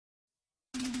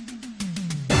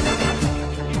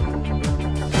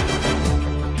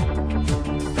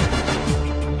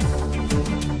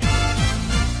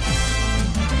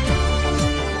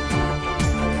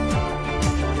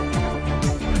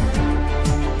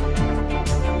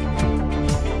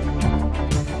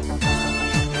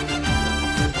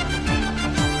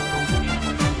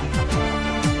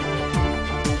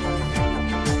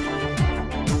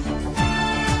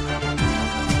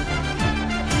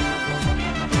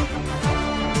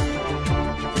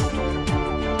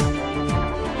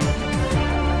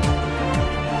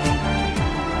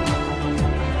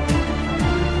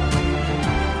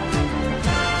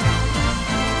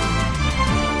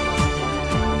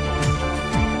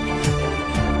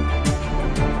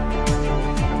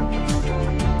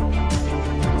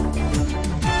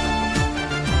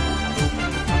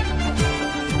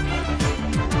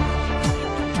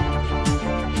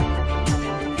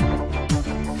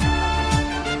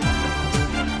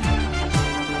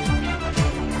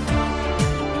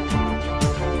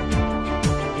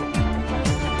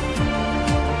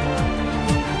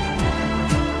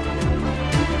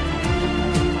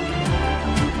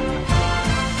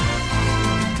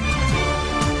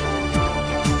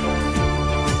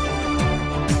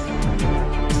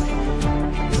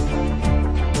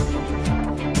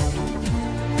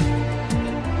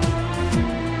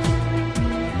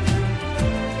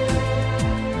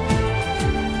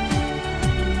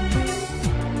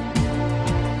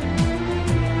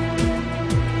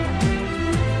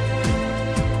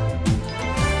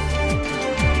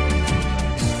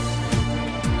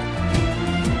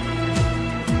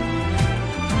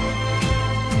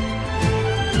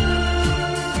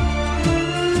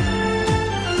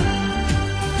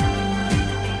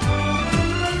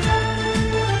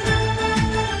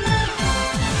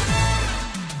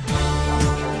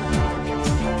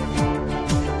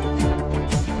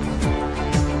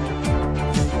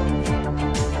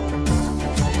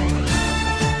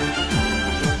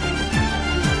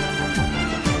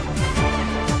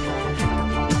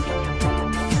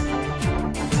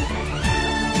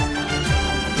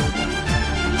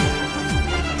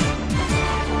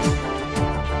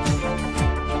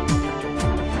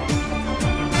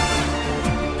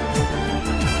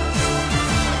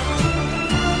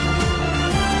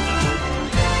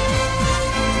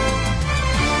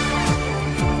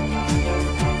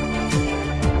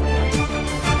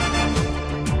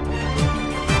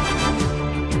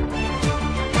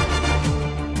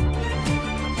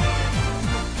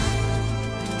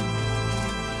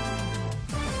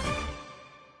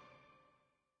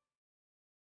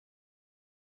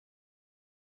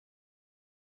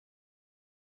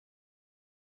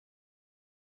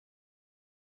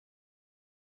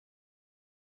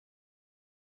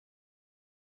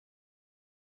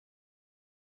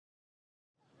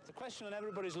question on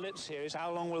everybody's lips here is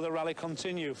how long will the rally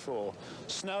continue for?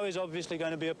 Snow is obviously going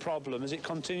to be a problem as it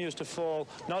continues to fall,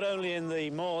 not only in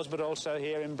the moors but also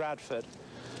here in Bradford.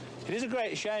 It is a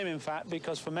great shame, in fact,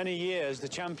 because for many years the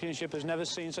championship has never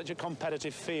seen such a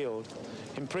competitive field.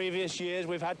 In previous years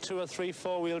we've had 2 or 3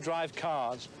 four-wheel drive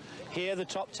cars. Here the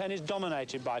top 10 is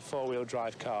dominated by four-wheel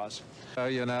drive cars.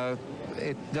 You know,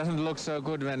 it doesn't look so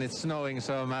good when it's snowing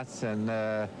so much, and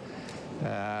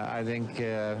I think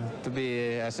to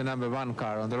be as a #1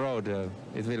 car on the road,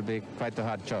 it will be quite a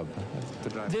hard job to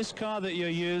drive. This car that you're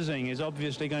using is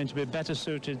obviously going to be better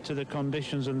suited to the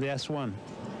conditions than the S1.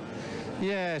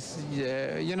 Yes,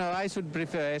 you know, I should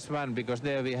prefer S1 because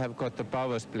there we have got the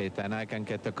power split and I can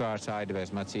get the car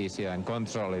sideways much easier and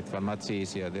control it much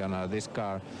easier. You know, this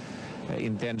car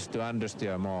intends to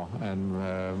understeer more,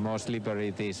 and more slippery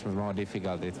it is, more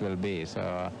difficult it will be.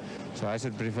 So I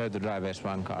should prefer to drive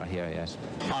S1 car here, yes.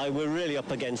 We're really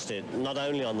up against it, not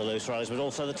only on the loose rallies, but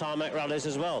also the tarmac rallies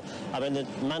as well. I mean, the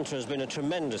Manta has been a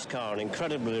tremendous car and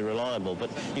incredibly reliable, but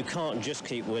you can't just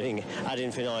keep winning ad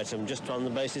infinitum just on the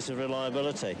basis of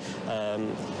reliability.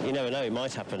 You never know, it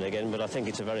might happen again, but I think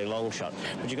it's a very long shot.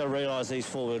 But you've got to realise these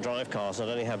four-wheel drive cars not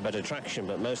only have better traction,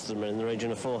 but most of them are in the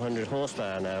region of 400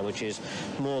 horsepower now, which is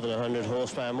more than 100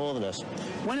 horsepower more than us.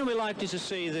 When are we likely to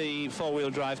see the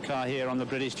four-wheel drive car here on the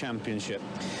British Championship?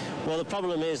 Well, the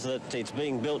problem is that it's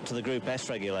being built to the Group S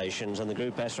regulations, and the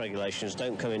Group S regulations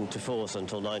don't come into force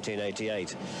until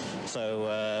 1988.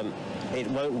 So it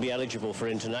won't be eligible for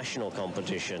international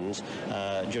competitions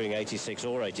during 86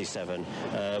 or 87.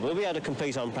 We'll be able to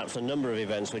compete on perhaps a number of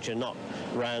events which are not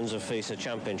rounds of FISA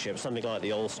championships, something like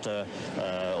the Ulster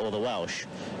or the Welsh.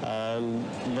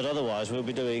 But otherwise, we'll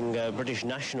be doing British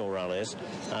national rallies,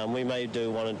 and we may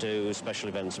want to do special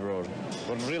events abroad.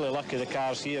 We're really lucky the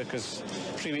car's here, because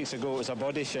 3 weeks ago it was a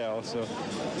body shell, so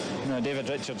you know, David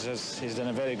Richards he's done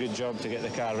a very good job to get the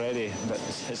car ready, but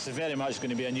it's very much going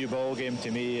to be a new ball game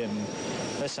to me, and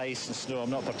this ice and snow I'm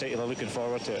not particularly looking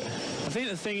forward to it. I think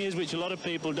the thing is, which a lot of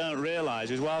people don't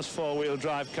realise, is whilst four-wheel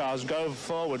drive cars go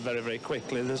forward very, very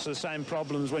quickly, there's the same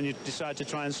problems when you decide to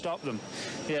try and stop them.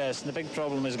 Yes, and the big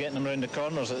problem is getting them around the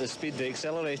corners at the speed they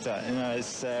accelerate at. You know,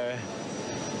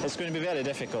 it's going to be very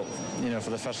difficult, you know, for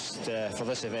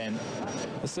this event.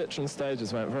 The Citroen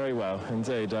stages went very well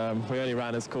indeed. We only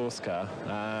ran as course car,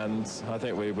 and I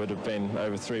think we would have been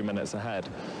over 3 minutes ahead.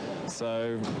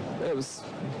 So it was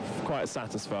quite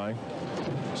satisfying.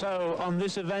 So on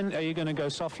this event, are you going to go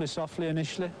softly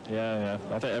initially? Yeah.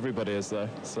 I think everybody is though.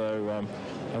 So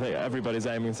I think everybody's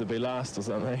aiming to be last or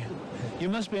something. You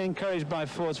must be encouraged by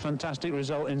Ford's fantastic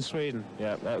result in Sweden.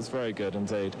 Yeah, that was very good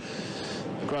indeed.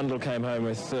 Grundle came home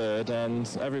with 3rd, and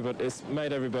it's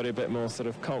made everybody a bit more sort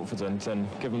of confident and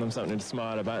given them something to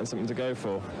smile about and something to go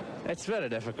for. It's very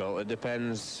difficult. It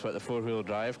depends what the four-wheel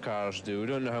drive cars do. We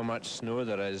don't know how much snow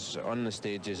there is on the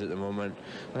stages at the moment.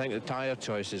 I think the tyre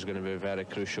choice is going to be very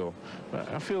crucial. But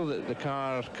I feel that the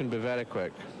car can be very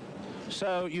quick.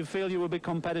 So you feel you will be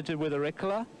competitive with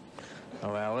Airikkala?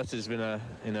 Oh, well, this has been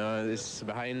it's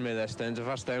behind me this time. It's the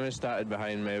first time it started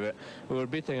behind me, but we were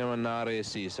beating him on the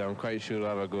RAC, so I'm quite sure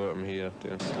I'll have a go at him here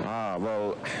too.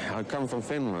 Well, I come from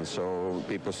Finland, so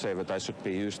people say that I should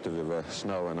be used to the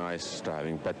snow and ice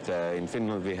driving, but in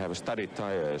Finland we have studded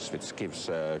tires, which gives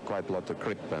quite a lot of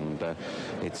grip, and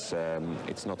it's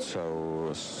not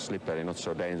so slippery, not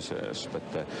so dangerous, but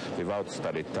without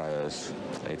studded tires,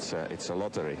 it's a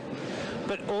lottery.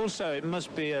 But also it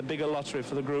must be a bigger lottery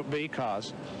for the Group B cars.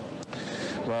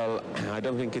 Well, I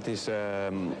don't think it is.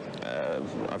 I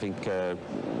think the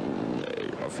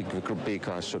Group B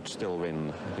cars should still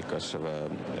win because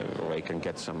they can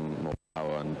get some more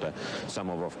power, and some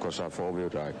of course, are four-wheel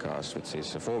drive cars, which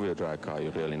is a four-wheel drive car you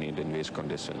really need in these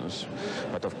conditions.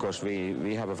 But of course,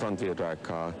 we have a front-wheel drive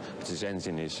car, which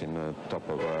engine is in the top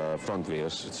of front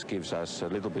wheels, which gives us a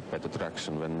little bit better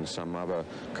traction than some other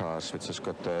cars, which has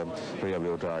got a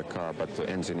rear-wheel drive car, but the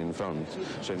engine in front.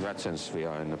 So in that sense, we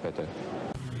are in a better.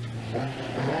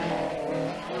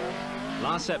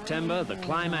 Last September, the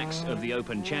climax of the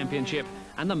Open Championship,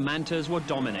 and the Mantas were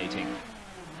dominating.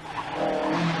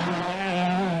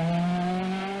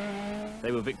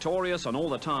 They were victorious on all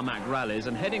the tarmac rallies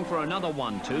and heading for another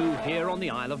 1-2 here on the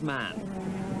Isle of Man.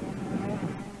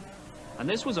 And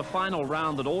this was a final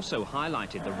round that also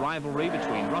highlighted the rivalry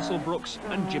between Russell Brooks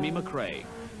and Jimmy McRae.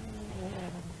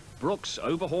 Brooks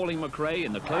overhauling McRae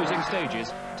in the closing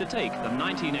stages to take the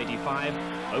 1985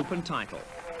 Open title.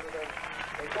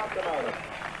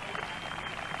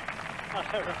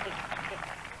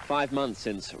 5 months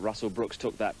since Russell Brooks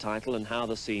took that title, and how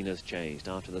the scene has changed.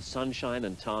 After the sunshine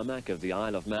and tarmac of the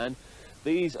Isle of Man,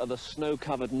 These are the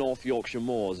snow-covered North Yorkshire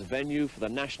Moors, venue for the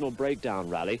National Breakdown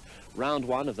Rally, round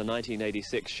one of the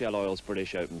 1986 Shell Oil's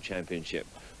British Open Championship.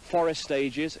 Forest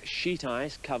stages, sheet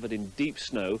ice covered in deep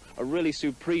snow, a really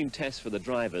supreme test for the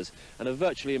drivers and a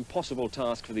virtually impossible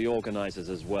task for the organisers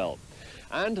as well.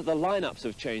 And the lineups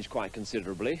have changed quite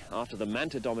considerably. After the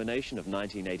Manta domination of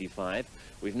 1985,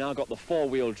 we've now got the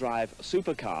four-wheel drive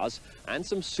supercars and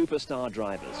some superstar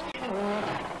drivers.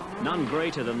 None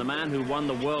greater than the man who won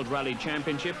the World Rally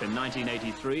Championship in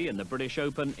 1983 and the British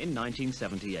Open in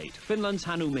 1978. Finland's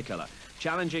Hannu Mikkola,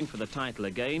 challenging for the title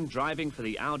again, driving for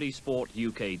the Audi Sport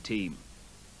UK team.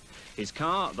 His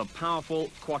car, the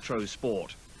powerful Quattro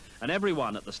Sport. And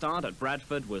everyone at the start at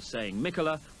Bradford was saying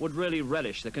Mikkola would really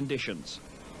relish the conditions.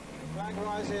 Flag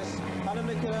rises, Hannu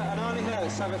Mikkola and Arnie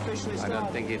Hertz have officially started. I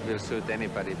don't think it will suit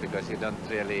anybody because you don't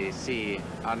really see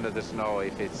under the snow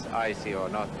if it's icy or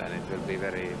not, and it will be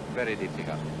very, very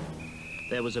difficult.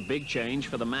 There was a big change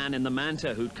for the man in the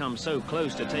Manta who'd come so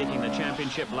close to taking the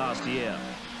championship last year.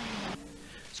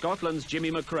 Scotland's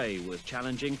Jimmy McRae was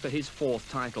challenging for his fourth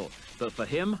title, but for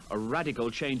him, a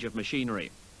radical change of machinery.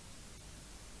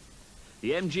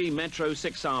 The MG Metro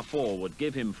 6R4 would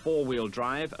give him four-wheel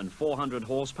drive and 400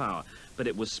 horsepower, but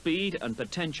it was speed and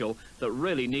potential that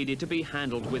really needed to be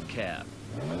handled with care.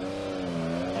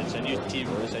 It's a new team,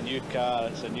 it's a new car,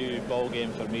 it's a new ball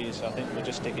game for me, so I think we'll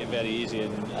just take it very easy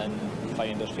and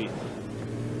find our feet.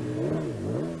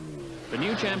 The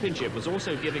new championship was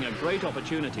also giving a great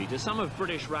opportunity to some of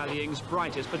British rallying's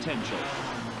brightest potential.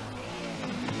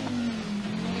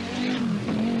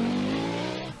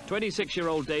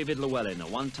 26-year-old David Llewellyn, a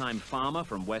one-time farmer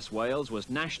from West Wales, was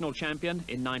national champion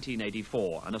in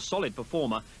 1984 and a solid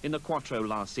performer in the Quattro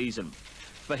last season.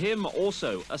 For him,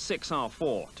 also a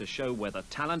 6R4 to show whether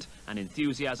talent and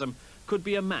enthusiasm could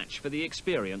be a match for the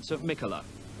experience of Mikkola.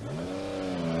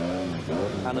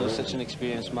 Hannu's such an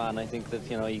experienced man. I think that,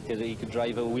 you know, he could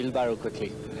drive a wheelbarrow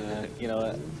quickly. You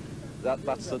know,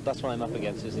 that's what I'm up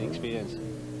against, is the experience.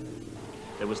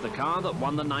 There was the car that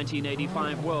won the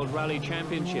 1985 World Rally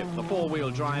Championship, the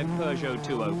four-wheel drive Peugeot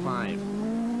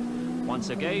 205. Once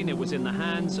again, it was in the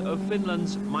hands of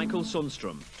Finland's Mikael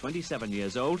Sundstrom. 27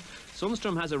 years old,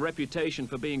 Sundstrom has a reputation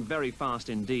for being very fast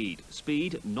indeed.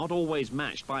 Speed not always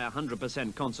matched by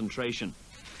 100% concentration.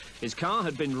 His car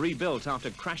had been rebuilt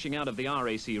after crashing out of the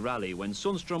RAC Rally when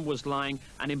Sundstrom was lying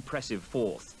an impressive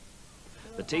fourth.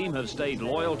 The team have stayed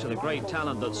loyal to the great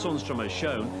talent that Sundstrom has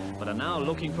shown, but are now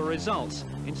looking for results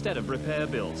instead of repair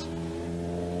bills.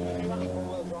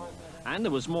 And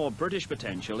there was more British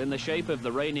potential in the shape of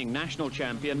the reigning national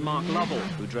champion Mark Lovell,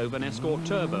 who drove an Escort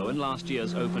Turbo in last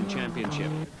year's Open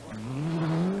Championship.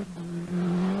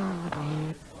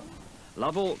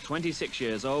 Lovell, 26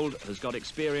 years old, has got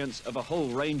experience of a whole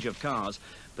range of cars,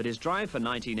 but his drive for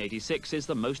 1986 is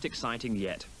the most exciting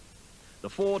yet. The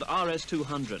Ford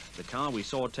RS200, the car we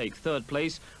saw take third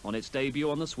place on its debut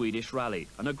on the Swedish Rally,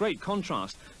 and a great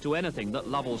contrast to anything that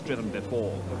Lovell's driven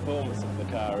before. The performance of the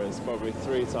car is probably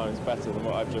 3 times better than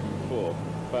what I've driven before,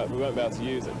 but we won't be able to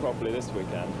use it properly this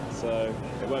weekend, so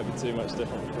it won't be too much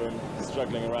different from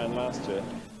struggling around last year.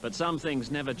 But some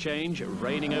things never change.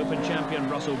 Reigning Open champion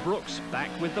Russell Brooks back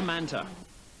with the Manta.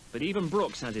 But even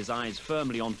Brooks has his eyes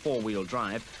firmly on four-wheel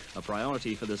drive, a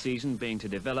priority for the season being to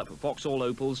develop Vauxhall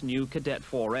Opel's new Cadet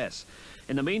 4S.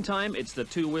 In the meantime, it's the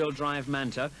two-wheel drive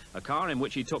Manta, a car in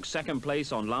which he took second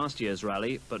place on last year's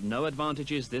rally, but no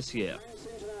advantages this year.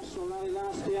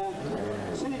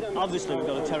 Obviously, we've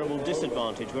got a terrible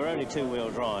disadvantage. We're only two-wheel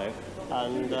drive,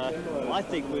 and I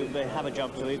think we have a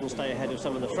job to even stay ahead of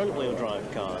some of the front-wheel drive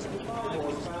cars.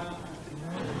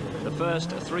 The first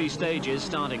 3 stages,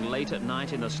 starting late at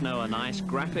night in the snow and ice,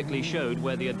 graphically showed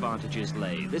where the advantages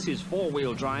lay. This is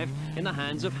four-wheel drive in the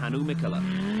hands of Hannu Mikkola.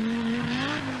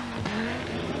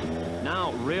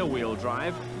 Now rear-wheel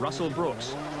drive, Russell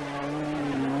Brooks.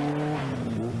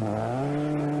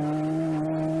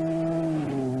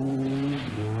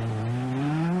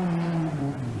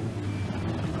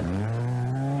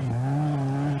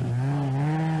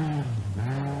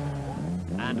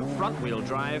 Front-wheel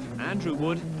drive, Andrew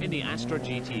Wood in the Astra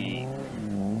GTE.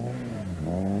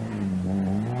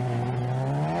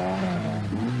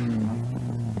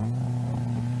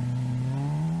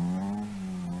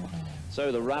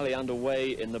 So the rally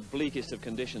underway in the bleakest of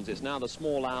conditions. It's now the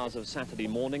small hours of Saturday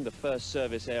morning, the first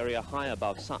service area high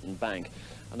above Sutton Bank.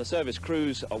 And the service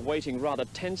crews are waiting rather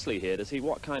tensely here to see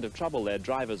what kind of trouble their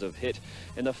drivers have hit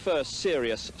in the first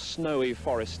serious snowy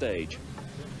forest stage.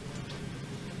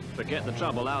 Forget the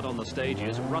trouble out on the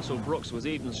stages. Russell Brooks was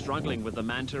even struggling with the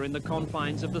Manta in the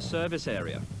confines of the service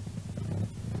area.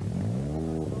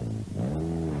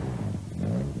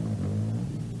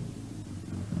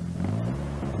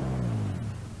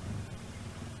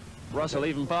 Russell,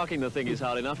 even parking the thing is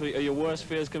hard enough. Are your worst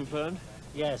fears confirmed?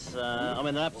 Yes, I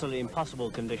mean, they're absolutely impossible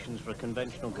conditions for a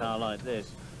conventional car like this.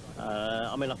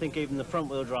 I mean, I think even the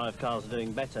front-wheel drive cars are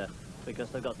doing better because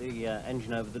they've got the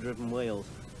engine over the driven wheels.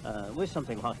 We're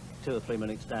something like 2 or 3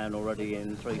 minutes down already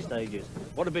in 3 stages.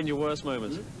 What have been your worst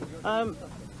moments?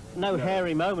 No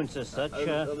hairy moments as such,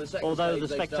 although the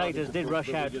spectators did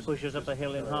rush out to push us up a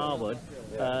hill in Harwood.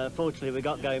 Fortunately, we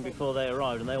got going before they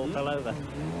arrived and they all fell over.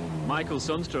 Mikael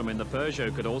Sundstrom in the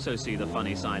Peugeot could also see the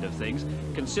funny side of things,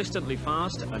 consistently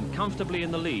fast and comfortably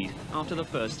in the lead after the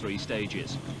first 3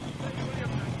 stages.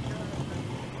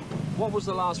 What was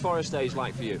the last forest stage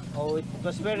like for you? Oh, it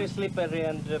was very slippery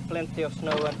and plenty of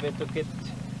snow, and we took it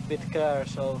with care,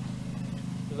 so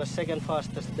it was second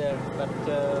fastest there, but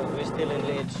we're still in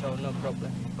lead, so no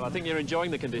problem. Well, I think you're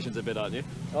enjoying the conditions a bit, aren't you?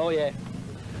 Oh, yeah.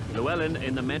 Llewellyn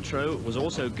in the Metro was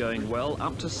also going well,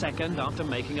 up to second after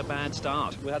making a bad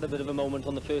start. We had a bit of a moment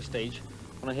on the first stage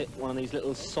when I hit one of these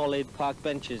little solid park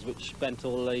benches which bent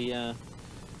all the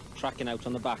tracking out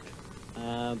on the back.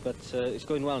 But it's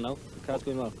going well now. The car's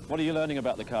going well. What are you learning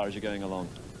about the car as you're going along?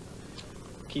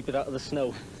 Keep it out of the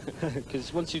snow,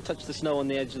 because once you touch the snow on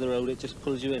the edge of the road, it just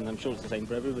pulls you in. I'm sure it's the same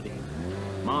for everybody.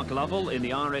 Mark Lovell in the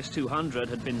RS200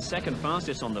 had been second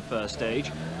fastest on the first stage.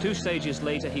 2 stages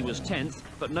later he was 10th,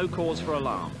 but no cause for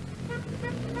alarm.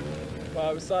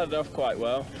 Well, we started off quite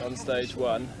well on stage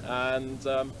 1, and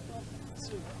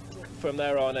from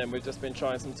there on in we've just been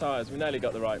trying some tyres. We nearly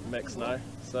got the right mix now,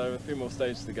 so a few more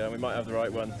stages to go and we might have the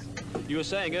right ones. You were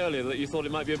saying earlier that you thought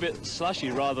it might be a bit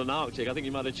slushy rather than Arctic. I think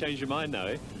you might have changed your mind now,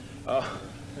 eh? Oh,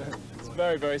 it's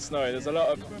very, very snowy.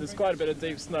 There's quite a bit of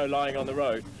deep snow lying on the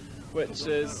road, which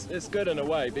is good in a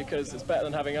way because it's better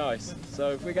than having ice. So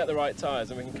if we get the right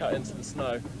tyres and we can cut into the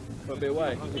snow, we'll be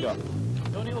away.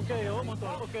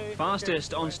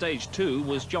 Fastest on stage 2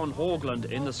 was John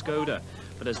Haugland in the Skoda,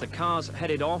 but as the cars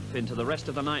headed off into the rest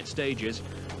of the night stages,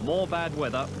 more bad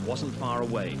weather wasn't far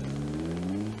away.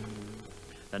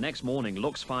 The next morning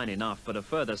looks fine enough, but a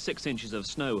further 6 inches of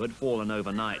snow had fallen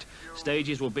overnight.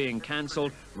 Stages were being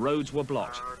cancelled, roads were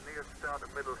blocked. We've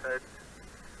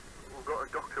got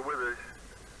a doctor with us.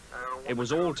 It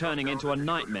was all turning into a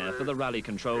nightmare for the rally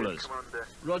controllers.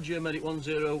 Roger, Medic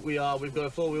 10, we've got a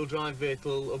 4-wheel drive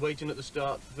vehicle awaiting at the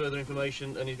start for further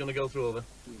information, and he's going to go through over.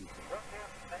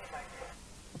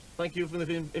 Thank you for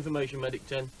the information, Medic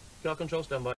 10. Car control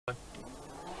standby.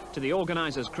 To the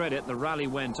organisers' credit, the rally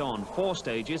went on. 4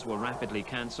 stages were rapidly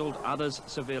cancelled, others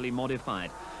severely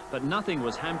modified. But nothing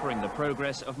was hampering the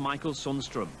progress of Mikael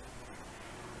Sundstrom.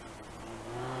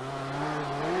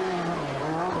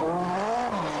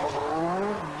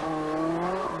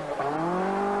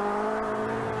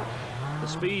 The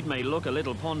speed may look a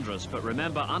little ponderous, but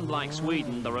remember, unlike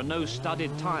Sweden, there are no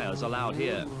studded tyres allowed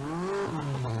here.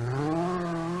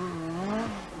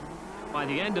 By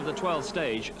the end of the 12th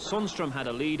stage, Sundstrom had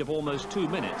a lead of almost 2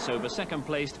 minutes over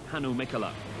second-placed Hannu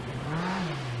Mikkola.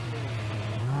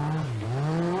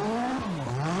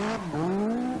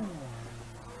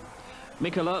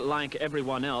 Mikkola, like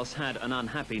everyone else, had an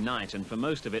unhappy night, and for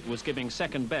most of it was giving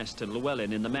second best to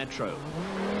Llewellyn in the Metro.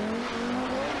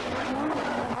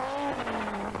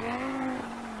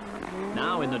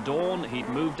 Now in the dawn, he'd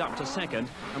moved up to second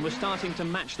and was starting to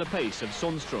match the pace of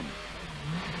Sundstrom.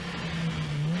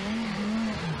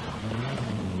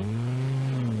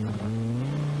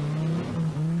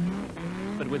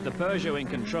 But with the Peugeot in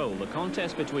control, the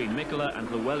contest between Mikkola and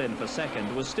Llewellyn for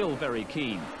second was still very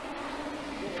keen.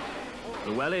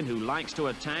 Llewellyn, who likes to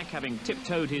attack, having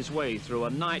tiptoed his way through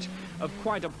a night of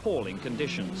quite appalling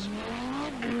conditions.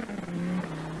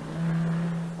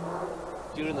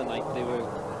 During the night they were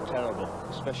terrible,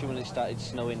 especially when it started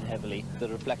snowing heavily. The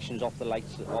reflections off the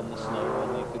lights on the snow,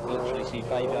 and you could literally see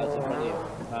 5 yards in front of you.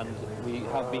 And we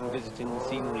have been visiting the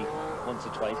scenery once or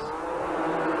twice.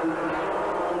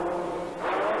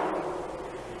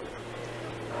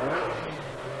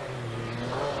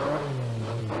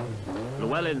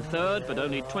 Llewellyn third, but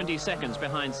only 20 seconds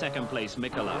behind second place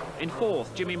Mikkola. In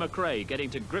fourth, Jimmy McRae getting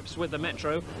to grips with the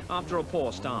Metro after a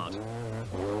poor start.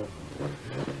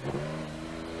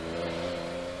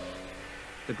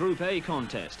 The Group A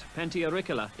contest, Pentti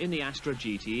Airikkala in the Astra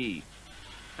GTE.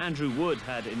 Andrew Wood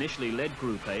had initially led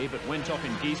Group A, but went off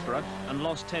in Giesborough and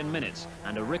lost 10 minutes,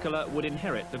 and Airikkala would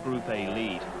inherit the Group A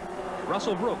lead.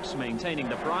 Russell Brooks maintaining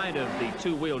the pride of the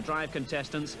 2-wheel drive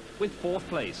contestants with 4th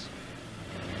place.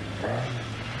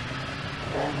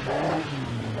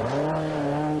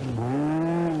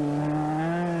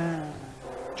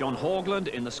 John Haugland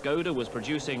in the Skoda was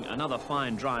producing another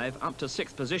fine drive up to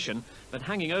 6th position, but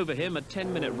hanging over him a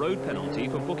 10-minute road penalty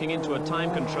for booking into a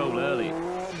time control early.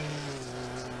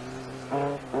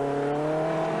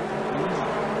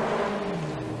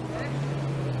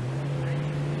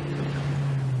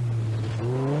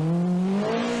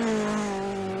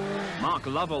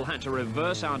 Mark Lovell had to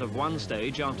reverse out of one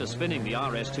stage after spinning the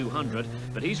RS200,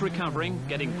 but he's recovering,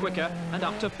 getting quicker and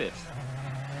up to 5th.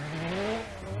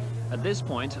 At this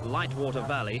point, Lightwater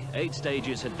Valley, 8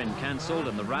 stages had been cancelled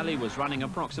and the rally was running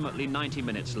approximately 90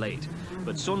 minutes late.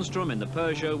 But Sundstrom in the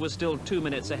Peugeot was still 2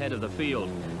 minutes ahead of the field,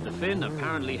 the Finn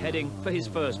apparently heading for his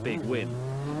first big win.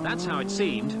 That's how it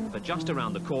seemed, but just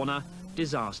around the corner,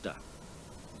 disaster.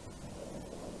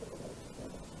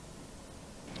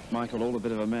 Michael, all a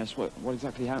bit of a mess. What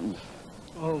exactly happened?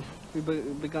 Oh, we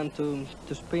began to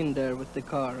spin there with the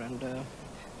car, and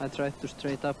I tried to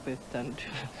straight up it, and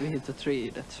we hit the tree.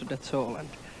 That's all, and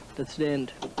that's the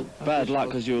end. Bad luck,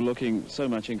 because you were looking so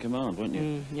much in command, weren't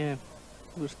you? Yeah,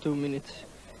 it was 2 minutes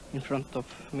in front of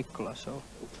Mikkola, so.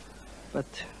 But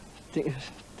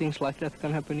things like that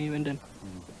can happen even then.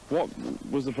 What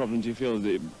was the problem? Do you feel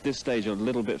that at this stage a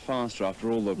little bit faster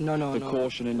after all the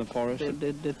caution in the forest?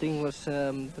 The thing was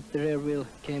that the rear wheel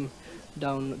came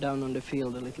down on the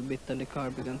field a little bit, and the car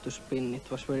began to spin.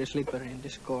 It was very slippery in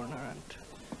this corner, and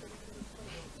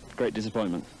great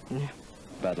disappointment. Yeah.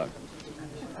 Bad luck.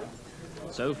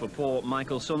 So for poor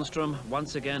Mikael Sundstrom,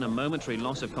 once again a momentary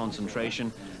loss of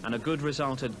concentration and a good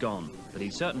result had gone. But he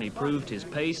certainly proved his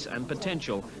pace and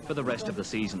potential for the rest of the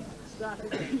season.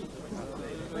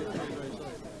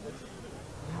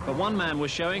 But one man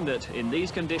was showing that in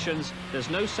these conditions there's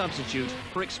no substitute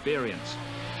for experience.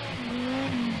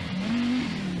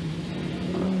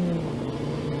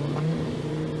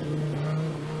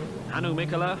 Hannu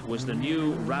Mikkola was the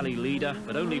new rally leader,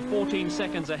 but only 14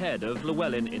 seconds ahead of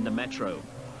Llewellyn in the Metro.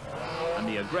 And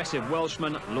the aggressive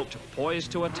Welshman looked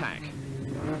poised to attack.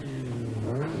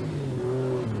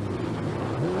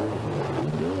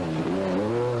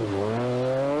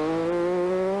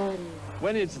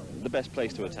 When is the best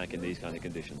place to attack in these kind of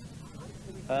conditions?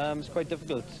 It's quite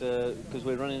difficult because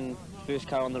we're running first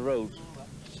car on the road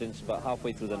since about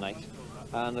halfway through the night,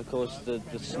 and of course the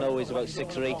snow is about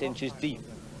 6 or 8 inches deep.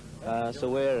 So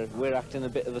we're acting a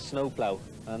bit of a snowplow,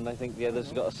 and I think the others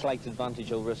have got a slight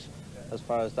advantage over us as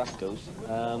far as that goes.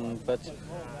 But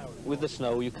with the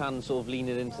snow, you can sort of lean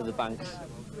it into the banks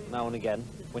now and again.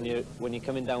 When you're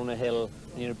coming down a hill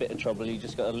and you're in a bit of trouble, you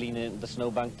just got to lean it into the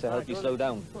snowbank to help you slow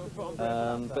down.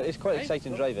 But it's quite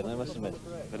exciting driving, I must admit.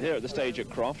 But here at the stage at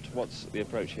Croft, what's the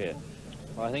approach here?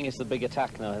 Well, I think it's the big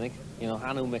attack now, I think. You know,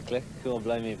 Hannu Mikkola, come on,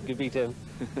 blame me, good beat him.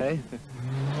 Hey?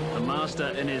 The master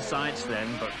in his sights then,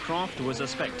 but Croft was a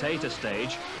spectator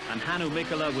stage, and Hannu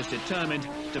Mikkola was determined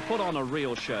to put on a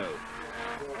real show.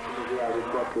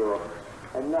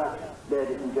 And that,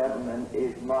 ladies and gentlemen,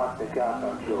 is Master Car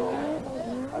Control.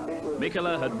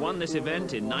 Mikkola had won this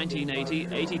event in 1980,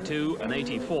 82 and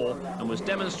 84 and was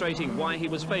demonstrating why he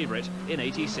was favourite in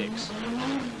 86.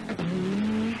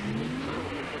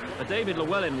 But David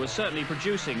Llewellyn was certainly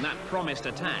producing that promised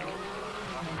attack.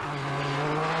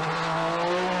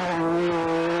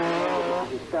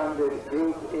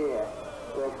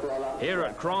 Here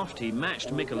at Croft, he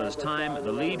matched Mikkola's time,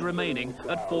 the lead remaining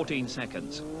at 14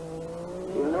 seconds.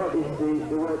 You'll notice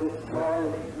the way the small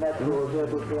Metro is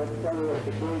able to accelerate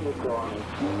between the corners.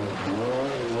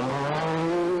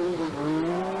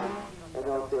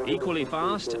 Equally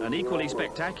fast and equally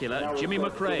spectacular, Jimmy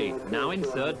McRae, now in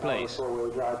 3rd place.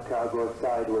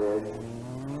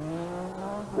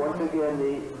 Once again,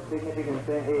 the significant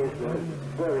thing is the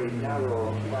very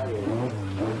narrow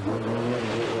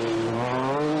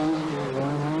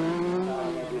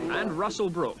And Russell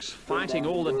Brooks, fighting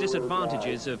all the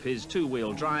disadvantages of his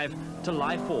 2-wheel drive to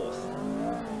lie 4th.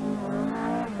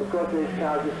 Of course, these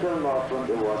cars are still more fun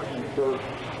to watch,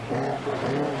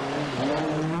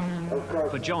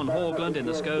 For John Haugland in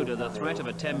the Skoda, the threat of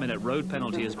a 10-minute road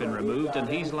penalty has been removed and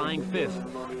he's lying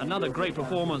 5th. Another great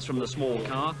performance from the small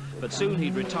car, but soon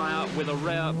he'd retire with a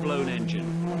rare blown engine.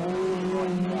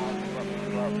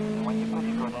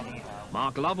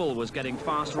 Mark Lovell was getting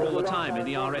faster all the time in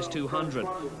the RS200.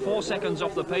 4 seconds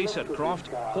off the pace at Croft,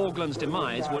 Haugland's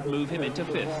demise would move him into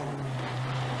 5th.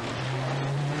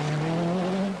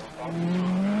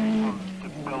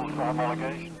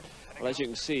 Well, as you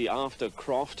can see, after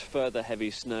Croft, further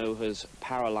heavy snow has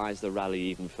paralysed the rally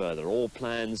even further. All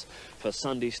plans for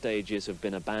Sunday stages have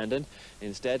been abandoned.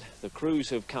 Instead, the crews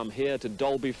have come here to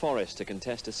Dalby Forest to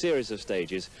contest a series of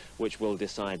stages which will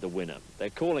decide the winner.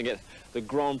 They're calling it the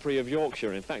Grand Prix of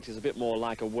Yorkshire. In fact, it's a bit more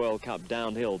like a World Cup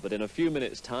downhill, but in a few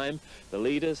minutes' time, the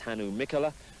leaders, Hannu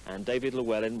Mikkola and David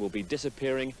Llewellyn, will be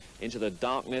disappearing into the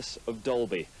darkness of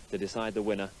Dalby to decide the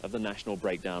winner of the National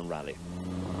Breakdown Rally.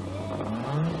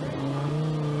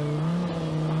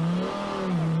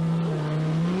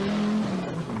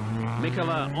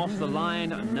 Mikkola off the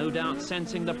line, no doubt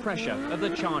sensing the pressure of the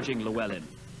charging Llewellyn.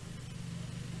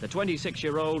 The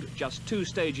 26-year-old just 2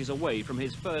 stages away from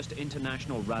his first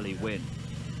international rally win.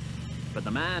 But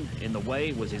the man in the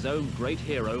way was his own great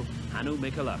hero, Hannu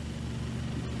Mikkola.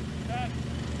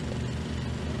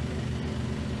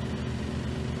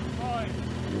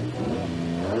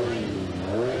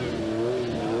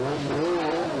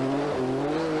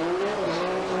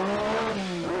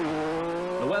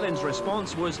 Llewellyn's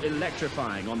response was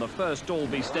electrifying. On the first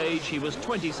Dalby stage, he was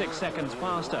 26 seconds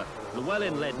faster.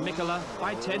 Llewellyn led Mikkola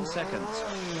by 10 seconds.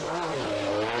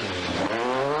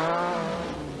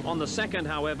 On the second,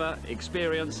 however,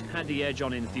 experience had the edge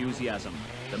on enthusiasm.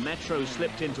 The Metro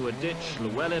slipped into a ditch,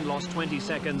 Llewellyn lost 20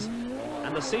 seconds,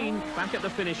 and the scene back at the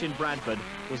finish in Bradford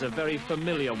was a very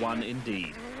familiar one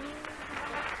indeed.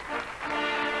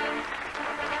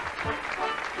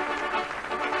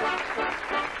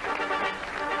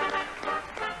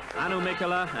 Hannu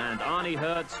Mikkola and Arnie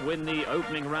Hertz win the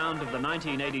opening round of the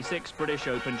 1986 British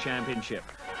Open Championship.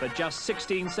 But just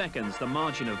 16 seconds, the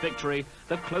margin of victory,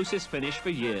 the closest finish for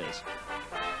years.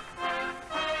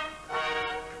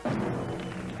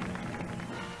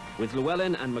 With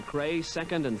Llewellyn and McRae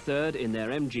second and third in their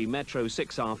MG Metro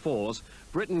 6R4s,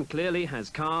 Britain clearly has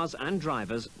cars and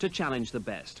drivers to challenge the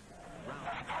best.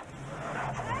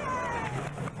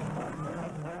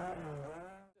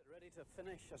 Ready to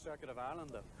finish a Circuit of Ireland,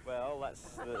 though? Well,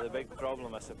 that's the big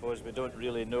problem, I suppose. We don't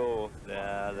really know.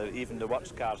 Even the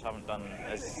works cars haven't done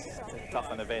as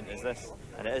tough an event as this,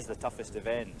 and it is the toughest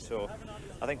event. So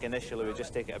I think initially we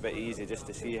just take it a bit easy just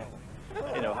to see,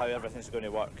 you know, how everything's going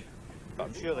to work. But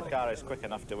I'm sure the car is quick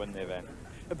enough to win the event.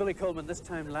 Billy Coleman, this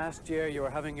time last year you were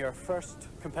having your first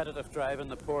competitive drive in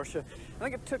the Porsche. I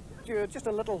think it took you just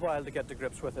a little while to get to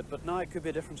grips with it, but now it could be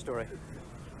a different story.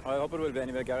 I hope it will be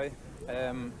anyway, Gary.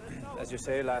 As you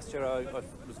say, last year I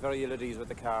was very ill at ease with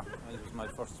the car. It was my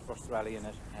first rally in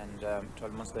it, and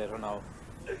 12 months later now,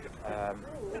 I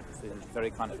feel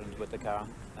very confident with the car.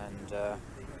 And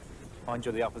mind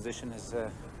you, the opposition has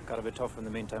got a bit tough in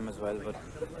the meantime as well. But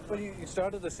well, you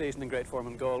started the season in great form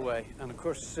in Galway, and of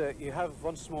course you have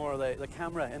once more the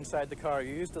camera inside the car. Are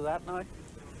you used to that now?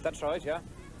 That's right, yeah.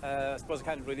 I suppose I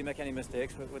can't really make any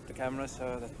mistakes with the camera,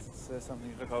 so that's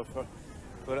something to look out for.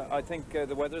 But I think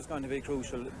the weather is going to be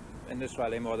crucial in this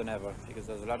rally more than ever, because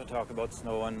there's a lot of talk about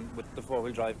snow, and with the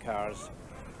four-wheel drive cars,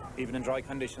 even in dry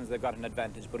conditions, they've got an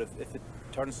advantage. But if it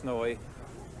turns snowy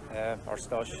or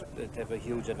slush, they have a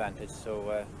huge advantage.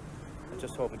 So I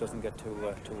just hope it doesn't get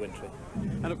too wintry.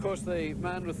 And of course, the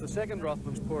man with the second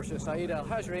Rothmans Porsche, Saeed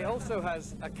Al-Hajri, also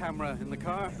has a camera in the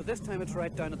car, but this time it's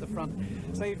right down at the front.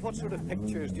 Saeed, what sort of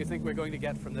pictures do you think we're going to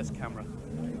get from this camera?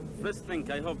 First thing,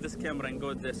 I hope this camera can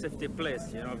go to the safety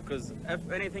place, you know, because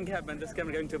if anything happens, this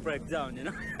camera is going to break down, you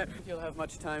know. You'll have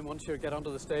much time once you get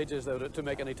onto the stages, though, to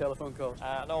make any telephone calls?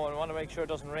 No, I want to make sure it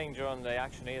doesn't ring during the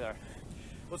action either.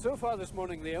 Well, so far this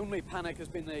morning, the only panic has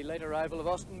been the late arrival of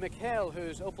Austin Mikael,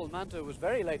 whose Opel Manta was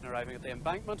very late in arriving at the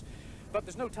embankment. But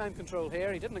there's no time control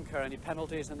here, he didn't incur any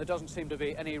penalties, and there doesn't seem to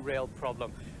be any real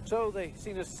problem. So the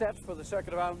scene is set for the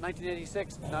Circuit of Ireland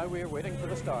 1986. Now we're waiting for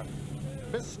the start.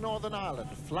 Miss Northern Ireland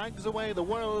flags away the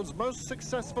world's most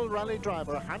successful rally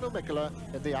driver, Hannu Mikkola,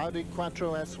 in the Audi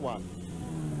Quattro S1.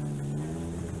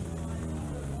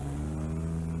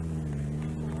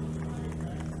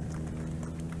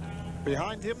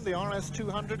 Behind him, the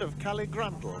RS200 of Kalle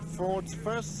Grundle, Ford's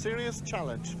first serious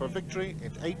challenge for victory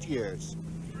in 8 years.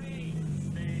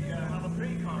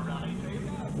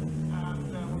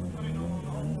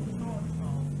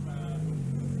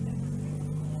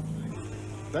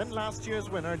 Then last year's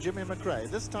winner, Jimmy McRae,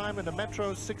 this time in a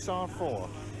Metro 6R4.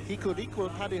 He could equal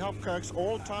Paddy Hopkirk's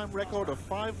all-time record of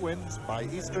 5 wins by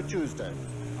Easter Tuesday.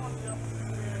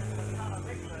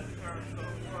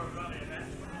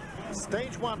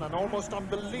 Stage 1, and almost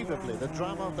unbelievably, the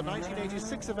drama of the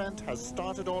 1986 event has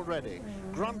started already.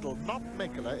 Grundle, not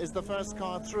Mikkola, is the first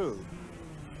car through.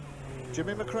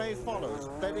 Jimmy McRae follows,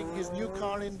 bedding his new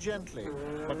car in gently,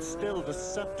 but still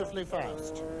deceptively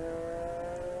fast.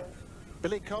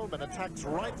 Billy Coleman attacks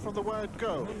right from the word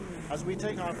go as we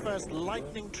take our first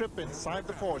lightning trip inside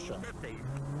the Porsche.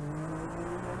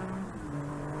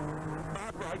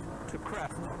 Bad right to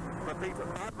crest. Repeat,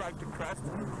 bad right to crest.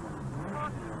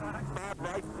 Bad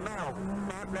right now.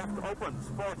 Bad left opens,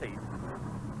 40.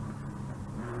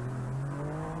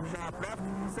 Sharp left,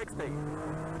 60.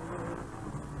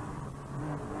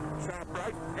 Sharp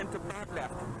right into bad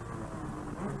left.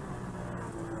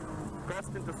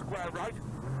 Crest into square right.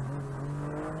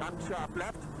 And sharp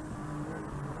left.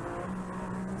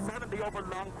 70 over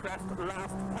long crest,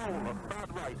 last pole,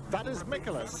 bad right. That is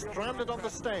Mikkola, stranded on the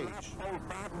stage. Last pole,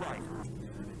 bad right.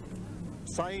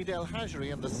 Saeed El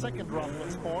Hajri in the second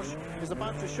Rothmans Porsche is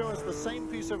about to show us the same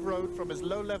piece of road from his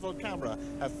low-level camera,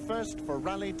 a first for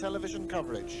rally television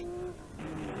coverage.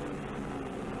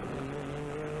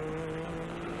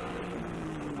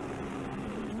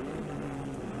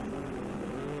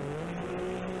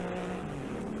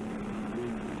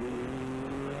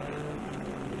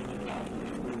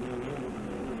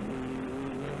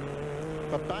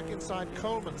 But back inside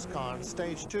Coleman's car in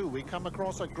stage 2, we come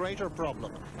across a greater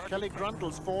problem. Kelly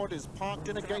Grundle's Ford is parked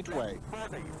in a gateway.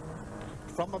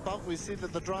 From above, we see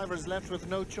that the driver is left with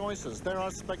no choices. There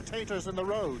are spectators in the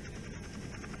road.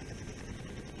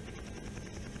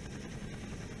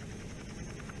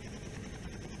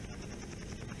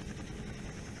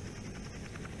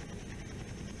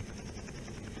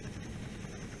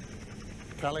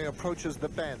 Kelly approaches the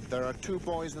bend. There are two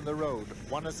boys in the road.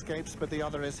 One escapes, but the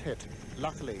other is hit.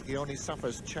 Luckily, he only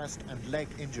suffers chest and leg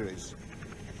injuries.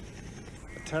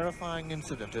 A terrifying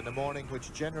incident in a morning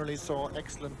which generally saw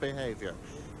excellent behavior.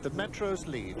 The Metro's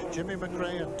lead, Jimmy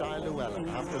McRae and Di Llewellyn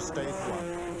after stage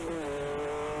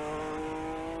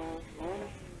 1.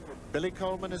 Billy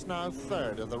Coleman is now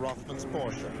third in the Rothmans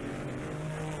Porsche.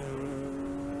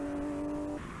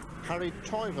 Harry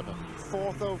Toivonen,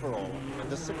 fourth overall in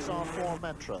the 6R4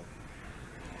 Metro.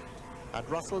 And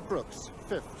Russell Brooks,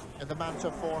 fifth in the Manta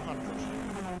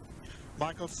 400.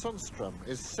 Mikael Sundstrom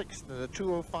is sixth in the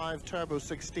 205 Turbo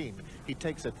 16. He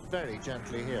takes it very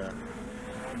gently here.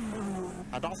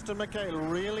 And Austin Mikael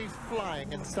really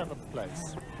flying in seventh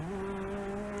place.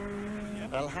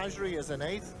 El Hajri is in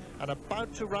eighth and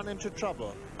about to run into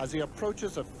trouble as he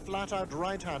approaches a flat-out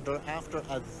right-hander after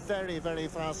a very, very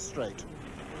fast straight.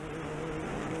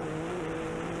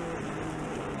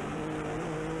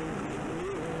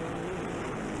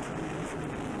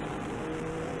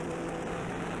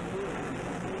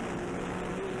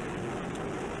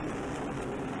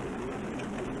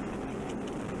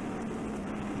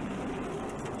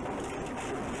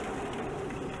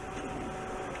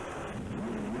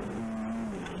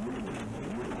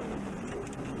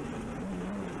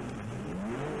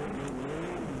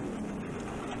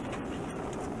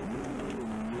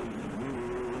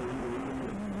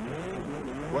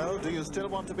 Well, do you still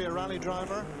want to be a rally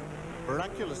driver?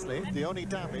 Miraculously, the only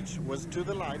damage was to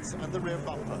the lights and the rear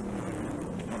bumper.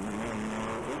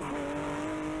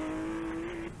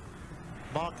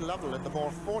 Mark Lovell in the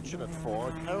more fortunate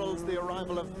Ford heralds the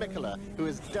arrival of Mikkola, who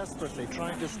is desperately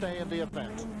trying to stay in the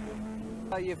event.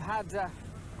 You've had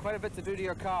quite a bit to do to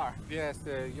your car. Yes,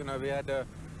 you know, we had a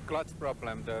clutch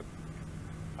problem. The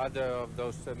other of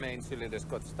those main cylinders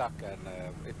got stuck, and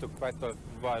it took quite a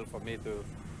while for me to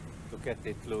get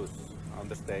it loose on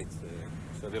the stage,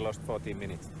 so we lost 14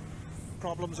 minutes.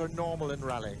 Problems are normal in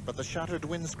rallying, but the shattered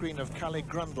windscreen of Kelly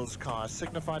Grundle's car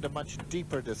signified a much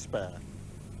deeper despair.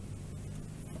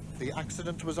 The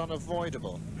accident was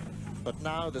unavoidable, but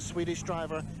now the Swedish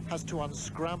driver has to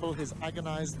unscramble his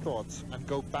agonized thoughts and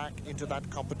go back into that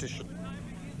competition.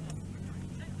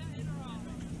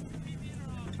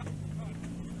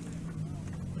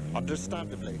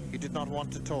 Understandably, he did not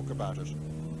want to talk about it.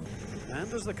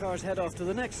 And as the cars head off to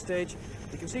the next stage,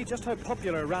 you can see just how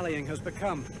popular rallying has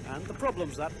become and the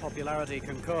problems that popularity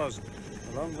can cause.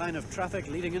 The long line of traffic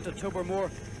leading into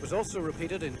Tobermoor was also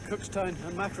repeated in Cookstown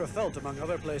and McRae, among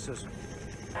other places.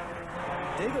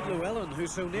 David Llewellyn, who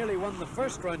so nearly won the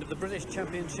first round of the British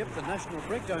Championship, the National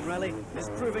Breakdown Rally, is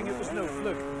proving it was no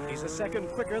fluke. He's a second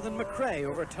quicker than McRae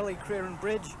over Tullycreran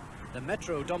Bridge. The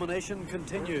Metro domination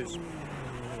continues.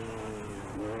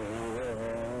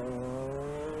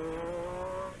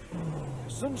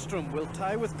 Sundstrom will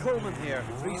tie with Coleman here,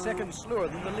 3 seconds slower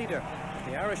than the leader.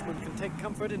 The Irishman can take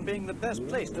comfort in being the best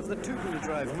placed of the two-wheel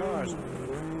drive cars.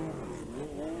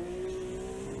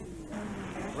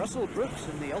 Russell Brooks,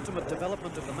 in the ultimate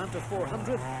development of the Manta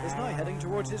 400, is now heading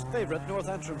towards his favourite North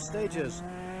Antrim stages.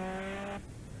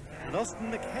 And Austin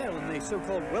Mikael in the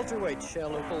so-called welterweight Shell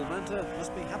Opel Manta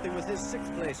must be happy with his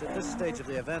 6th place at this stage of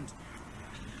the event.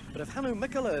 But if Hannu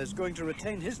Mikkola is going to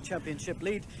retain his championship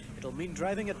lead, it'll mean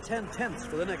driving at 10/10ths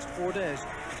for the next 4 days.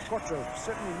 Quattro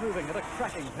certainly moving at a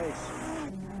cracking pace.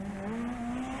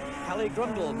 Kelly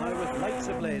Grundle, now with lights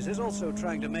ablaze, is also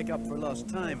trying to make up for lost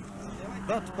time.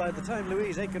 But by the time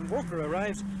Louise Aiken-Walker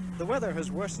arrives, the weather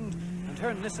has worsened and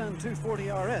her Nissan 240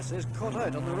 RS is caught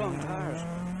out on the wrong tyres.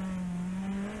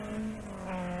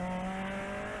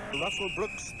 Russell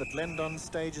Brooks, the Glendon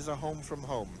stage, is a home from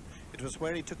home. It was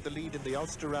where he took the lead in the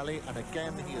Ulster Rally, and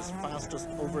again he is fastest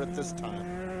over it this time.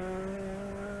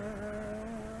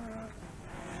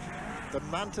 The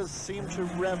Mantas seem to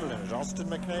revel in it. Austin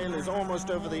Mikael is almost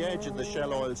over the edge in the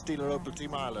Shell Oil Steeler Opel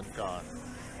Team Ireland car.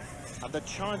 And the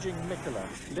charging Mikkola,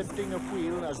 lifting a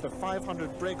wheel as the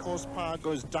 500 brake horsepower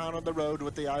goes down on the road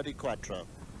with the Audi Quattro.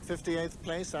 58th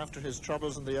place after his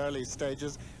troubles in the early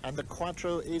stages, and the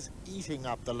Quattro is eating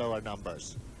up the lower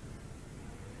numbers.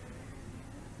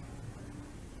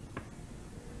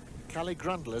 Kalle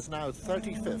Grundle is now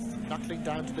 35th, knuckling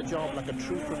down to the job like a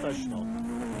true professional.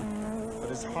 But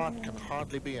his heart can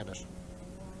hardly be in it.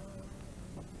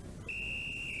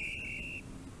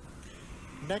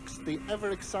 Next, the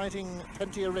ever-exciting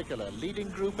Pentti Airikkala, leading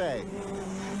Group A.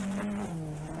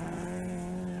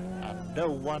 And no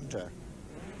wonder.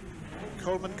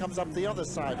 Coleman comes up the other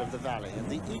side of the valley in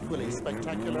the equally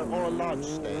spectacular Ora Lodge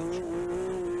stage.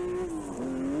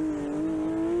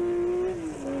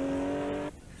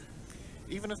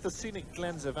 Even if the scenic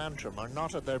glens of Antrim are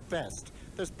not at their best,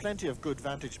 there's plenty of good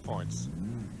vantage points.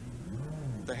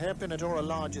 The hairpin at Ora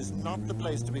Lodge is not the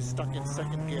place to be stuck in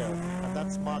second gear, and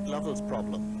that's Mark Lovell's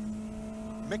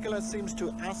problem. Mikkola seems to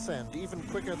ascend even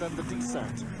quicker than the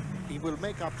descent. He will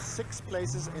make up 6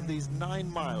 places in these 9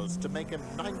 miles to make him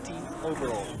 19th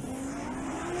overall.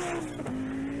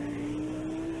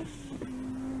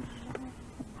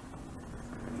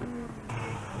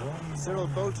 Cyril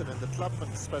Bolton in the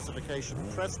Clubman specification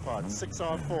press part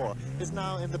 6R4 is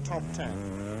now in the top 10.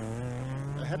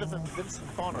 Ahead of him,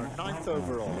 Vincent Bonner, 9th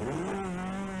overall.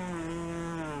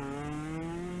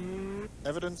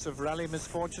 Evidence of rally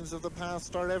misfortunes of the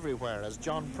past are everywhere, as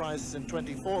John Price is in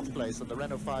 24th place and the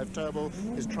Renault 5 Turbo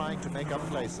is trying to make up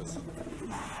places.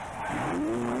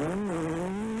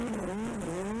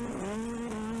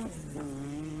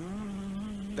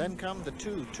 Then come the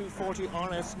two 240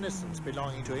 RS Nissans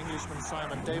belonging to Englishman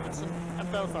Simon Davidson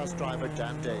and Belfast driver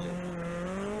Dan Daly.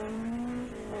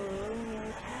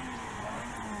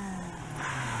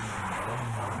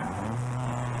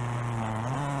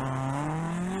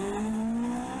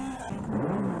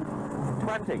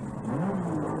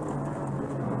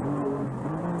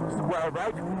 Square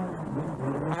right,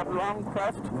 and long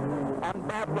crest, and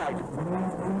bad right.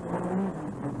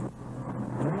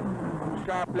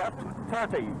 Sharp left,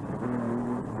 30.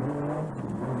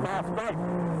 Fast right,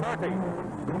 30.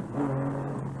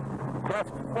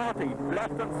 Crest 40,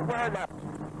 left and square left.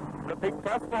 Repeat,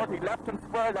 crest 40, left and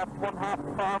square left,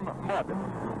 1/2 farm mud.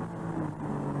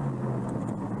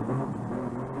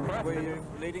 We're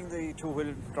leading the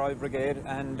two-wheel drive brigade,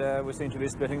 and we seem to be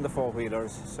splitting the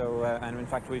four-wheelers. So, and in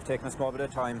fact, we've taken a small bit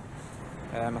of time.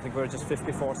 I think we're just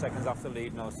 54 seconds off the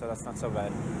lead now, so that's not so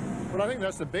bad. Well, I think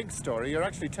that's the big story. You're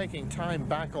actually taking time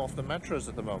back off the metros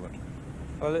at the moment.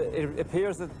 Well, it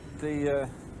appears that the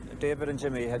David and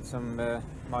Jimmy had some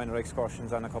minor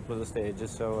excursions on a couple of the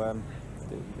stages, so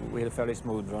we had a fairly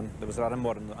smooth run. There was a lot of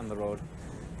mud on the road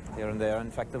here and there. In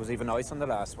fact, there was even ice on the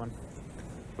last one,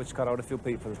 which cut out a few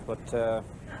people, but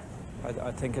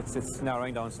I think it's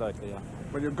narrowing down slightly, yeah.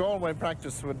 Well, your Galway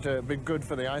practice would be good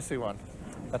for the icy one.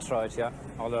 That's right, yeah.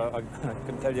 Although I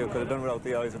can tell you, I could have done without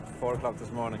the ice at 4 o'clock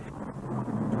this morning.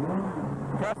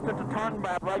 Crest into turn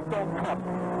bad right, don't cut.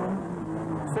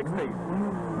 60.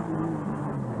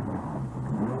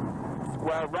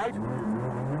 Square right.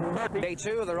 Day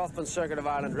 2 of the Roughman Circuit of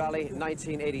Ireland Rally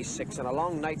 1986, and a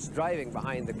long night's driving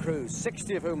behind the crew,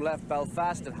 60 of whom left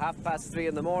Belfast at 3:30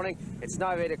 in the morning. It's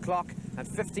now 8 o'clock, and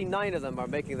 59 of them are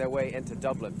making their way into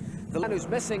Dublin. The man who's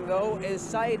missing, though, is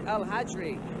Saeed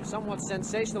Al-Hajri. Somewhat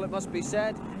sensational, it must be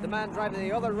said. The man driving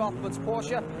the other Rothmans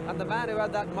Porsche, and the man who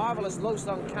had that marvellous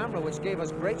low-slung camera which gave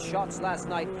us great shots last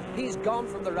night. He's gone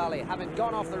from the rally, having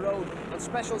gone off the road on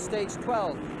special stage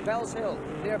 12, Bells Hill,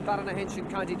 near Ballynahinch in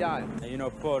County Down. You know,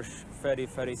 Porsche,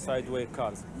 very sideways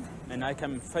cars. And I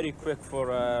come very quick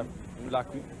for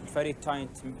like very tight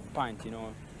pint, you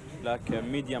know, like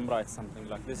medium right, something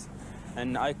like this.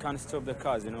 And I can't stop the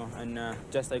cars, you know, and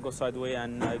just I go sideways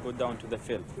and I go down to the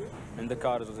field, and the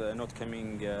cars are not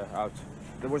coming out.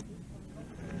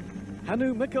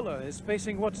 Hannu Mikkola is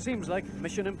facing what seems like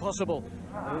mission impossible.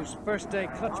 Those first day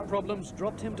clutch problems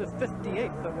dropped him to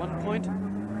 58th at one point,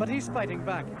 but he's fighting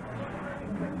back.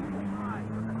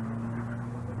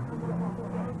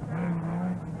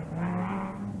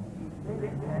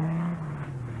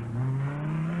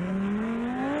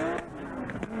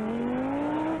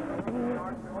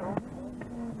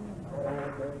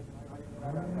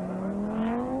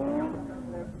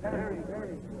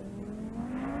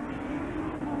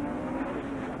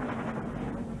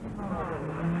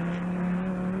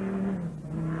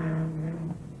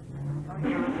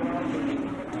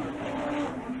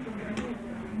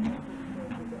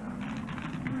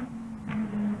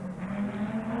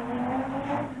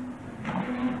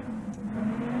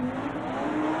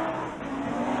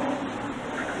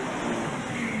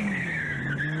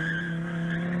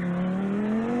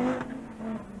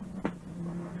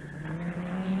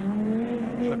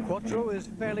 Quattro is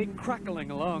fairly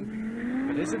crackling along,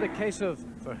 but is it a case of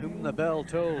for whom the bell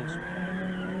tolls?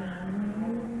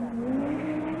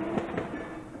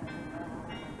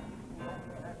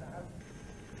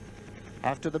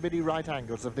 After the midi right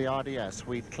angles of the RDS,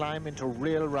 we climb into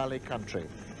real rally country.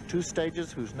 Two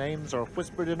stages whose names are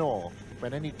whispered in awe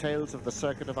when any tales of the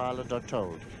Circuit of Ireland are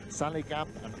told: Sally Gap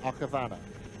and Auchavana.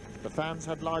 The fans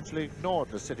had largely ignored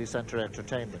the city centre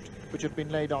entertainment, which had been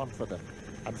laid on for them,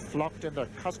 and flocked in their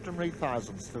customary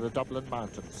thousands to the Dublin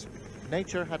mountains.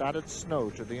 Nature had added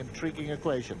snow to the intriguing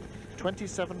equation.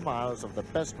 27 miles of the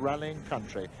best rallying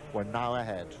country were now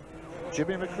ahead.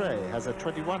 Jimmy McRae has a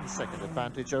 21-second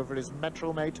advantage over his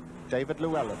metro mate, David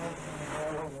Llewellyn.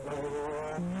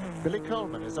 Billy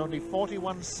Coleman is only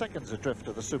 41 seconds adrift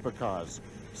of the supercars.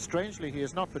 Strangely, he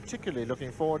is not particularly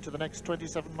looking forward to the next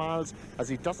 27 miles, as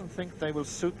he doesn't think they will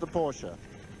suit the Porsche.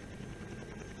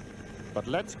 But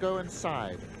let's go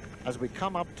inside as we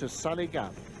come up to Sally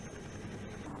Gap.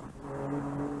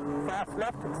 Fast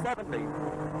left, 70.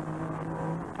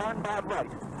 Turn bad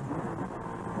right.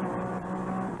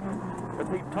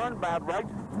 Between turn bad right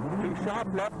to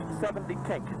sharp left, 70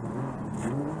 kink.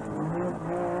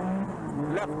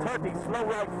 Left 30, slow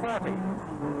right 40.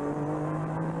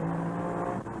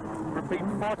 Repeat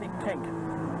 40 kink.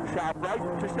 Sharp right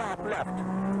to sharp left.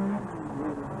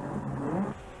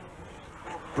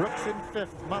 Brooks in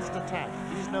fifth must attack.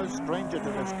 He's no stranger to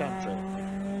this country.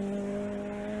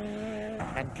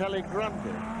 And Kelly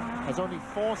Grundle has only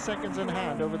 4 seconds in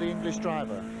hand over the English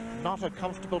driver. Not a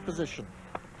comfortable position.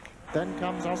 Then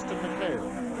comes Austin Mikael.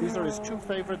 These are his two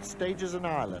favourite stages in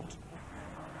Ireland.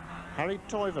 Harry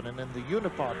Toivonen in the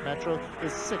Unipart Metro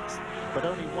is 6th, but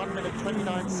only 1 minute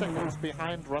 29 seconds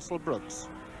behind Russell Brooks.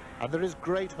 And there is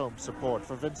great home support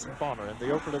for Vincent Bonner in the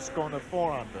Opel Ascona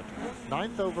 400.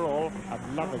 9th overall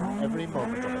and loving every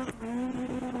moment of it.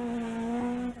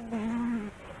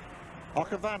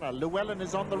 Auchavana, Llewellyn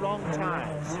is on the wrong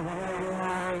tyres.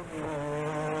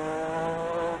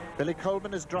 Billy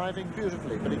Coleman is driving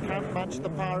beautifully, but he can't match the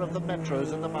power of the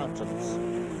Metros in the mountains.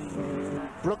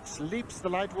 Brooks leaps the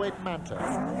lightweight Manta,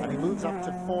 and he moves up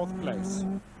to 4th place,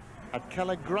 at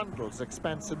Kelly Grundle's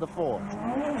expense in the Ford.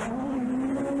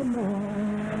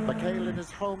 Mikael in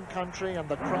his home country, and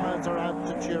the crowds are out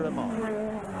to cheer him on.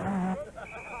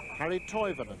 Harry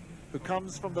Toivonen, who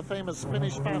comes from the famous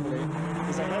Finnish family,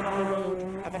 is ahead on the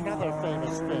road of another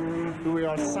famous Finn, who we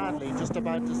are sadly just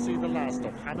about to see the last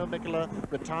of. Hannu Mikkola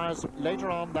retires later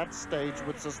on that stage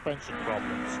with suspension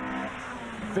problems.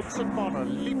 Vincent Bonner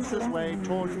leaps his way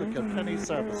towards the Kilkenny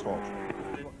service halt.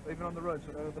 Even on the road,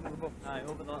 so over the little bumps? Aye,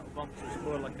 over the little bumps, it's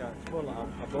more like a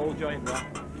ball joint, right?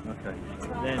 Okay.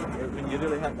 Then, when you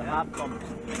really hit the hard bumps...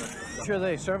 You're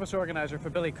the service organiser for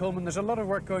Billy Coleman. There's a lot of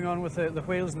work going on with the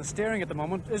wheels and the steering at the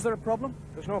moment. Is there a problem?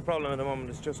 There's no problem at the moment.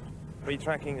 It's just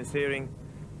retracking the steering,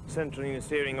 centering the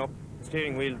steering up. The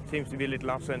steering wheel seems to be a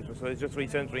little off-centre, so it's just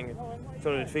recentering it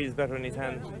so that it feels better in his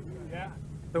hands.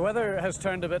 The weather has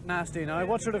turned a bit nasty now.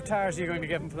 What sort of tyres are you going to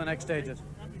give him for the next stages?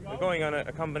 We're going on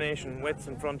a combination, wets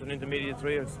in front and intermediate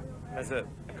rears, as a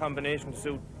combination to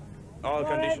suit all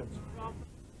conditions.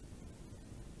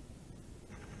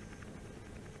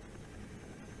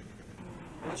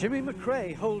 Jimmy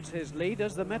McRae holds his lead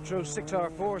as the Metro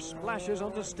 6R4 splashes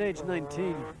onto stage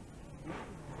 19.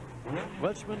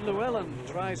 Welshman Llewellyn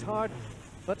tries hard,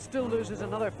 but still loses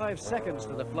another 5 seconds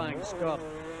to the Flying Scot.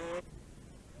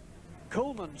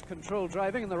 Coleman's control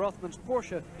driving in the Rothmans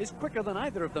Porsche is quicker than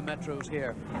either of the Metros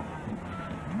here.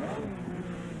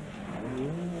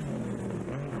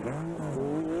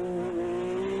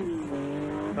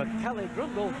 But Kelly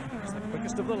Grundle is the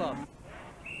quickest of the lot.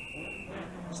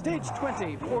 Stage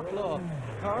 20, Portlaw.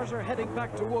 Cars are heading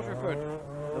back to Waterford.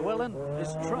 Llewellyn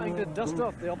is trying to dust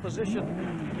off the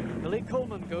opposition. Billy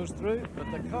Coleman goes through, but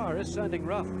the car is sounding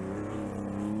rough.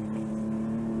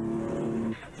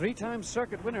 3-time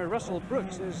circuit winner Russell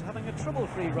Brooks is having a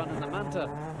trouble-free run in the Manta.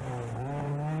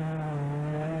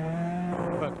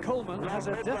 But Coleman has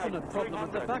a definite problem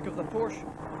at the back of the Porsche.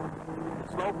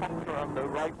 Slow puncture on the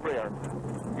right rear.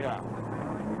 Yeah.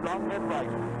 Long mid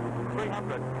right.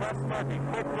 300. Press 30.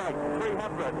 Quick right.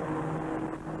 300.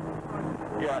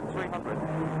 Yeah, 300.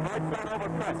 Right flat over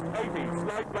crest. 80.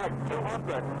 Slight right.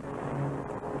 200.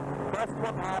 Crest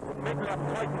 1/2. Mid left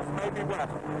tightens. Maybe wet.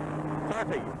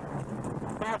 30.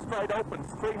 Fast right opens.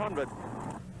 300.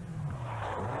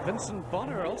 Vincent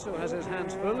Bonner also has his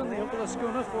hands full in the Opel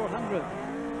Ascona 400.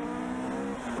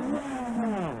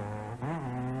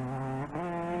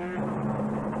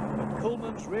 But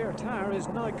Coleman's rear tyre is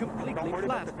now completely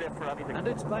flat, and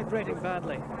it's vibrating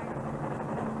badly.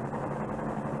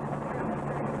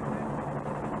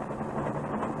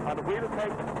 And the wheel is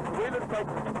taken. The wheel is taken.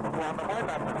 Go on, behind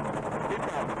that. Keep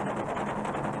going.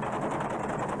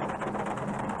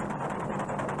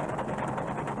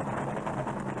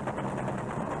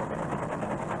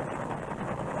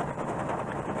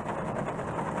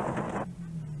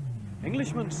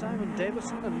 Englishmen Simon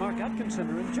Davison and Mark Atkinson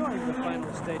are enjoying the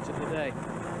final stage of the day,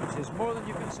 which is more than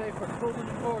you can say for Coleman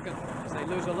and Morgan, as they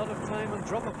lose a lot of time and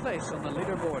drop a place on the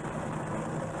leaderboard.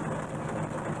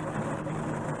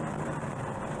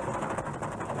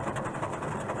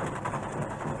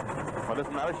 Well,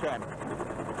 isn't that a shame?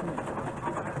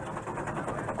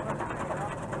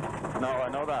 No, I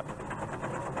know that.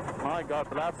 My God,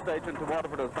 the last stage into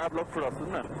Waterford is bad luck for us,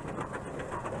 isn't it?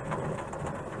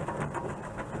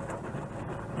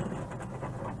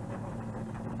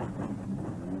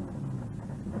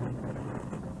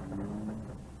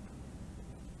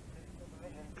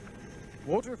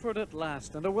 Waterford at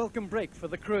last, and a welcome break for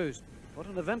the crews. What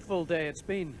an eventful day it's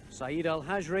been. Saeed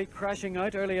Al-Hajri crashing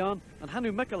out early on, and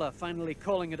Hannu Mikkola finally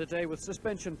calling it a day with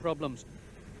suspension problems.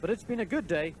 But it's been a good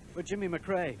day for Jimmy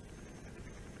McRae.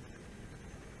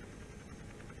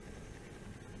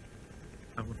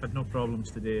 We've had no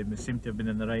problems today. We seem to have been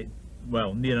in the right,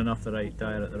 well, near enough the right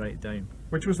tyre at the right time.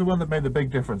 Which was the one that made the big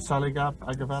difference? Saligap,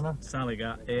 Agavana?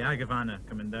 Agavana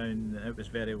coming down, it was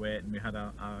very wet and we had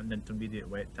an intermediate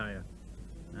wet tyre,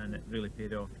 and it really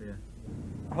paid off there.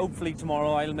 Hopefully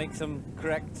tomorrow I'll make some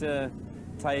correct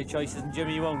tyre choices and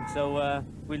Jimmy won't, so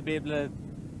we'll be able to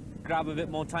grab a bit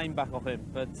more time back off him.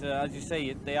 But as you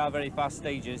say, they are very fast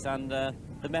stages, and the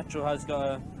Metro has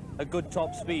got a good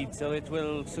top speed, so it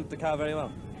will suit the car very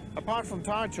well. Apart from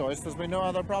tyre choice, there's been no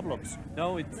other problems?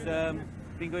 No, it's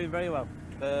been going very well.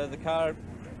 The car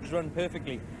has run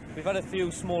perfectly. We've had a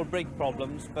few small brake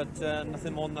problems, but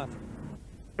nothing more than that.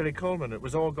 Billy Coleman, it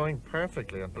was all going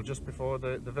perfectly until just before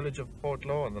the village of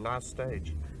Portlaw in the last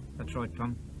stage. That's right,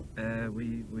 Tom.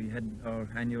 We had our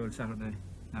annual Saturday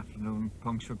afternoon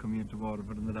puncture coming into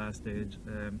Waterford in the last stage.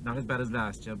 Not as bad as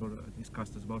last year, but it's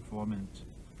cost us about 4 minutes.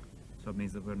 So it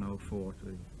means that we're now fourth.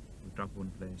 We dropped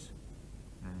one place,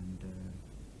 and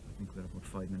I think we're about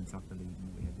 5 minutes off the lead,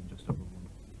 and we had been just over one.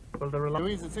 Well,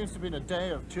 Louise, it seems to have been a day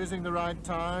of choosing the right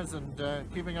tyres and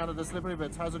keeping out of the slippery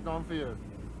bits. How's it gone for you?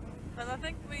 Well, I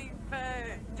think we've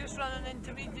just run an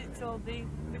intermediate all day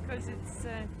because it's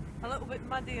a little bit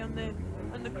muddy on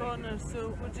the corners,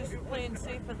 so we're just playing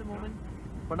safe at the moment.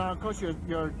 Well, now, of course,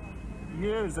 you're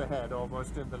years ahead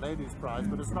almost in the ladies' prize,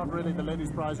 but it's not really the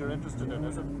ladies' prize you're interested in,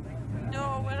 is it?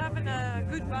 No, we're having a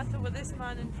good battle with this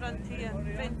man in front here,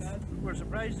 Vince. We're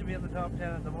surprised to be in the top 10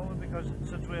 at the moment because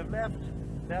since we have left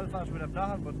Belfast, we have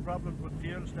nothing but problems with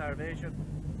fuel starvation,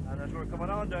 and as we're coming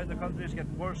on down, the country is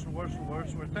getting worse and worse and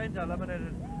worse. We're trying to eliminate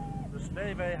it. It's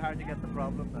very, very hard to get the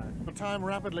problem now. Time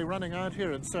rapidly running out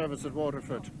here in service at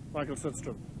Waterford. Mikael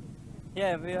Sundstrom.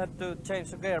 Yeah, we had to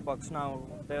change the gearbox now,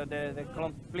 the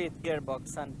complete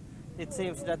gearbox, and it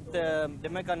seems that the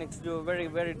mechanics do very,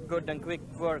 very good and quick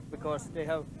work because they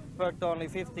have worked only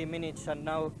 50 minutes and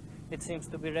now it seems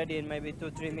to be ready in maybe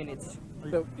 2-3 minutes.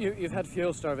 So you've had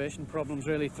fuel starvation problems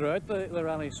really throughout the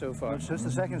rally so far? Well, since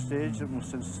the second stage,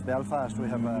 since Belfast, we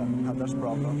have had this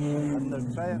problem. And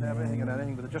they're trying everything and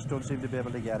anything, but they just don't seem to be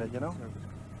able to get it, you know?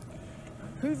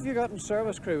 Who have you got in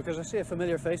service crew? Because I see a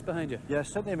familiar face behind you.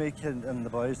 Yes, Sidney Meek and the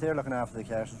boys, they're looking after the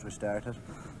car since we started.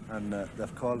 And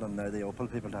they've called on now the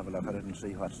Opel people to have a look at it and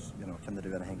see what's, you know, can they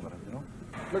do anything with it, you know?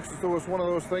 Looks as though it's one of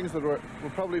those things that we'll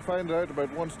probably find out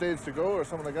about one stage to go or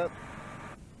something like that.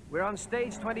 We're on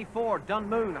stage 24,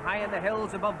 Dunmoon, high in the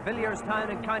hills above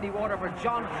Villierstown in County Waterford,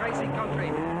 John Tracy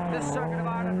country. This Circuit of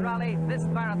Ireland rally, this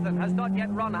marathon, has not yet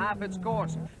run half its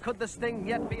course. Could the sting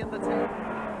yet be in the tail?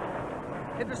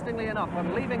 Interestingly enough,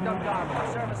 when leaving Dungarvan,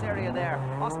 the service area there,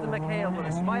 Austin Mikael, with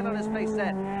a smile on his face,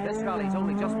 said, this rally's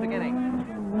only just beginning.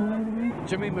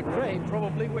 Jimmy McRae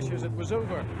probably wishes it was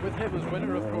over, with him as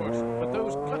winner, of course, but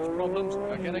those clutch problems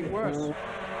are getting worse.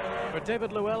 For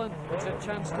David Llewellyn, it's a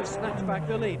chance to snatch back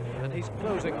the lead, and he's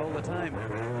closing all the time.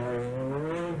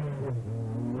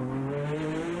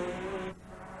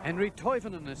 Henry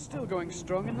Toivonen is still going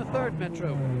strong in the third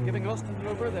Metro, giving Austin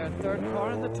Rover their third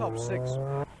car in the top 6.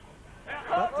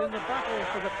 But in the battle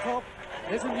for the top,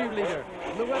 there's a new leader.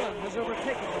 Llewellyn has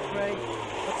overtaken McRae,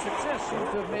 but success seems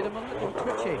to have made him a little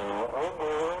twitchy.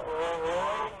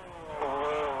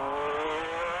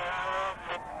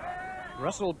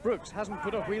 Russell Brooks hasn't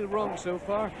put a wheel wrong so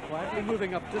far, quietly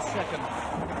moving up to second.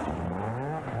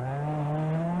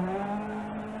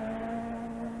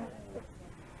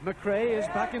 McRae is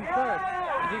back in third,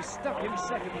 and he's stuck in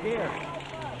second gear.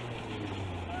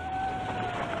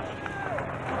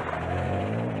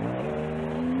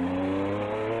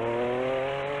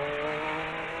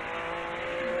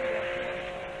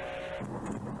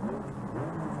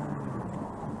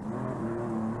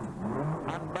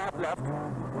 left,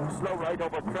 slow right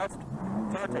over crest,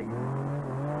 30.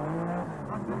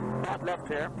 Bad left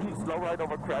here, slow right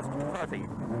over crest, 30.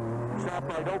 Sharp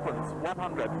right opens,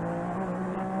 100.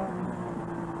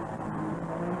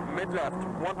 Mid left,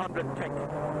 100 kick.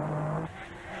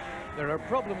 There are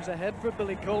problems ahead for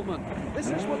Billy Coleman. This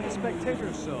is what the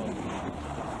spectators saw.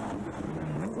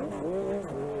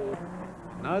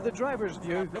 Now the driver's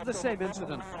view of the same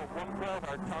incident.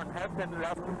 Turn hairpin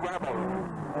left, gravel.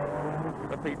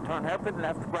 Repeat, turn hairpin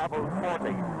left, gravel,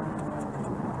 40.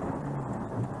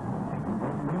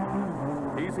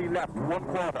 Easy left,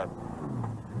 1/4.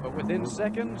 But within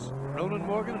seconds, Ronan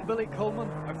Morgan and Billy Coleman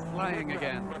are flying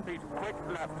again. Repeat, quick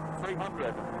left,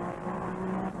 300.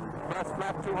 Crest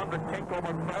flat, 200, kink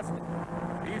over crest.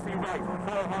 Easy right,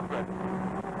 400.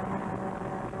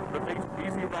 Repeat,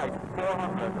 easy right,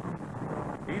 400.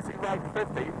 Easy right,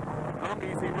 50. Long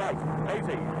easy right,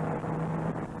 80.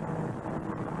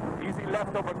 Easy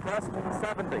left over crest,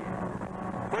 70.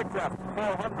 Quick left,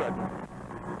 400.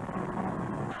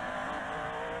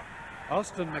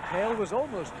 Austin Mikael was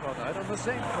almost caught out on the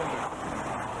same corner.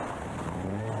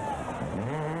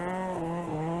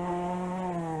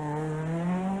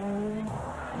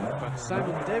 But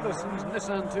Simon Davison's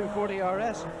Nissan 240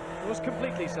 RS was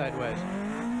completely sideways.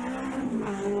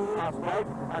 Pass right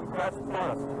and crest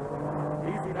forest.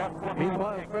 Easy left, 100.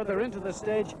 Meanwhile, further into the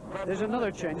stage, there's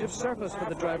another change of surface for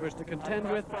the drivers to contend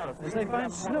with as they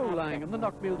find snow lying in the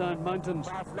Knockmealdown Mountains.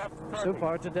 So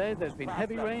far today, there's been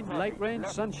heavy rain, light rain,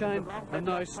 sunshine, and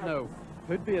now snow.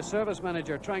 Could be a service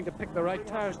manager trying to pick the right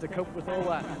tyres to cope with all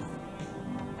that.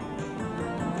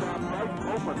 Start right,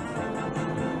 open.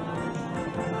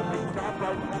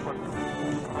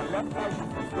 And left right,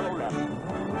 slow left.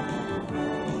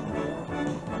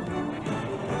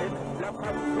 Left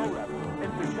right, slow left.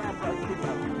 Into sharp right, keep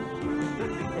left.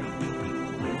 50 kick.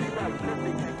 Easy right,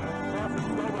 50 kick. Cross and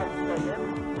slow right, stay in.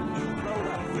 Slow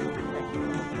left, 50 kick.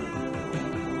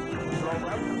 Slow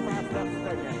right and fast left,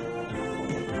 stay in.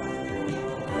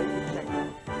 80 kick.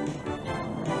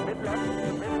 Mid left,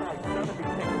 mid right, 70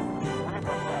 kick. Half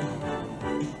up right.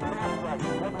 Fast right,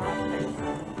 1/2 kick.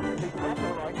 Big left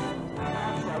or right,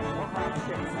 half right, 1/2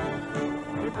 kick.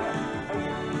 Mid left,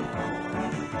 80.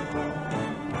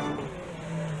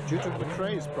 Due to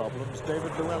McRae's problems,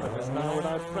 David Llewellyn is now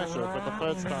without pressure for the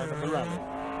first time in the rally.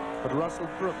 But Russell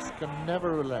Brooks can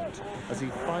never relent as he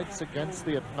fights against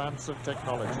the advance of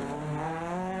technology.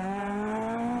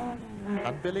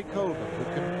 And Billy Coleman, who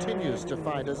continues to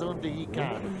fight as only he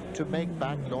can to make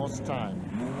back lost time.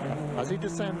 As he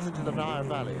descends into the Nair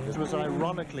Valley, this was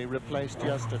ironically replaced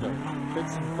yesterday.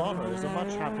 Vincent Bonner is a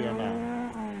much happier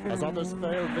man. As others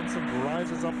fail, Vincent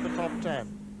rises up the top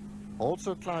 10.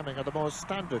 Also climbing are the more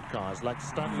standard cars like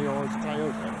Stanley Orr's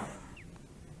Toyota.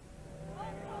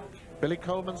 Billy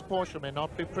Coleman's Porsche may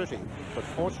not be pretty, but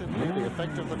fortunately the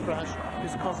effect of the crash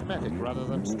is cosmetic rather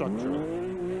than structural.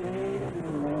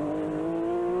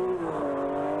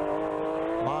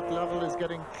 Mark Lovell is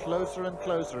getting closer and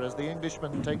closer as the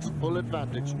Englishman takes full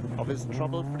advantage of his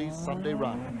trouble-free Sunday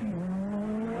run.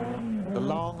 The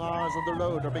long hours on the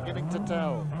road are beginning to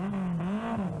tell.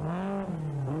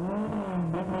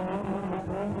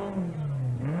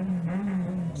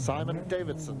 Simon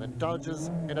Davidson indulges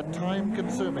in a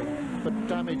time-consuming but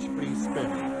damage-free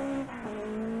spin.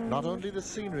 Not only the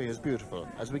scenery is beautiful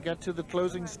as we get to the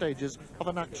closing stages of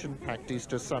an action-packed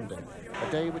Easter Sunday, a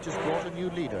day which has brought a new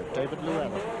leader, David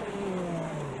Llewellyn.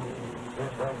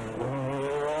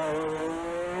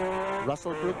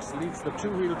 Russell Brooks leads the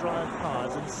two-wheel drive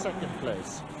cars in second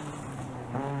place.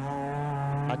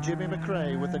 And Jimmy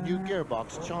McRae, with a new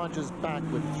gearbox, charges back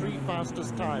with 3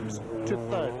 fastest times to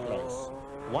third place.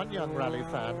 One young rally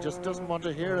fan just doesn't want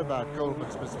to hear about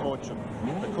Coleman's misfortune.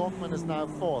 The Corkman is now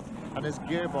fourth, and his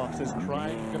gearbox is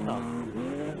crying enough.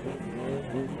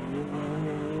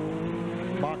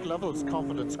 Mark Lovell's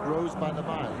confidence grows by the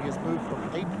mile. He has moved from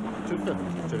 8th to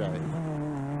 5th today.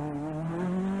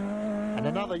 And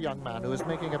another young man who is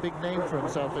making a big name for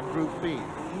himself in Group B,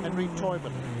 Henry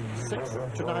Toyman, 6th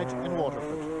tonight in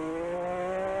Waterford.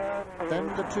 Then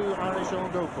the 2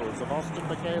 Irish-owned Opals of Austin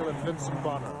Mikael and Vincent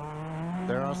Bonner.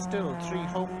 There are still 3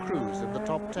 home crews in the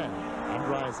top 10 and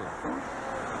rising.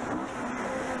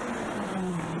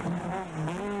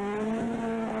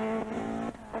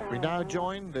 We now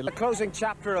join the closing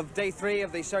chapter of day 3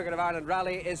 of the Circuit of Ireland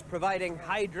Rally is providing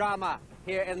high drama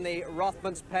here in the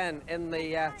Rothmans Pen in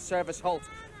the service halt.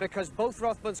 because both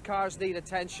Rothmans cars need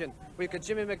attention. We've got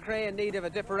Jimmy McRae in need of a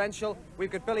differential.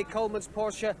 We've got Billy Coleman's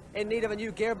Porsche in need of a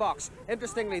new gearbox.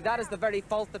 Interestingly, that is the very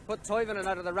fault that put Toivonen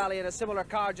out of the rally in a similar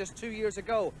car just 2 years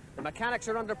ago. The mechanics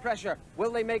are under pressure.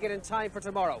 Will they make it in time for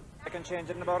tomorrow? I can change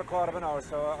it in about a quarter of an hour,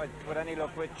 so with any luck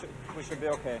we should be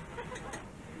okay.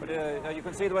 But you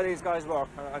can see the way these guys work.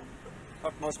 I've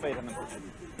utmost faith in them.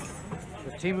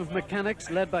 The team of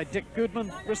mechanics, led by Dick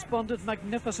Goodman, responded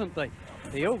magnificently.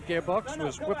 The old gearbox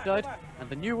was whipped out and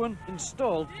the new one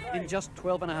installed in just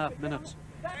 12.5 minutes.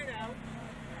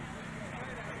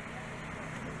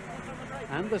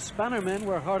 And the Spanner men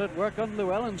were hard at work on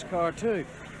Llewellyn's car too,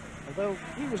 although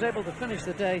he was able to finish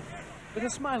the day with a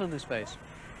smile on his face.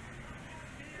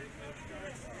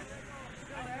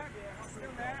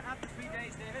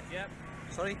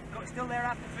 Sorry? Still there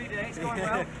after 3 days, going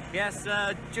well? Yes,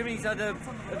 Jimmy's had a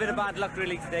bit of bad luck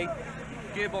really today.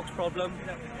 Gearbox problem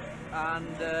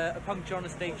and a puncture on the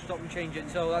stage, stop and change it,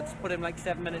 so that's put him like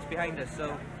 7 minutes behind us,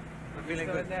 so we're feeling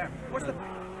good there. What's the...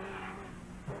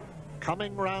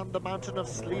 Coming round the mountain of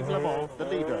Slievelemont, the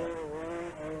leader.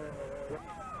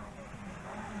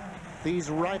 These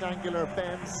right-angular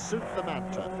bends suit the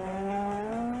Manta.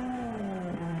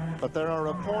 But there are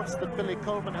reports that Billy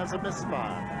Coleman has a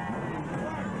misfire.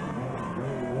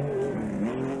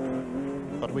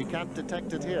 But we can't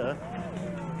detect it here.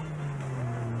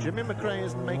 Jimmy McRae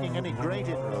isn't making any great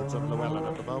inroads on Llewellyn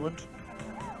at the moment.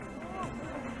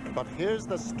 But here's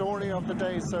the story of the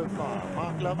day so far.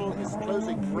 Mark Lovell is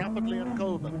closing rapidly on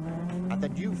Coleman, and the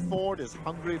new Ford is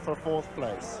hungry for 4th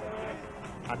place.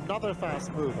 Another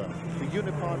fast mover, the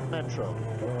Unipart Metro.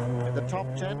 In the top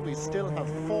 10, we still have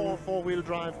 4 four-wheel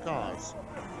drive cars.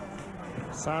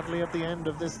 Sadly, at the end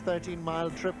of this 13-mile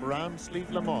trip round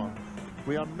Slievelemont,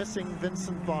 we are missing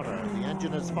Vincent Bonner. The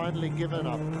engine has finally given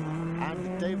up,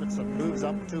 and Davidson moves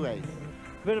up to 8th.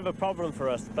 Bit of a problem for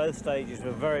us. Both stages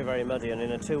were very, very muddy, and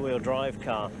in a two-wheel drive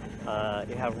car,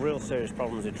 you have real serious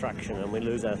problems with traction, and we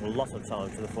lose out a lot of time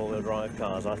to the four-wheel drive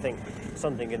cars. I think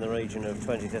something in the region of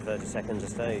 20 to 30 seconds a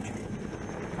stage.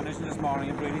 Condition this morning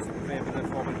it really favoured the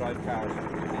four-wheel drive cars,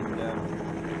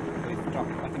 and we've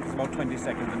dropped, I think it's about 20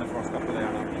 seconds in the first couple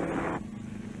there now.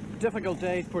 Difficult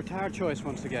day for tyre choice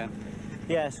once again.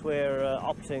 Yes, we're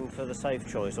opting for the safe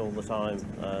choice all the time,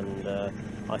 and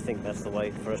I think that's the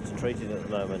way for us to treat it at the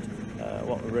moment.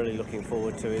 What we're really looking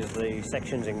forward to is the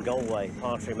sections in Galway,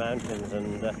 Partry Mountains,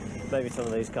 and maybe some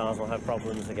of these cars will have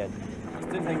problems again. I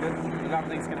still think that a lot of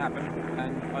things can happen,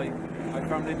 and I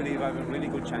firmly believe I have a really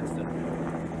good chance to.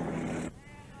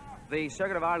 The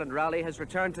Circuit of Ireland Rally has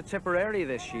returned to Tipperary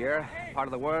this year, part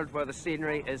of the world where the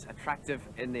scenery is attractive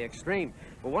in the extreme.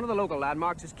 But one of the local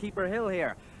landmarks is Keeper Hill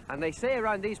here. And they say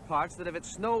around these parts that if it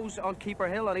snows on Keeper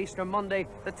Hill on Easter Monday,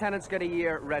 the tenants get a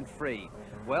year rent-free.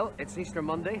 Well, it's Easter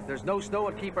Monday, there's no snow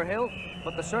at Keeper Hill,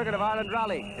 but the Circuit of Ireland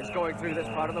Rally is going through this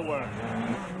part of the world.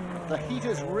 The heat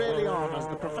is really on as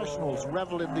the professionals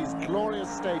revel in these glorious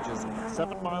stages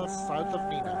 7 miles south of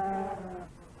Nina.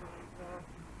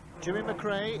 Jimmy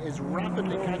McRae is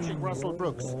rapidly catching Russell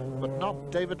Brooks, but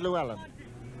not David Llewellyn.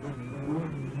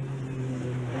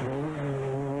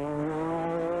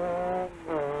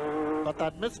 But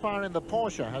that misfire in the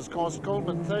Porsche has cost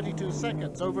Coleman 32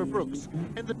 seconds over Brooks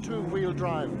in the two-wheel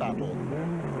drive battle.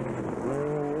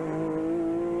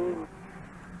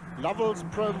 Lovell's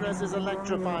progress is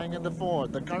electrifying in the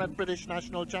Ford. The current British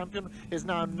national champion is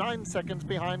now 9 seconds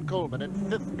behind Coleman in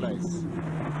 5th place.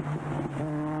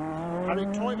 Harry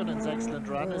Toivonen's excellent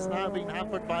run is now being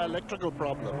hampered by electrical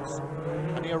problems,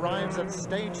 and he arrives at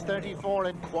stage 34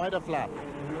 in quite a flap.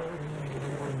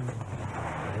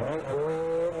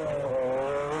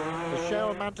 The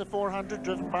Shell Manta 400,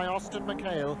 driven by Austin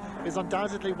Mikael, is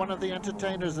undoubtedly one of the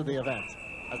entertainers of the event,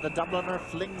 as the Dubliner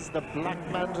flings the Black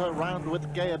Manta around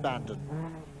with gay abandon.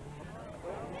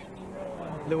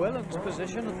 Llewellyn's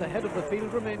position at the head of the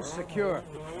field remains secure.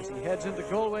 As he heads into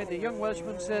Galway, the young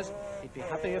Welshman says he'd be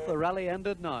happy if the rally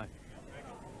ended now.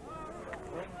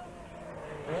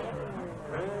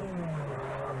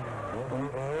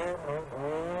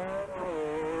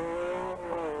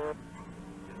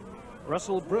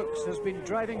 Russell Brooks has been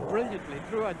driving brilliantly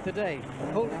throughout the day,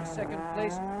 holding second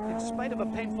place in spite of a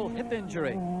painful hip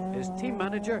injury. His team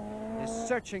manager is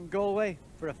searching Galway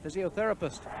for a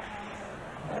physiotherapist.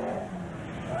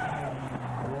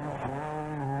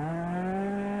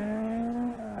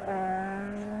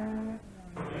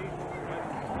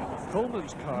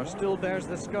 Coleman's car still bears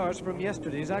the scars from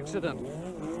yesterday's accident,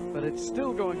 but it's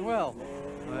still going well.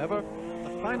 However, the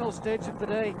final stage of the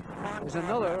day is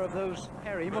another of those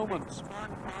hairy moments.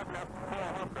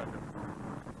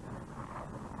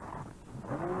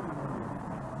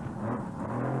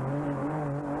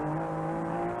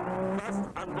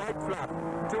 right flat,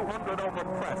 200 over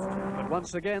crest. But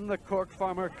once again, the Cork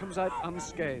farmer comes out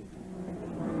unscathed.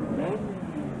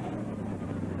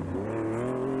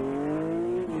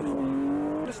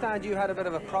 I understand you had a bit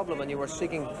of a problem and you were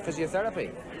seeking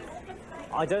physiotherapy.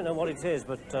 I don't know what it is,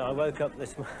 but I woke up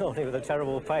this morning with a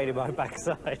terrible pain in my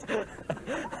backside.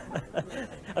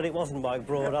 And it wasn't Mike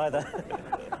Broad either.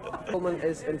 Coleman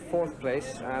is in 4th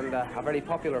place, and a very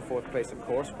popular 4th place, of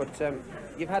course, but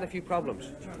you've had a few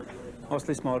problems.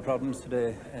 Mostly small problems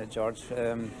today, George.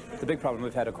 The big problem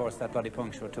we've had, of course, that bloody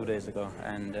puncture 2 days ago,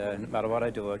 and no matter what I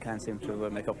do, I can't seem to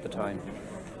make up the time.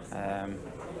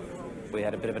 We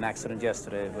had a bit of an accident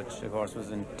yesterday, which, of course,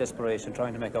 was in desperation,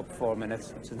 trying to make up 4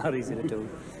 minutes, which is not easy to do.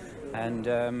 And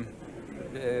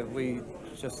we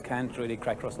just can't really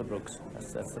crack Russell Brooks.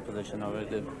 That's the position of it.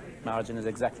 The margin is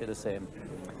exactly the same.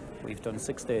 We've done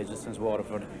 6 stages since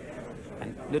Waterford,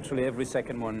 and literally every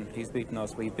second one he's beaten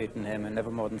us, we've beaten him, and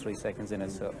never more than 3 seconds in it,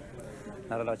 so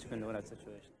not a lot you can do in that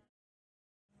situation.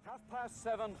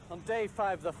 7:30 on day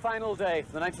 5, the final day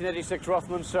for the 1986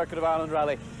 Rothmans Circuit of Ireland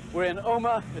Rally. We're in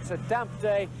Omagh. It's a damp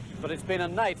day, but it's been a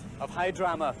night of high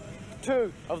drama.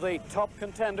 2 of the top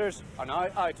contenders are now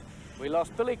out. We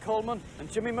lost Billy Coleman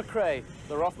and Jimmy McRae,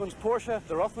 the Rothmans Porsche,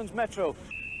 the Rothmans Metro.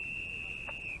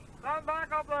 Stand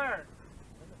back up there!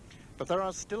 But there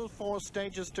are still 4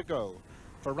 stages to go.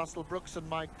 For Russell Brooks and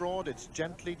Mike Broad, it's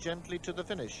gently, gently to the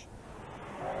finish.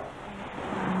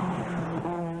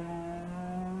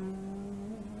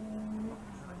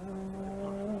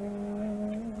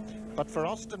 But for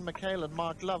Austin Mikael and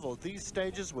Mark Lovell, these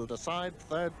stages will decide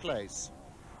 3rd place.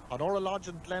 On Oralodge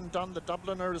and Glendon, the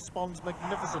Dubliner responds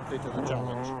magnificently to the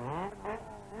challenge.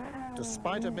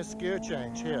 Despite a missed gear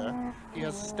change here, he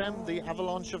has stemmed the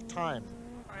avalanche of time.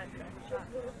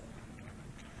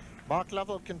 Mark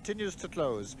Lovell continues to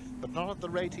close, but not at the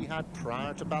rate he had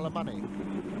prior to Ballymoney.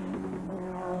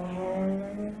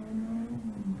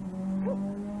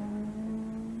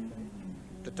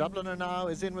 The Dubliner now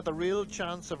is in with a real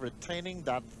chance of retaining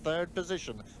that 3rd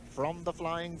position from the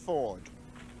Flying Ford.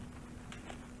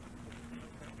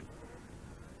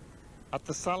 At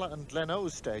the Sala and Gleno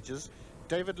stages,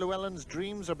 David Llewellyn's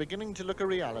dreams are beginning to look a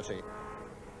reality.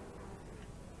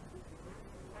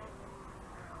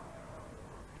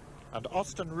 And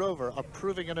Austin Rover are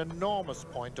proving an enormous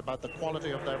point about the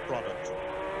quality of their product.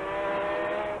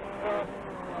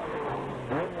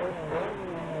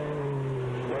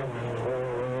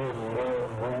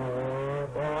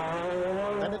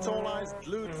 Then it's all eyes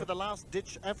glued for the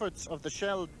last-ditch efforts of the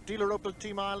Shell Dealer Opel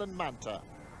Team Ireland Manta.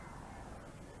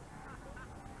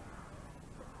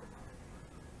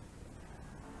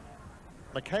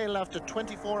 Mikael, after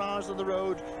 24 hours on the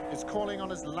road, is calling on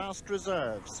his last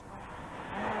reserves.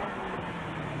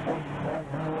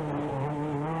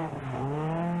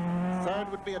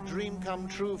 Third would be a dream come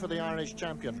true for the Irish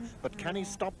champion, but can he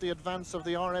stop the advance of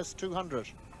the RS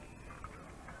 200?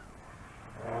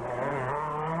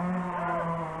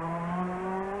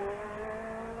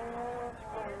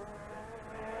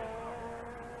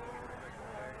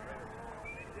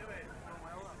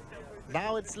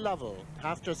 Now it's Lovell.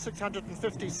 After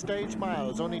 650 stage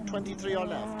miles, only 23 are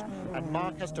left, and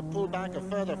Mark has to pull back a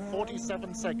further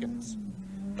 47 seconds.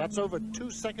 That's over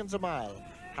 2 seconds a mile.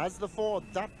 Has the Ford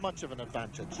that much of an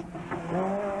advantage?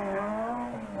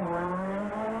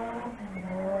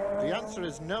 The answer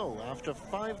is no. After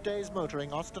 5 days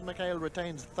motoring, Austin Mikael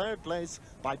retains 3rd place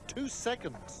by 2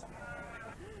 seconds.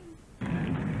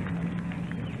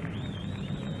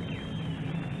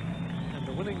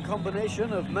 The winning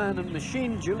combination of man and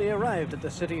machine duly arrived at the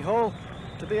City Hall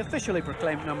to be officially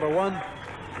proclaimed #1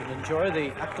 and enjoy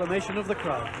the acclamation of the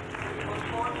crowd.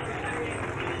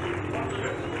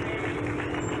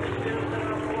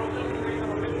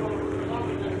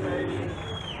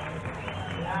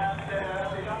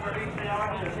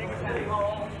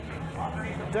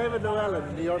 David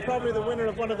Llewellyn, you're probably the winner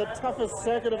of one of the toughest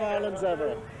Circuit of Irelands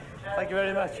ever. Thank you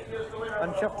very much.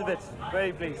 I'm chuffed a bit.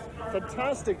 Very pleased.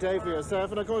 Fantastic day for yourself,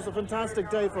 and of course a fantastic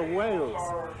day for Wales.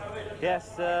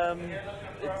 Yes, it's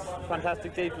a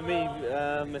fantastic day for me.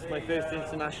 It's my first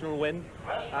international win,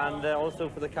 and also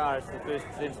for the car, it's the first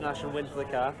international win for the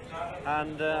car.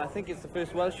 And I think it's the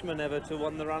first Welshman ever to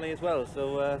win the rally as well.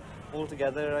 So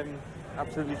altogether, I'm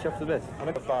absolutely chuffed a bit.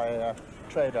 And by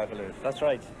trade, I believe. That's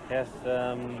right. Yes,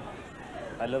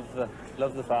 I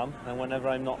love the farm, and whenever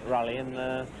I'm not rallying,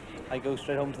 I go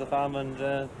straight home to the farm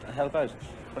and help out.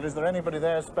 But is there anybody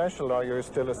there special, or you're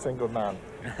still a single man?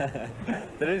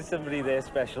 There is somebody there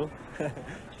special,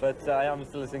 but I am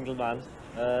still a single man,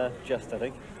 just I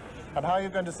think. And how are you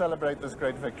going to celebrate this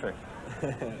great victory?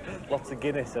 Lots of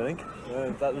Guinness, I think.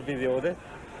 That would be the order.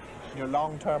 your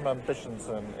long-term ambitions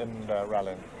in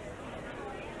rallying?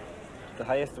 The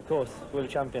highest, of course, world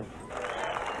champion.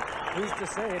 Who's to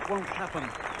say it won't happen?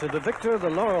 To the victor, the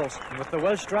laurels. And with the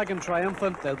Welsh Dragon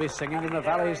triumphant, they'll be singing in the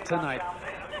valleys tonight.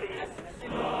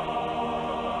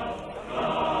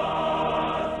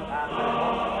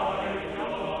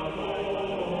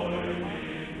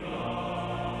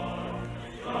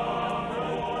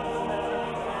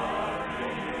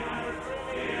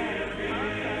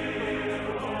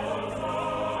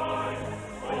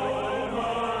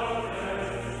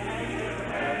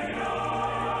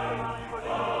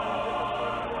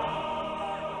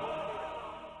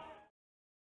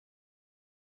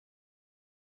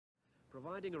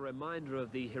 Providing a reminder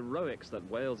of the heroics that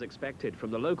Wales expected from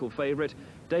the local favourite,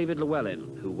 David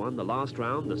Llewellyn, who won the last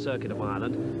round, the Circuit of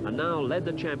Ireland, and now led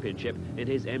the championship in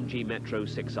his MG Metro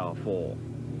 6R4.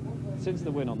 Since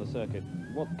the win on the circuit,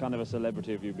 what kind of a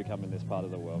celebrity have you become in this part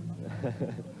of the world?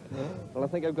 Well, I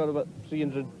think I've got about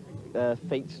 300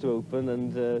 fates to open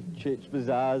and church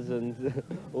bazaars and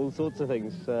all sorts of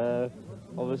things.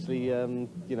 Obviously, you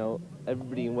know,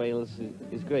 everybody in Wales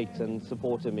is great and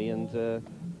supporting me, and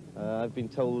I've been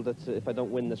told that if I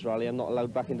don't win this rally, I'm not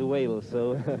allowed back into Wales,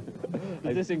 so...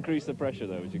 Does this increase the pressure,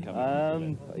 though, as you come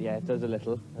into it? Yeah, it does a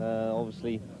little.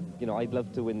 Obviously, you know, I'd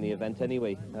love to win the event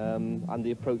anyway, and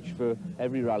the approach for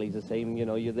every rally is the same, you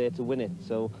know, you're there to win it,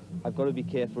 so I've got to be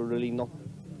careful really not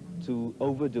to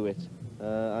overdo it,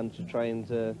 and to try and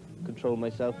control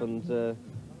myself and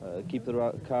keep the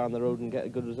car on the road and get a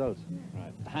good result.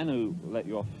 Right. Hannu let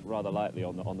you off rather lightly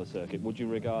on the circuit. Would you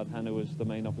regard Hannu as the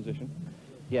main opposition?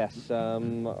 Yes,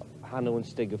 Hannu and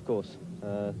Stig, of course.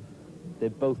 They're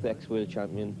both ex-world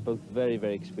champion, both very,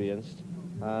 very experienced,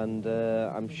 and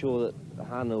I'm sure that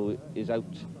Hannu is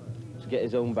out to get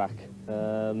his own back.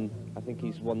 I think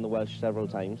he's won the Welsh several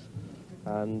times,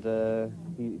 and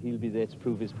he'll be there to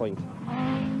prove his point.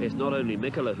 It's not only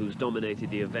Mikkola who's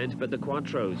dominated the event, but the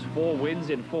Quattros. 4 wins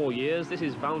in 4 years. This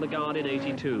is Valdegard in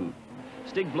 82.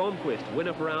 Stig Blomqvist,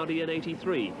 winner for Audi in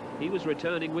 83. He was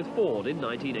returning with Ford in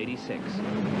 1986.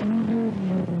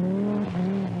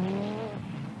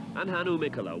 And Hannu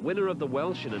Mikkola, winner of the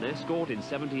Welsh in an Escort in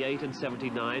 78 and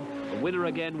 79, a winner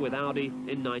again with Audi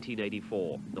in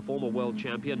 1984. The former world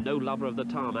champion, no lover of the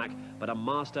tarmac, but a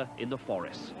master in the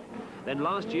forests. Then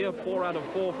last year, 4 out of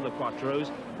 4 for the Quattros,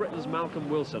 Britain's Malcolm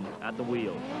Wilson at the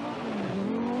wheel.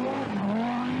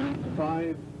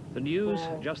 5. The news,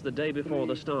 just the day before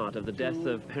the start of the death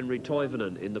of Henry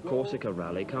Toivonen in the Corsica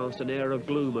rally, cast an air of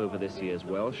gloom over this year's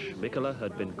Welsh. Mikkola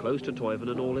had been close to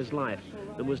Toivonen all his life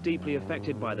and was deeply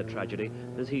affected by the tragedy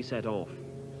as he set off.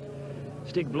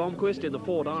 Stig Blomqvist in the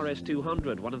Ford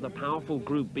RS200, one of the powerful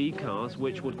Group B cars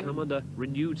which would come under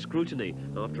renewed scrutiny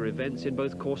after events in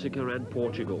both Corsica and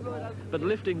Portugal. But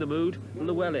lifting the mood,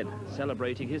 Llewellyn,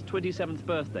 celebrating his 27th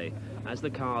birthday as the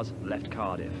cars left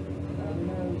Cardiff.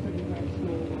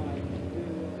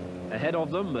 Ahead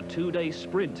of them, a 2-day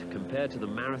sprint compared to the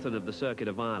marathon of the Circuit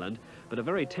of Ireland, but a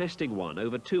very testing one,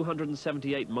 over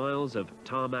 278 miles of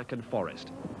tarmac and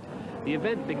forest. The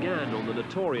event began on the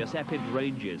notorious Epid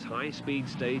Ranges, high-speed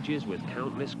stages with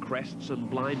countless crests and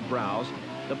blind brows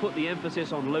that put the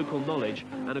emphasis on local knowledge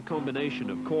and a combination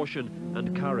of caution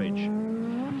and courage.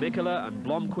 Mikkola and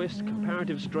Blomqvist,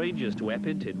 comparative strangers to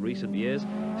Epid in recent years,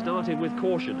 started with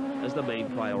caution as the main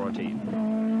priority.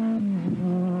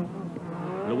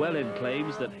 Llewellyn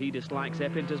claims that he dislikes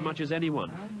Epid as much as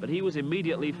anyone, but he was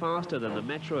immediately faster than the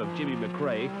Metro of Jimmy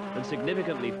McRae and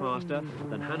significantly faster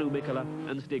than Hannu Mikkola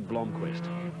and Stig Blomqvist.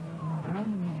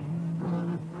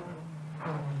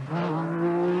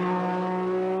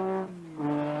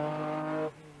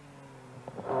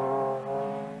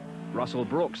 Russell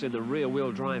Brooks in the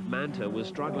rear-wheel drive Manta was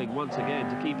struggling once again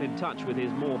to keep in touch with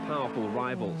his more powerful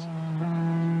rivals.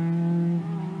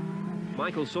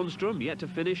 Mikael Sundstrom, yet to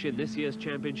finish in this year's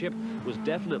championship, was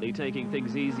definitely taking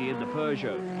things easy in the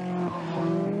Peugeot.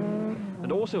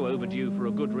 And also overdue for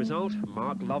a good result,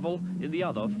 Mark Lovell in the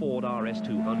other Ford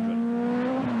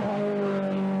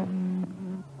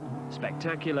RS200.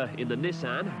 Spectacular in the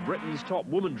Nissan, Britain's top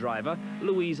woman driver,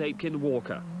 Louise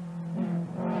Aitken-Walker.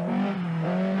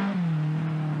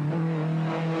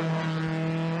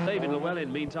 David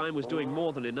Llewellyn, meantime, was doing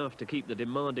more than enough to keep the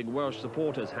demanding Welsh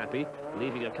supporters happy,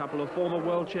 leaving a couple of former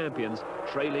world champions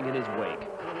trailing in his wake.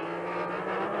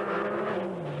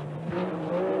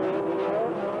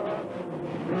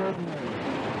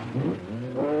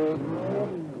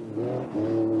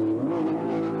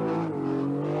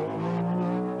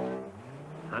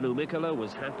 Hannu Mikkola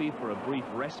was happy for a brief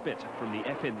respite from the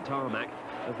Epid tarmac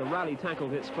as the rally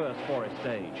tackled its first forest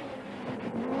stage.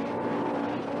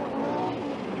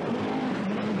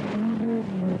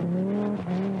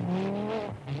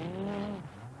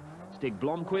 Stig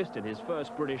Blomqvist, in his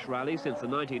first British rally since the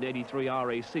 1983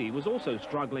 RAC, was also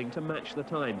struggling to match the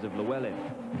times of Llewellyn.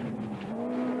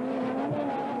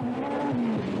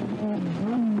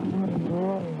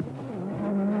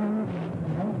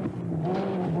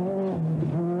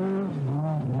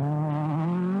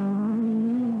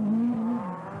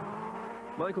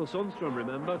 Mikael Sundstrom,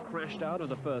 remember, crashed out of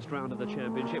the first round of the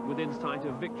championship within sight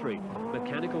of victory.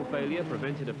 Mechanical failure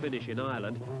prevented a finish in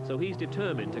Ireland, so he's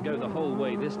determined to go the whole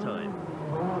way this time.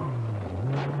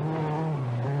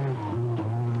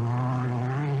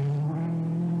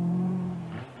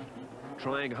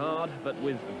 Trying hard, but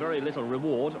with very little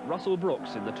reward, Russell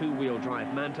Brooks in the two-wheel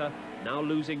drive Manta, now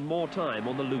losing more time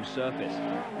on the loose surface.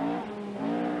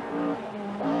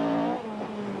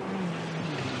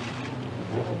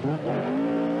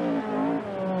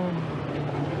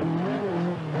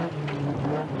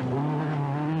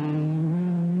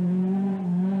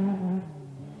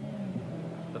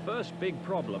 The first big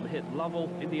problem hit Lovell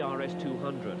in the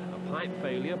RS200. A pipe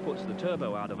failure puts the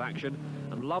turbo out of action,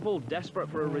 and Lovell, desperate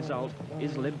for a result,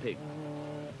 is limping.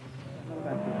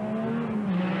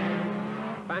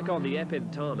 Back on the Epping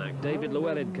tarmac, David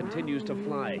Llewellyn continues to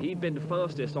fly. He'd been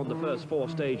fastest on the first 4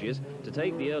 stages to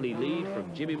take the early lead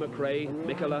from Jimmy McRae,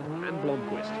 Mikkola and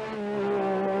Blomqvist.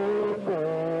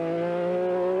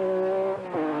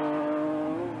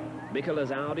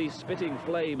 Mikkola's Audi, spitting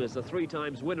flame as the 3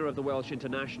 times winner of the Welsh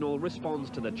International, responds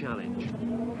to the challenge.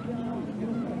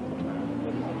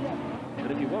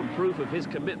 And if you want proof of his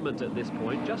commitment at this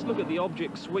point, just look at the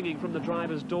object swinging from the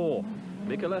driver's door.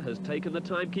 Mikkola has taken the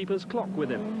timekeeper's clock with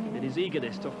him in his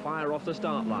eagerness to fire off the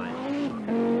start line.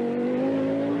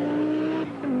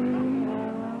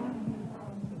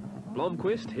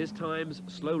 Blomqvist, his times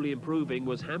slowly improving,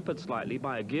 was hampered slightly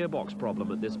by a gearbox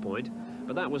problem at this point,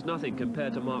 but that was nothing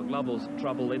compared to Mark Lovell's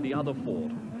trouble in the other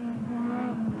Ford.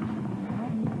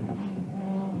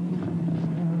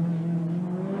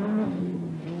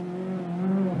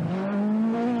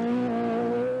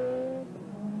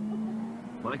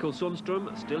 Mikael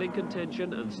Sundstrom still in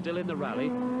contention and still in the rally,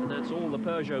 and that's all the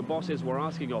Peugeot bosses were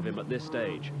asking of him at this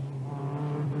stage.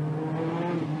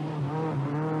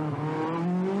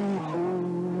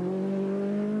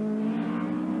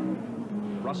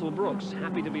 Russell Brooks,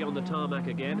 happy to be on the tarmac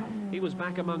again. He was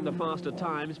back among the faster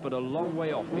times, but a long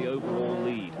way off the overall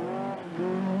lead.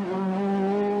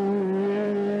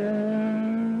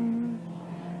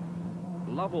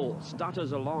 Lovell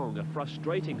stutters along, a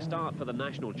frustrating start for the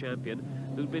national champion,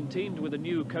 who'd been teamed with a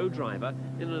new co-driver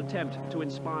in an attempt to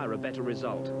inspire a better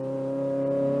result.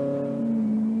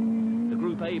 The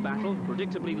Group A battle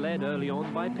predictably led early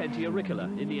on by Pentti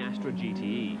Airikkala in the Astra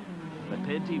GTE. But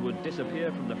Pentti would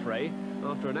disappear from the fray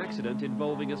after an accident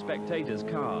involving a spectator's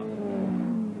car.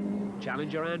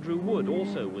 Challenger Andrew Wood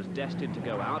also was destined to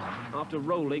go out after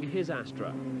rolling his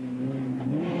Astra.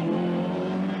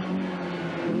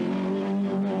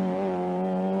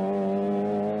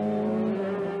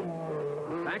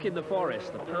 Back in the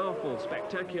forest, the powerful,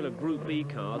 spectacular Group B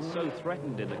cars, so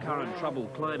threatened in the current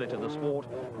troubled climate of the sport,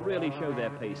 really show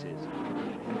their paces.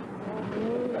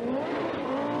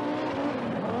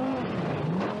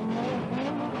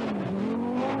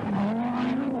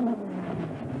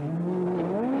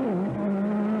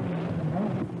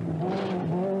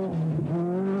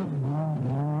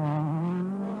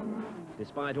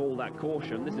 Despite all that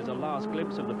caution, this is a last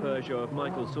glimpse of the Peugeot of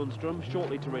Mikael Sundstrom,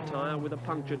 shortly to retire with a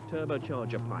punctured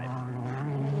turbocharger pipe.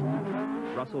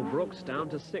 Russell Brooks down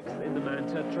to 6th in the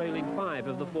Manta, trailing 5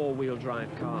 of the 4-wheel drive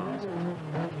cars.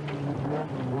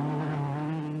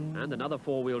 And another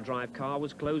 4-wheel drive car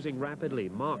was closing rapidly.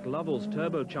 Mark Lovell's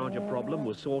turbocharger problem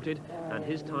was sorted, and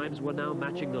his times were now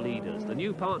matching the leaders. The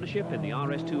new partnership in the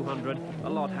RS200 a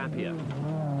lot happier.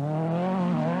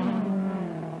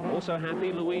 Also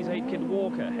happy, Louise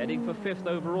Aitken-Walker, heading for 5th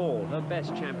overall, her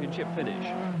best championship finish.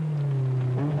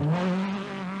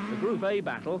 The Group A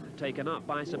battle taken up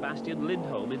by Sebastian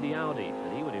Lindholm in the Audi,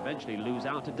 and he would eventually lose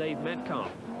out to Dave Metcalf,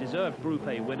 deserved Group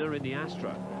A winner in the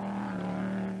Astra.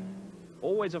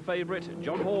 Always a favourite,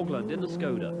 John Haugland in the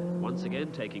Skoda, once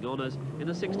again taking honours in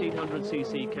the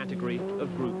 1600cc category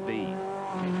of Group B.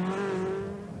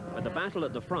 But the battle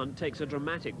at the front takes a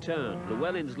dramatic turn.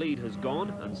 Llewellyn's lead has gone,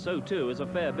 and so too is a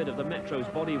fair bit of the Metro's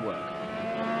bodywork.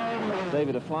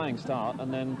 David, a flying start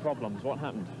and then problems. What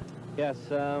happened? Yes,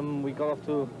 we got off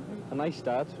to a nice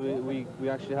start. We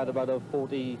actually had about a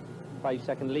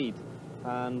 45-second lead,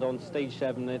 and on stage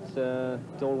 7 it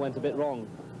all went a bit wrong.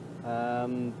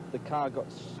 The car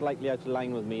got slightly out of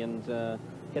line with me and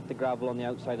hit the gravel on the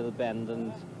outside of the bend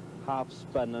and half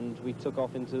spun, and we took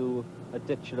off into a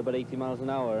ditch at about 80 miles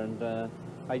an hour, and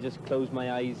I just closed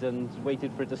my eyes and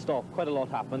waited for it to stop. Quite a lot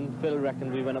happened. Phil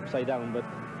reckoned we went upside down, but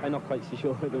I'm not quite so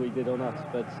sure whether we did or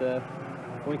not. But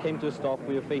when we came to a stop,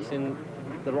 we were facing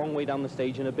the wrong way down the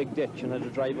stage in a big ditch, and had to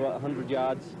drive about 100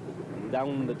 yards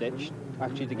down the ditch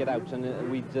actually to get out, and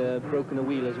we'd broken a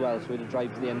wheel as well, so we had to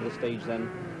drive to the end of the stage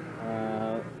then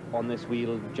on this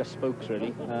wheel, just spokes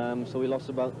really. So we lost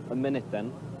about a minute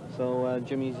then. So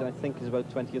Jimmy's, I think, is about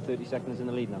 20 or 30 seconds in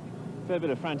the lead now. Fair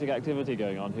bit of frantic activity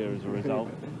going on here as a result.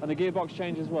 And the gearbox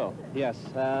change as well? Yes,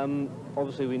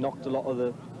 obviously we knocked a lot of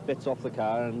the bits off the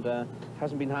car, and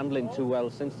hasn't been handling too well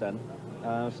since then.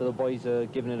 So the boys are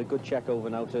giving it a good check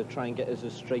over now to try and get us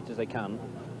as straight as they can.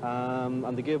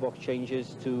 And the gearbox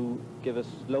changes to give us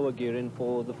lower gearing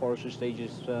for the forestry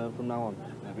stages from now on.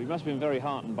 Yeah, but you must have been very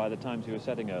heartened by the times you were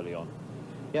setting early on.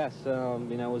 Yes, you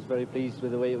know, I was very pleased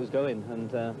with the way it was going,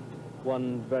 and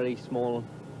one very small,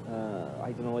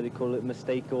 I don't know what they call it,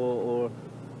 mistake or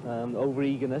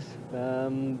over-eagerness,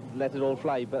 let it all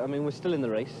fly. But I mean, we're still in the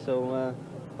race, so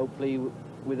hopefully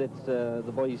with it,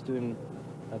 the boys doing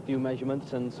a few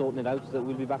measurements and sorting it out, that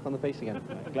we'll be back on the pace again.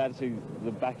 Glad to see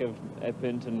the back of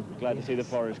Epint, and glad to see the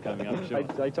forest coming up. Sure.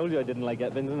 I told you I didn't like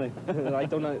Epint, didn't I? I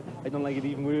don't like it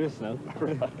even worse now.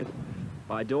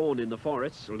 By dawn in the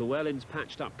forests, Llewellyn's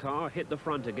patched-up car hit the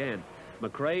front again.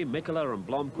 McRae, Mikkola and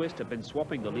Blomqvist have been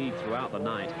swapping the lead throughout the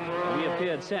night. We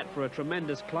appeared set for a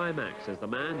tremendous climax as the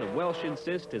man the Welsh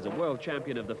insist is a world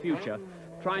champion of the future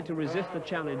tried to resist the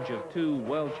challenge of two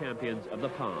world champions of the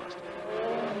past.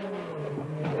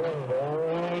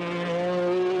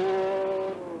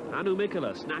 Hannu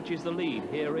Mikkola snatches the lead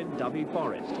here in Dovey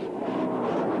Forest.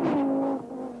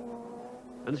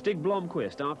 And Stig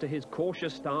Blomqvist, after his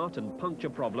cautious start and puncture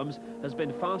problems, has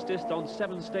been fastest on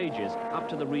 7 stages up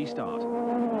to the restart.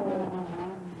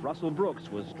 Russell Brooks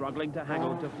was struggling to hang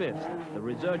on to 5th, the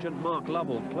resurgent Mark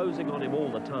Lovell closing on him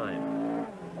all the time.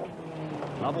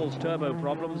 Lovell's turbo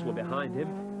problems were behind him.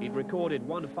 He'd recorded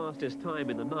one fastest time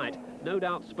in the night, no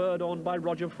doubt spurred on by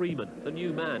Roger Freeman, the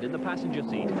new man in the passenger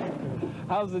seat.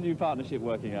 How's the new partnership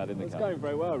working out in the car? It's going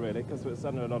very well, really, because it's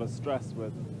under a lot of stress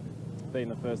with being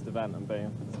the first event and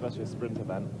being especially a sprint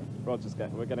event.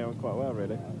 We're getting on quite well,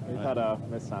 really. We've had our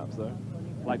mishaps, though.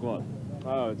 Like what?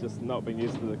 Oh, just not being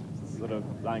used to the sort of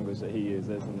language that he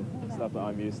uses and stuff that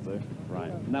I'm used to.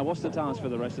 Right. Now, what's the task for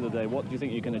the rest of the day? What do you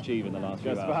think you can achieve in the last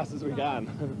few hours? As fast as we can.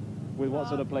 With what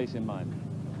sort of place in mind?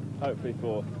 Hopefully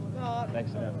 4th.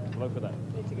 Excellent. Yeah. We'll look for that.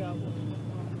 Need to go.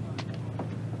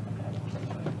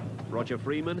 Roger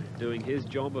Freeman doing his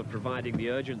job of providing the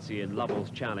urgency in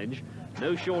Lovell's challenge.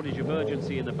 No shortage of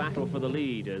urgency in the battle for the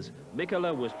lead as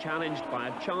Mikkola was challenged by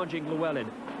a charging Llewellyn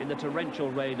in the torrential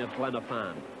rain of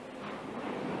Glenafan.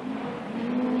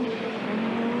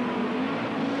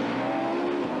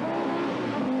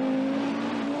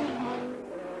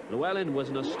 Llewellyn was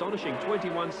an astonishing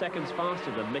 21 seconds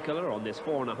faster than Mikkola on this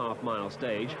 4.5-mile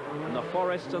stage, and the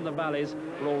forests and the valleys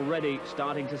were already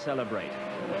starting to celebrate.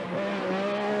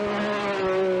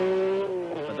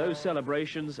 But those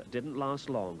celebrations didn't last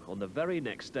long. On the very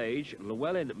next stage,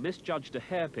 Llewellyn misjudged a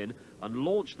hairpin and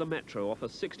launched the Metro off a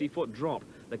 60-foot drop.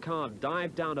 The car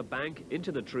dived down a bank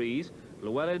into the trees.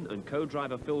 Llewellyn and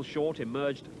co-driver Phil Short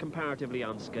emerged comparatively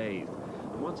unscathed.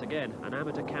 And once again, an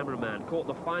amateur cameraman caught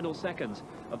the final seconds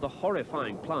of the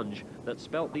horrifying plunge that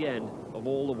spelt the end of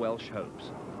all the Welsh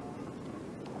hopes.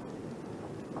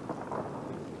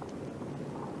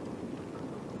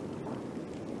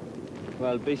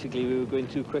 Well, basically we were going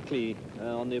too quickly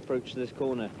on the approach to this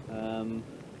corner.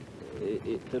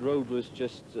 The road was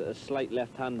just a slight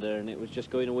left-hander, and it was just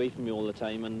going away from me all the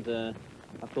time, and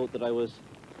I thought that I was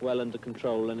well under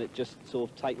control, and it just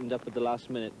sort of tightened up at the last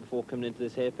minute before coming into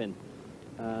this hairpin.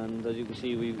 And as you can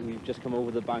see, we've just come over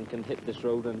the bank and hit this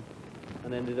road and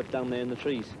ended up down there in the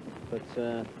trees.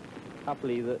 But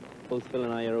happily that both Phil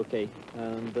and I are okay,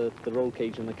 and the roll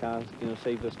cage in the car, you know,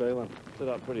 saved us very well. Stood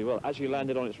up pretty well. Actually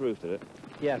landed on its roof, did it?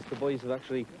 Yes, the boys have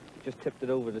actually just tipped it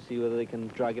over to see whether they can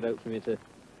drag it out for me to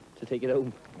take it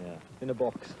home. Yeah. In a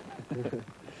box.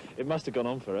 It must have gone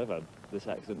on forever, this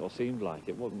accident, or seemed like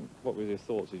it. What were your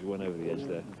thoughts as you went over the edge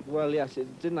there? Well, yes,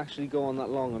 it didn't actually go on that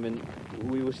long. I mean,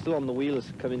 we were still on the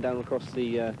wheels coming down across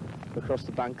the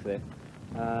bank there,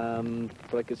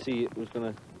 but I could see it was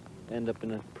going to end up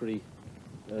in a pretty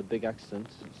big accident.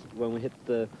 When we hit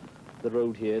the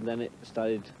road here, then it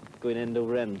started going end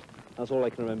over end. That's all I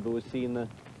can remember was seeing the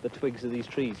twigs of these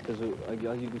trees, because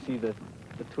as you can see the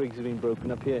twigs have been broken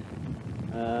up here,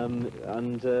 and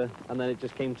then it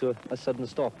just came to a sudden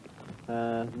stop.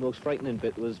 The most frightening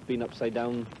bit was being upside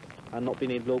down and not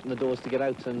being able to open the doors to get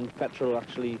out, and petrol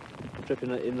actually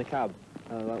dripping in the cab.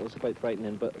 That was quite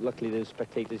frightening, but luckily there's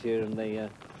spectators here, and they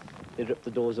they ripped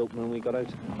the doors open when we got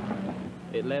out.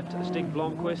 It left Stig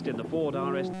Blomqvist in the Ford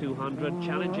RS200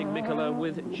 challenging Mikkola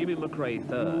with Jimmy McRae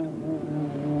third.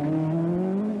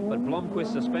 But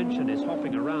Blomqvist's suspension is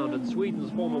hopping around and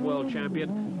Sweden's former world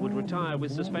champion would retire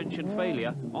with suspension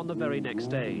failure on the very next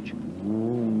stage.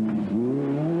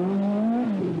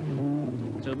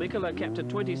 So Mikkola kept a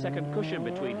 20-second cushion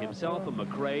between himself and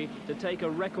McRae to take a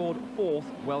record 4th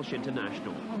Welsh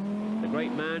international. The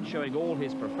great man showing all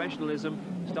his professionalism,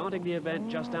 starting the event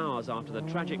just hours after the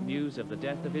tragic news of the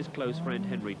death of his close friend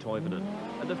Henri Toivonen.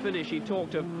 At the finish, he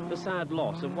talked of the sad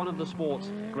loss of one of the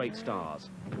sport's great stars.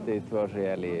 It was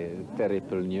really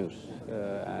terrible news,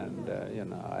 you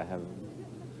know,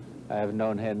 I have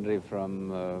known Henri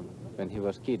from when he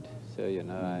was kid, so you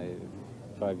know,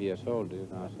 5 years old, you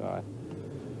know, so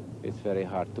it's very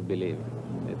hard to believe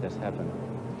it has happened.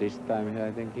 This time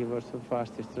I think he was the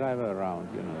fastest driver around,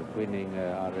 you know, winning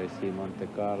RAC Monte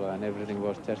Carlo, and everything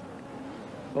was just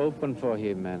open for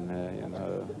him, and you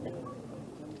know,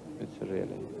 it's a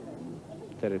really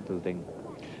terrible thing.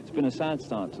 It's been a sad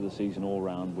start to the season all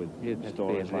round with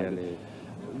stories like really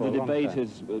the debate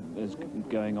is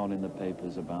going on in the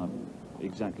papers about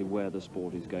exactly where the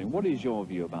sport is going. What is your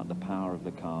view about the power of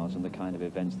the cars and the kind of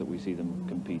events that we see them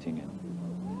competing in?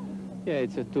 Yeah,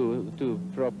 it's two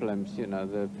problems, you know.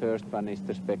 The first one is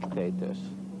the spectators,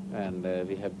 and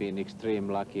we have been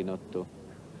extremely lucky not to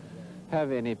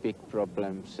have any big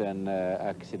problems and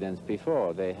accidents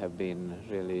before. They have been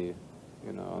really,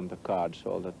 you know, on the cards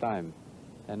all the time.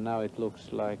 And now it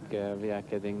looks like we are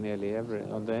getting nearly every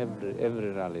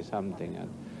rally something. And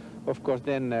of course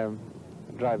then,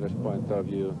 driver's point of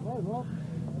view,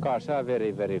 cars are very,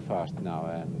 very fast now,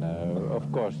 and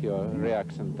of course your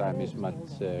reaction time is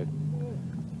much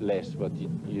less what you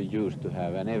used to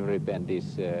have, and every bend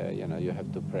is, you know, you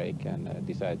have to brake and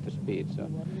decide the speed, so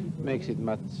it makes it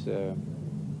much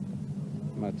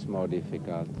more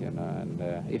difficult, you know. And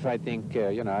if I think,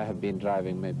 you know, I have been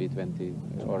driving maybe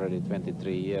already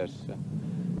 23 years,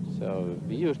 so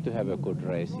we used to have a good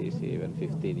races even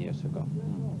 15 years ago.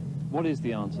 What is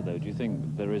the answer, though? Do you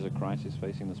think there is a crisis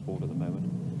facing the sport at the moment?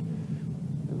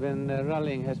 When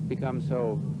rallying has become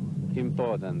so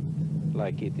important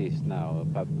like it is now,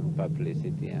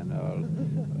 publicity and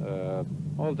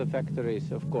all the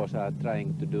factories, of course, are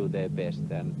trying to do their best,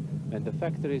 and when the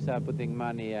factories are putting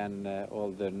money and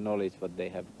all the knowledge what they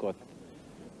have got,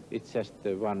 it's just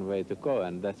one way to go,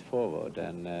 and that's forward.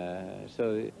 And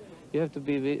so you have to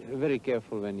be very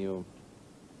careful when you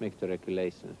make the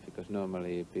regulations, because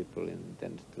normally people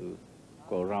intend to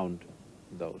go around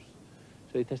those.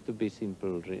 So it has to be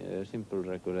simple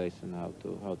regulation how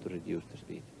to reduce the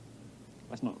speed.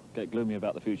 Let's not get gloomy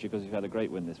about the future, because you've had a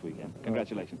great win this weekend.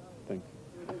 Congratulations. Thank you.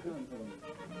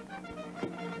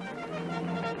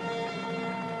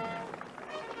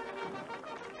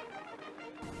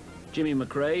 Jimmy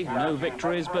McRae, no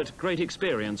victories but great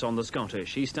experience on the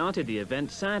Scottish. He started the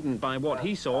event saddened by what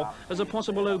he saw as a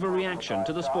possible overreaction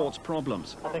to the sport's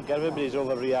problems. I think everybody's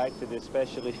overreacted,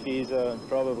 especially FISA and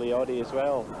probably Audi as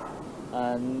well.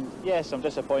 And yes, I'm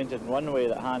disappointed in one way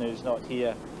that Hannu's not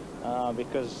here,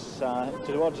 because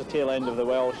towards the tail end of the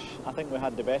Welsh, I think we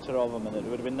had the better of him, and it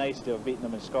would have been nice to have beaten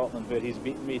him in Scotland, where he's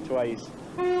beaten me twice.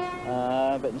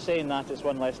 But in saying that, it's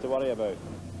one less to worry about.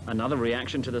 Another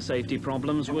reaction to the safety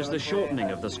problems was the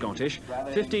shortening of the Scottish.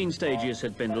 15 stages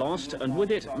had been lost, and with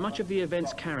it, much of the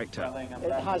event's character.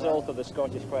 It has altered the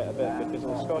Scottish quite a bit, because in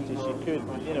the Scottish you could,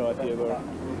 you know, if you were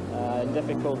in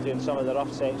difficulty in some of the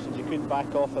rough sections, you could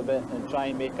back off a bit and try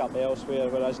and make up elsewhere,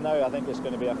 whereas now I think it's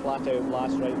going to be a flat-out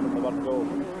blast right from the word go.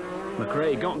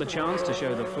 McRae got the chance to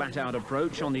show the flat-out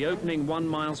approach on the opening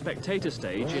 1-mile spectator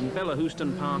stage in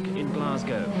Bellahouston Park in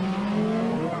Glasgow.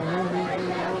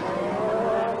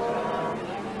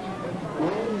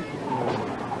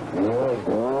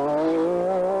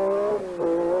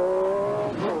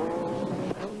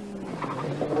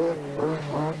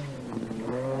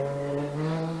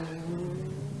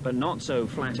 But not so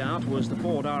flat out was the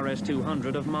Ford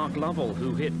RS200 of Mark Lovell,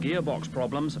 who hit gearbox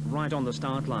problems right on the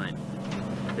start line.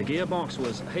 The gearbox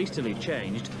was hastily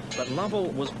changed, but Lovell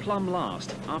was plumb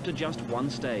last after just one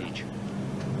stage.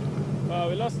 Well,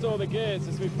 we lost all the gears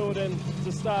as we pulled in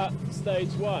to start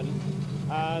stage one,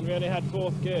 and we only had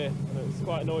 4th gear, and it was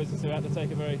quite noisy, so we had to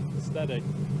take a very steady,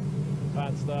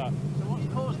 bad start. So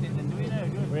what's caused it then? Do we know?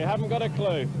 We haven't got a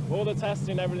clue. All the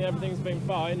testing, everything's been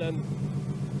fine, and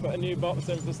put a new box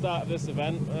in for the start of this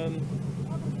event, and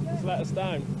it's let us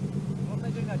down. What are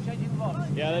they doing now? Changing the box?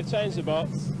 Yeah, they've changed the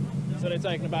box. It's only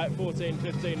taken about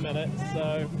 14-15 minutes,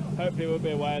 so hopefully we'll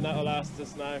be away, and that'll last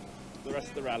us now the rest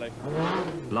of the rally.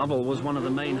 Lovell was one of the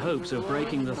main hopes of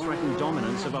breaking the threatened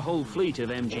dominance of a whole fleet of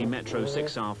MG Metro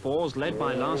 6R4s led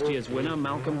by last year's winner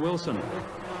Malcolm Wilson.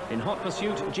 In hot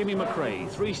pursuit, Jimmy McRae,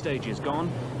 3 stages gone,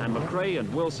 and McRae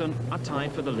and Wilson are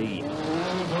tied for the lead.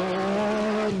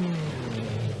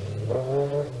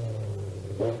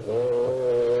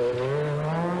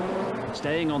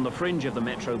 Staying on the fringe of the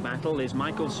Metro battle is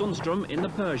Mikael Sundstrom in the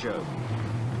Peugeot.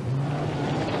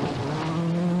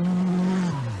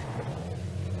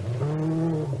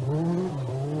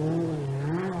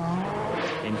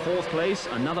 In 4th place,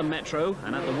 another Metro,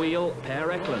 and at the wheel,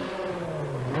 Per Eklund.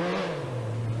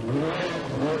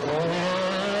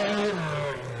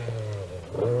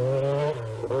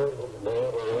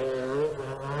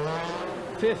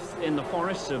 Fifth in the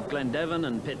forests of Glendevon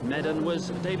and Pitmedden was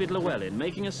David Llewellyn,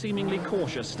 making a seemingly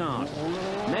cautious start.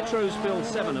 Metros filled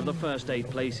 7 of the first 8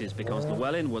 places because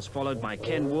Llewellyn was followed by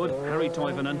Ken Wood, Harry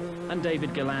Toivonen and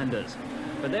David Galanders.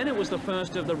 But then it was the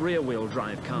first of the rear-wheel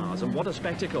drive cars, and what a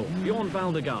spectacle! Bjorn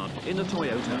Valdegaard in the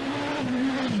Toyota.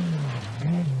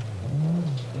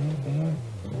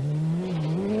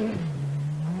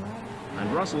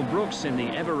 Russell Brooks in the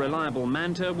ever-reliable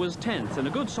Manta was 10th, and a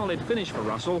good solid finish for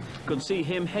Russell could see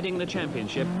him heading the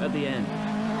championship at the end.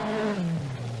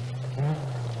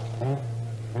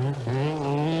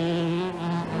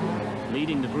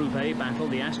 Leading the Group A battle,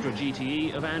 the Astra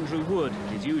GTE of Andrew Wood,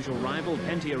 his usual rival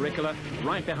Pentti Airikkala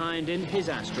right behind in his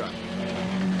Astra.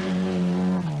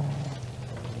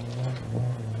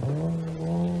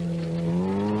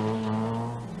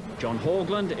 John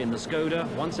Haugland in the Skoda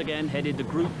once again headed the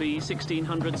Group B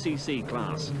 1600cc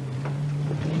class.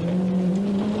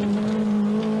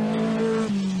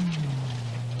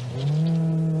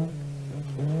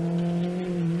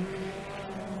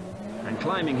 And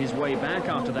climbing his way back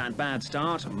after that bad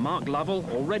start, Mark Lovell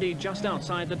already just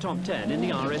outside the top 10 in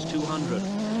the RS 200.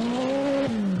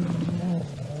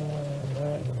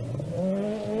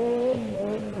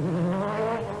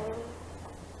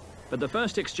 But the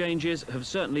first exchanges have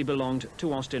certainly belonged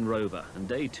to Austin Rover, and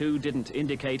day 2 didn't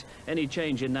indicate any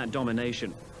change in that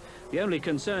domination. The only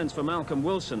concerns for Malcolm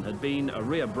Wilson had been a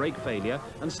rear brake failure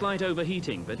and slight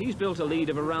overheating, but he's built a lead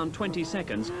of around 20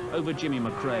 seconds over Jimmy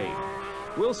McRae.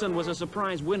 Wilson was a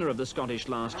surprise winner of the Scottish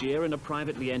last year in a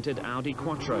privately entered Audi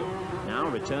Quattro. Now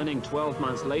returning 12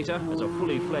 months later as a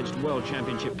fully fledged World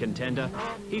Championship contender,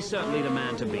 he's certainly the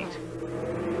man to beat.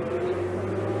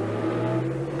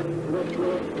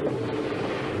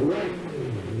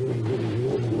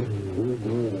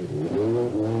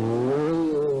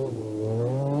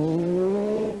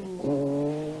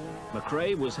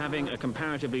 McRae was having a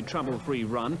comparatively trouble-free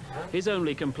run. His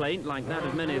only complaint, like that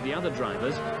of many of the other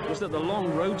drivers, was that the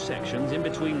long road sections in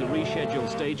between the rescheduled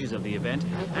stages of the event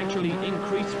actually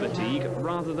increased fatigue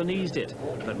rather than eased it.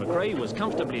 But McRae was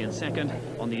comfortably in second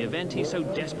on the event he so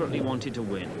desperately wanted to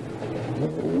win.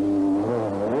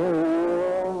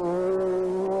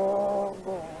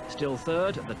 Still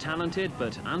third, the talented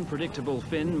but unpredictable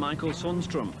Finn Mikael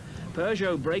Sundstrom.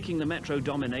 Peugeot breaking the Metro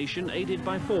domination, aided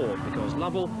by Ford, because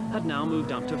Lovell had now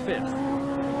moved up to 5th.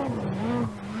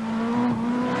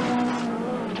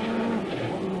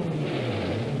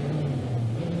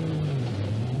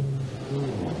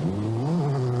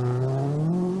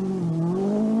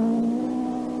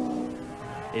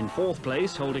 In 4th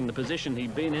place, holding the position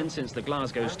he'd been in since the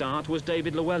Glasgow start, was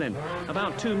David Llewellyn,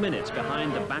 about 2 minutes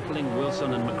behind the battling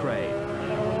Wilson and McRae.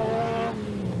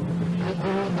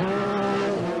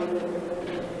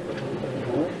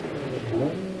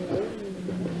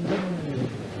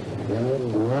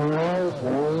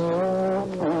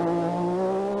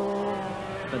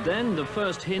 But then the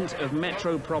first hint of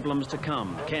Metro problems to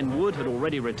come. Ken Wood had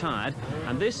already retired,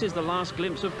 and this is the last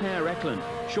glimpse of Per Eklund,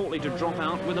 shortly to drop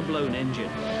out with a blown engine.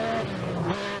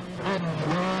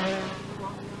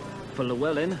 For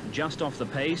Llewellyn, just off the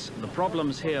pace, the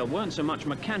problems here weren't so much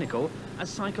mechanical as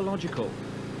psychological.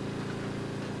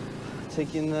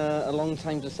 Taking a long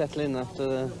time to settle in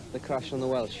after the crash on the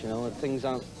Welsh, you know, things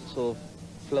aren't sort of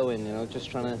flowing, you know, just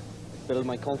trying to build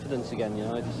my confidence again, you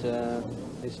know,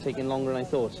 it's taking longer than I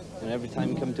thought. You know, every time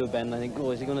you come to a bend, I think,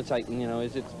 oh, is he going to tighten, you know,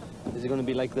 is it going to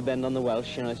be like the bend on the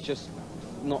Welsh, you know, it's just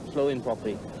not flowing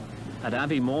properly. At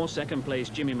Aviemore, second place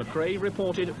Jimmy McRae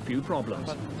reported few problems.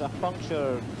 A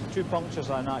puncture, 2 punctures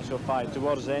in actual fact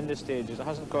towards the end of stages. It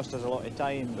hasn't cost us a lot of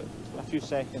time, but a few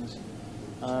seconds.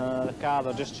 The car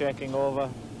they're just checking over.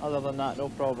 Other than that, no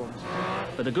problems.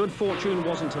 But the good fortune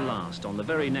wasn't to last. On the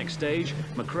very next stage,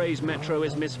 McRae's Metro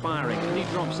is misfiring and he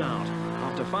drops out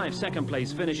After 5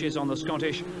 second-place finishes on the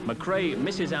Scottish, McRae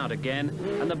misses out again,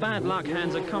 and the bad luck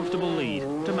hands a comfortable lead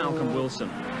to Malcolm Wilson.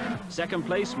 Second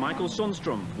place, Mikael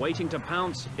Sundstrom, waiting to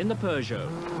pounce in the Peugeot.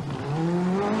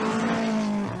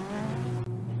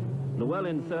 Lovell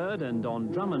in third, and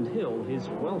on Drummond Hill, his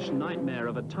Welsh nightmare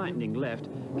of a tightening left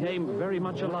came very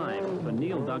much alive for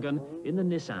Neil Duggan in the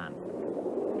Nissan.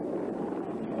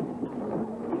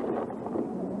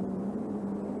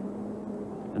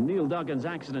 And Neil Duggan's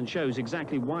accident shows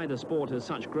exactly why the sport has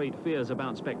such great fears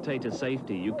about spectator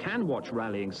safety. You can watch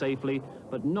rallying safely,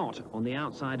 but not on the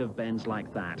outside of bends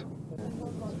like that.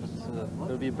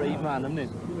 It'll be a brave man, isn't it?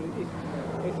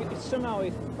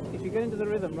 If you get into the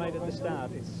rhythm right at the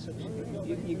start,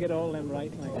 you get all them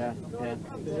right. Like. Yeah.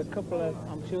 There's a couple of,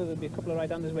 I'm sure there'll be a couple of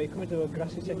right-handers where you come into a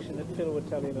grassy section that Phil would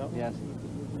tell you about. Yes.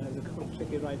 There's a couple of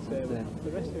tricky rights there, but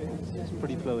the rest of it, it's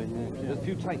pretty flowing. Yeah. There's a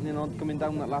few tightening on coming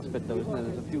down that last bit, though, isn't there?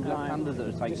 There's a few left-handers that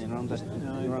are tightening around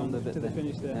the bit to the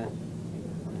finish there. Yeah.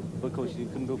 But of course, you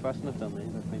couldn't go fast enough down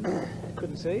there.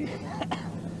 Couldn't see.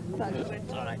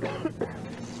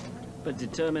 But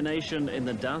determination in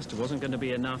the dust wasn't going to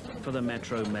be enough for the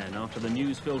Metro men. After the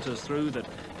news filters through that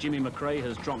Jimmy McRae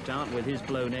has dropped out with his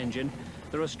blown engine,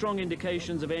 there are strong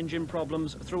indications of engine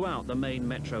problems throughout the main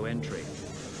Metro entry.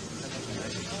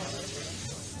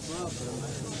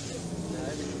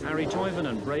 Harry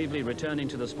Toivonen, bravely returning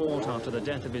to the sport after the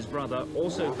death of his brother,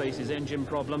 also faces engine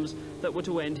problems that were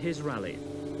to end his rally.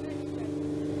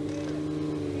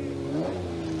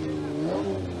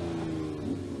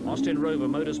 Austin Rover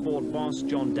Motorsport boss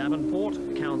John Davenport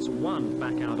counts one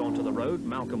back out onto the road,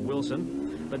 Malcolm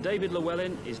Wilson, but David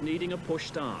Llewellyn is needing a push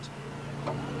start.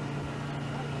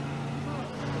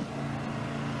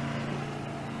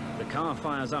 The car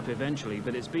fires up eventually,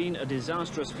 but it's been a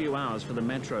disastrous few hours for the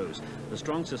Metros. The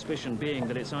strong suspicion being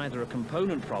that it's either a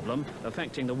component problem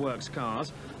affecting the works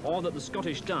cars, or that the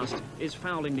Scottish dust is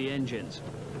fouling the engines.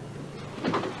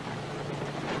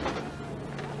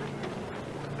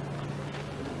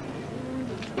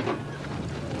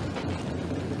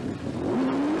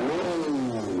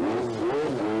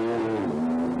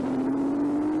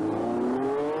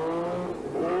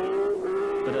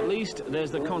 There's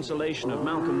the consolation of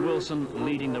Malcolm Wilson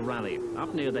leading the rally.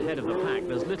 Up near the head of the pack,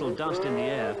 there's little dust in the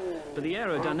air, but the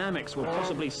aerodynamics were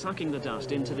possibly sucking the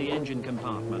dust into the engine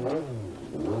compartment.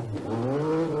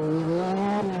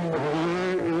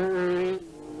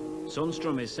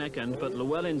 Sundstrom is second, but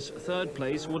Llewellyn's third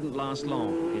place wouldn't last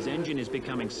long. His engine is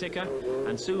becoming sicker,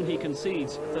 and soon he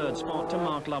concedes third spot to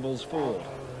Mark Lovell's Ford.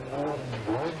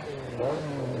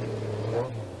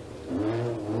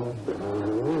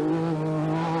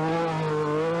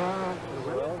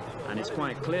 And it's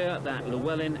quite clear that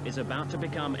Llewellyn is about to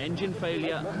become engine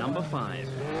failure number 5.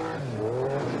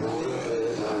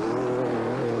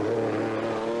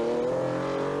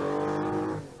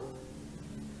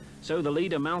 So the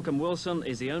leader, Malcolm Wilson,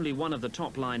 is the only one of the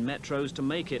top-line Metros to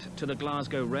make it to the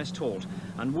Glasgow rest halt.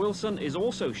 And Wilson is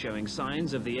also showing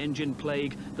signs of the engine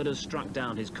plague that has struck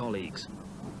down his colleagues.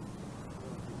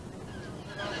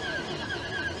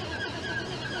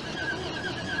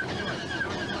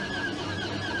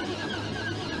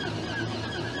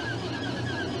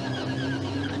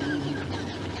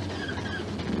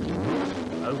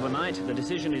 Overnight, the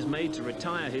decision is made to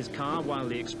retire his car while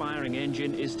the expiring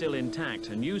engine is still intact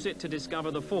and use it to discover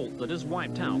the fault that has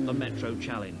wiped out the Metro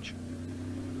Challenge.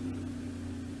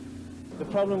 The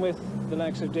problem with the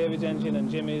likes of David's engine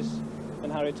and Jimmy's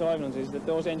and Harry Toivonen's is that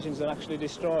those engines are actually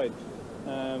destroyed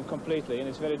completely, and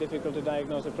it's very difficult to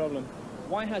diagnose the problem.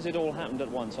 Why has it all happened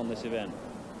at once on this event?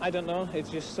 I don't know. It's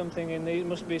just something in these,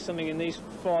 must be something in these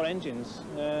 4 engines.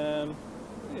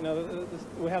 You know,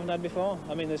 we haven't had before.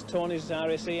 I mean, there's Tony's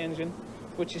RAC engine,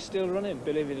 which is still running,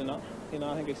 believe it or not. You know,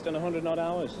 I think it's done 100 odd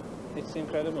hours. It's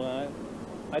incredible.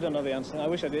 I don't know the answer. I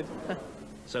wish I did.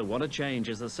 So what a change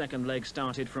as the second leg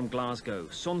started from Glasgow.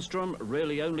 Sundstrom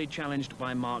really only challenged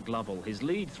by Mark Lovell. His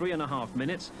lead 3.5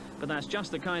 minutes, but that's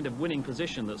just the kind of winning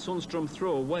position that Sundstrom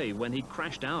threw away when he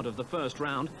crashed out of the first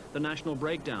round, the national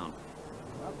breakdown.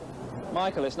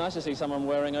 Michael, it's nice to see someone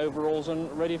wearing overalls and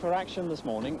ready for action this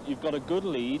morning. You've got a good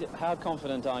lead. How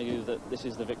confident are you that this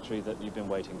is the victory that you've been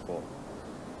waiting for?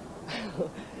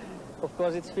 Of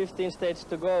course, it's 15 stages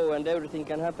to go and everything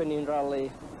can happen in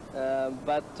rally.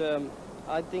 But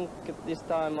I think this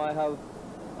time I have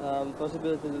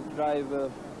possibility to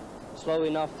drive slow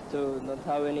enough to not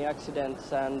have any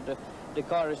accidents, and the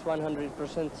car is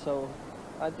 100%, so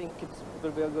I think it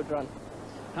will be a good run.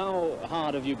 How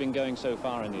hard have you been going so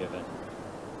far in the event?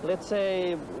 Let's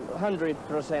say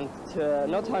 100%,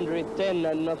 not 110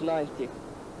 and not 90.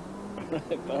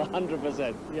 But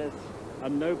 100%? Yes.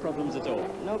 And no problems at all?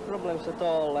 No problems at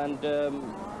all, and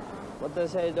what I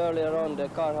said earlier on, the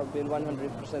car have been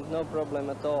 100%, no problem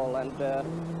at all, and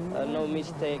no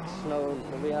mistakes,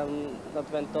 we have not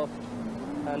went off,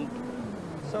 and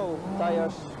so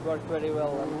tires work very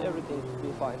well and everything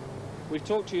will be fine. We've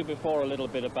talked to you before a little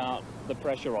bit about the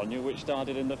pressure on you, which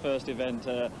started in the first event,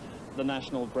 the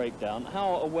national breakdown.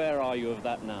 How aware are you of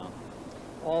that now?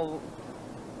 Well,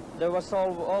 there was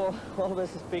always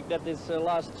speak that it's the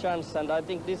last chance, and I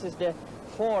think this is the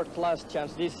 4th last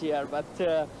chance this year, but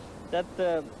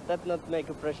that not make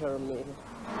a pressure on me.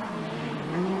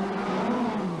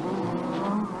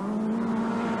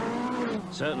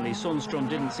 Certainly Sundstrom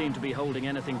didn't seem to be holding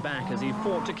anything back as he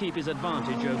fought to keep his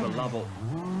advantage over Lovell.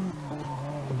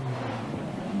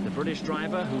 The British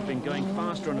driver, who'd been going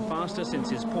faster and faster since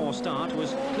his poor start,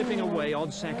 was clipping away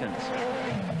odd seconds.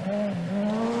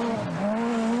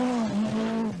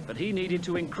 But he needed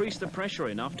to increase the pressure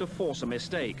enough to force a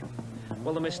mistake.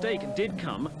 Well, the mistake did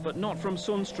come, but not from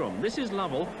Sundstrom. This is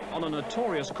Lovell on a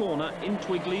notorious corner in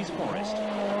Twigley's Forest.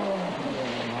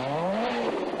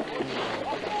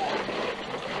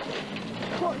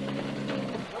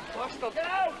 Get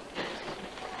out!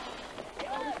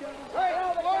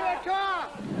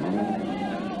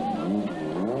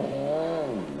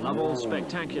 Lovell's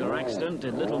spectacular accident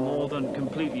did little more than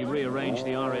completely rearrange the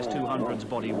RS200's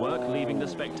bodywork, leaving the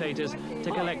spectators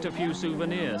to collect a few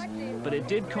souvenirs. But it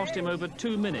did cost him over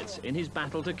 2 minutes in his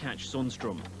battle to catch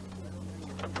Sundstrom.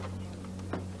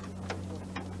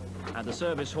 At the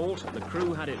service halt, the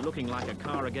crew had it looking like a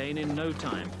car again in no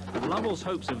time, and Lovell's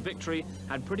hopes of victory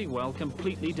had pretty well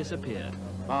completely disappeared.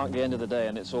 Mark, the end of the day,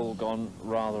 and it's all gone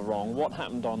rather wrong. What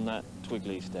happened on that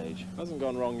Twigley stage? Hasn't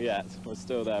gone wrong yet. We're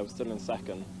still there, we're still in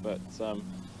second, but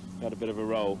we had a bit of a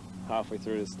roll halfway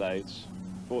through the stage.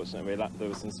 Fortunately, there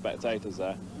were some spectators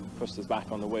there, pushed us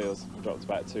back on the wheels. We dropped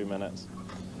about 2 minutes.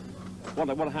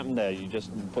 What happened there? You just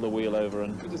put a wheel over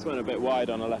and... We just went a bit wide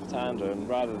on a left-hander, and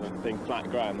rather than being flat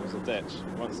ground, there was a ditch.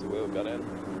 Once the wheel got in,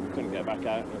 we couldn't get back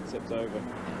out, and it tipped over,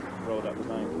 rolled up the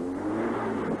bank.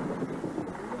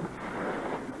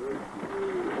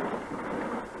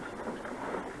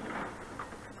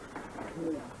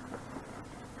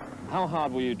 How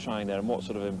hard were you trying there, and what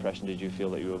sort of impression did you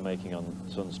feel that you were making on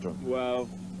Sundstrom? Well,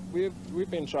 we've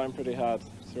been trying pretty hard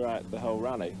throughout the whole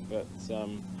rally, but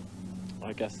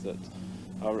I guess that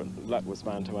our luck was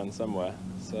bound to end somewhere,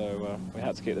 so we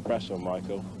had to keep the pressure on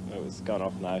Michael. It was gone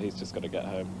off now, he's just got to get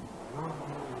home.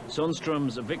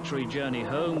 Sundstrom's victory journey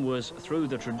home was through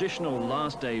the traditional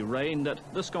last day rain that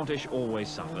the Scottish always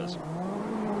suffers.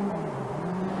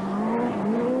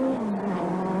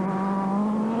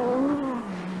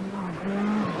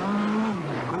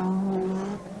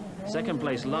 Second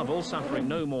place Lovell suffering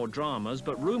no more dramas,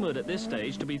 but rumoured at this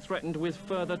stage to be threatened with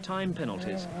further time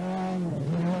penalties.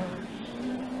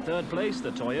 Third place,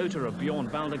 the Toyota of Bjorn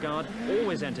Valdegard,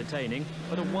 always entertaining,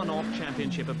 but a one-off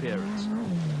championship appearance.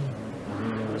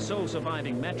 The sole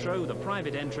surviving Metro, the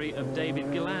private entry of David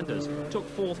Gillanders, took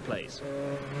 4th place.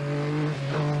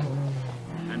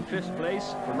 And 5th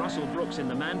place for Russell Brooks in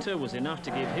the Manta was enough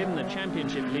to give him the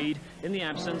championship lead in the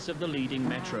absence of the leading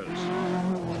Metros.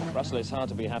 Russell, it's hard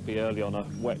to be happy early on a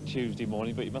wet Tuesday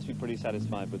morning, but you must be pretty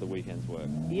satisfied with the weekend's work.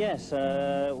 Yes,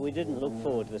 we didn't look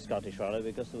forward to the Scottish Rally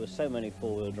because there were so many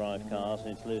four-wheel drive cars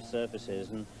and its loose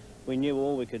surfaces, and we knew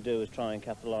all we could do was try and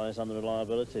capitalise on the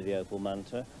reliability of the Opel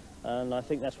Manta, and I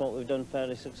think that's what we've done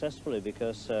fairly successfully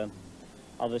because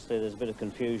obviously there's a bit of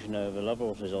confusion over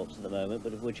Lovell's results at the moment,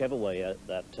 but whichever way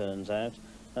that turns out,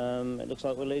 it looks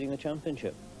like we're leading the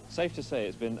championship. Safe to say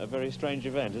it's been a very strange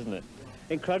event, isn't it?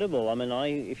 Incredible. I mean,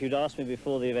 if you'd asked me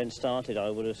before the event started, I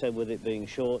would have said with it being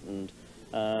shortened,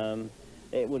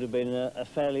 it would have been a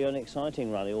fairly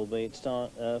unexciting rally, albeit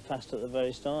fast at the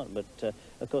very start. But,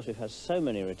 of course, we've had so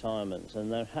many retirements,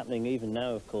 and they're happening even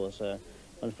now, of course.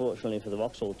 Unfortunately for the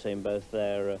Vauxhall team, both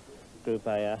their Group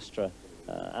A Astra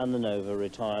and the Nova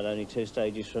retired only 3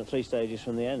 stages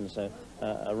from the end. So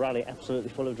a rally absolutely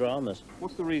full of dramas.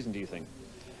 What's the reason, do you think?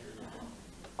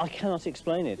 I cannot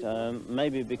explain it.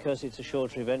 Maybe because it's a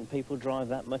shorter event, people drive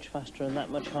that much faster and that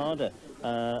much harder.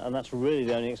 And that's really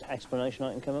the only explanation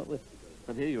I can come up with.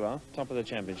 And here you are, top of the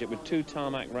championship, with 2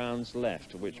 tarmac rounds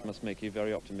left, which must make you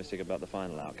very optimistic about the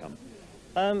final outcome.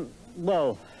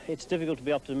 Well, it's difficult to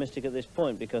be optimistic at this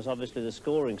point because obviously the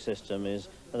scoring system is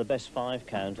the best 5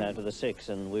 count out of the 6,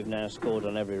 and we've now scored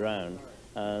on every round.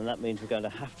 And that means we're going to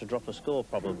have to drop a score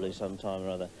probably sometime or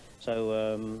other. So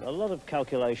a lot of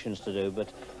calculations to do,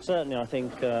 but certainly I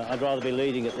think I'd rather be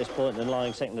leading at this point than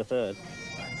lying second or third.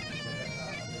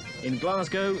 In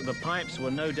Glasgow, the pipes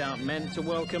were no doubt meant to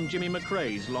welcome Jimmy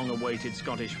McRae's long-awaited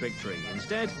Scottish victory.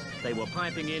 Instead, they were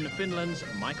piping in Finland's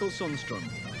Mikael Sundstrom.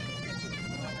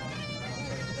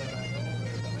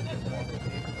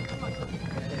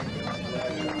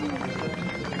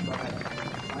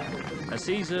 A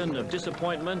season of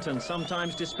disappointment and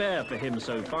sometimes despair for him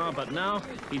so far, but now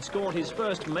he'd scored his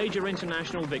first major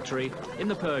international victory in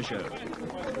the Peugeot.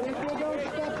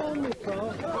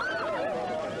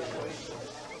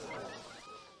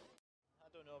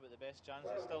 Chance.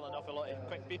 There's still an awful lot of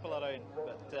quick people around,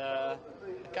 but the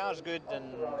car's good,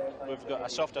 and we've got a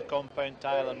softer compound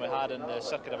tyre than we had in the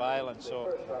Circuit of Ireland,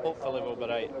 so hopefully we'll be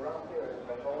right.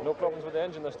 No problems with the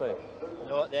engine this time?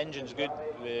 No, the engine's good.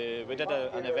 We did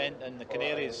an event in the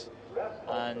Canaries,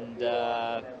 and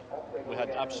we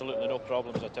had absolutely no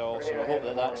problems at all, so I hope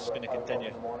that that's going to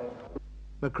continue.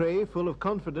 McRae full of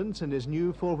confidence in his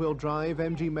new four-wheel drive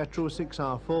MG Metro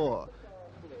 6R4.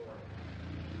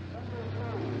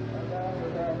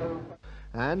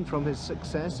 And from his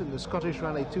success in the Scottish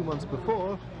Rally 2 months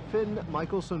before, Finn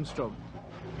Mikael Sundstrom.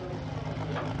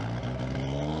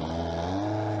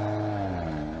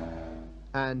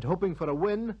 And hoping for a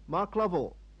win, Mark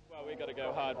Lovell. Well, we've got to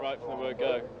go hard right from the word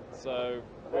go, so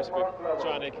we should be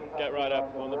trying to get right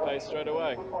up on the pace straight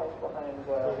away.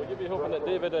 So would you be hoping that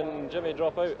David and Jimmy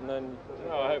drop out, and then,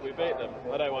 I hope we beat them?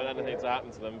 I don't want anything to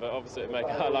happen to them, but obviously it'd make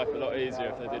our life a lot easier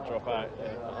if they did drop out.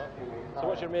 Yeah. So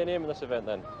what's your main aim in this event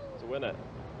then? To win it?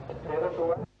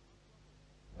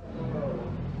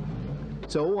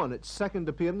 So, on its second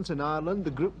appearance in Ireland, the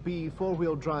Group B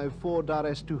four-wheel drive Ford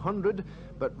RS200,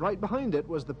 but right behind it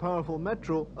was the powerful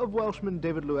Metro of Welshman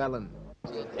David Llewellyn.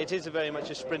 It is very much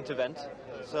a sprint event,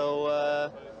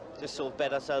 so just sort of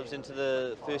bet ourselves into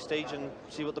the first stage and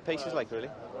see what the pace is like, really.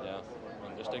 Yeah,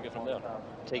 and just take it from there.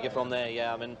 Take it from there,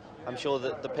 yeah. I mean, I'm sure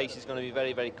that the pace is going to be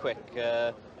very, very quick.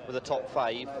 With the top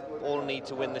 5, all need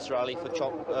to win this rally for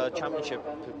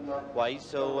championship-wise,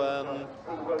 so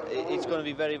it's going to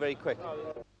be very, very quick.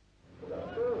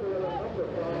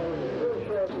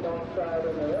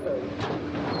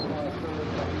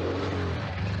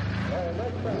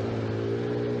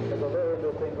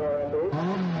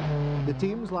 The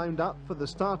teams lined up for the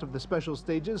start of the special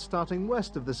stages, starting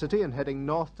west of the city and heading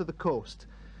north to the coast.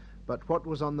 But what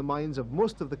was on the minds of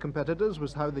most of the competitors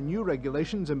was how the new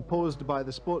regulations imposed by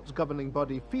the sports governing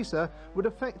body FISA would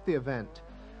affect the event.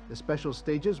 The special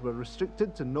stages were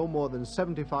restricted to no more than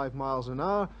 75 miles an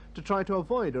hour to try to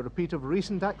avoid a repeat of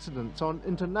recent accidents on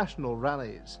international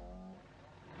rallies.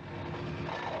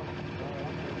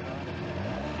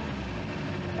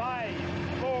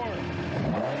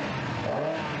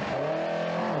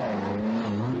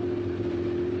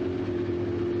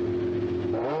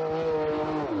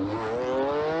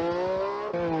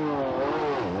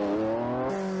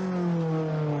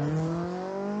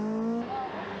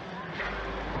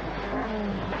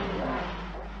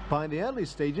 By the early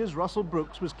stages, Russell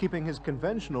Brooks was keeping his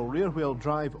conventional rear-wheel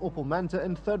drive Opel Manta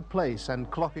in third place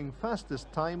and clocking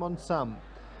fastest time on some.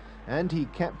 And he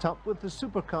kept up with the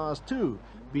supercars too,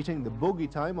 beating the bogey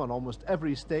time on almost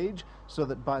every stage, so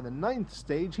that by the 9th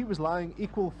stage he was lying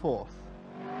equal 4th.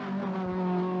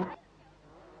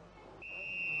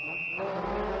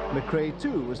 McRae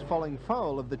too was falling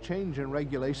foul of the change in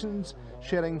regulations,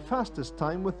 sharing fastest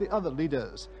time with the other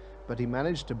leaders. But he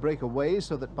managed to break away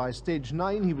so that by stage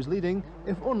 9 he was leading,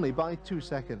 if only by 2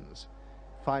 seconds.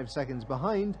 5 seconds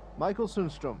behind, Mikael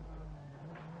Sundstrom.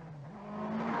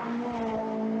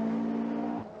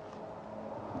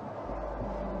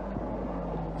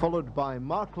 Followed by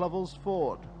Mark Lovell's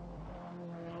Ford.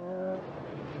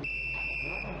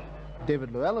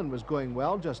 David Llewellyn was going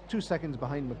well, just 2 seconds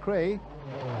behind McRae.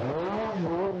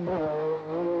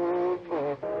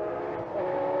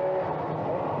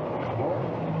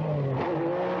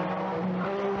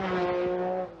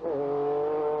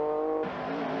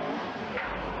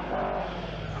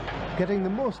 Getting the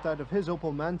most out of his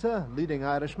Opel Manta, leading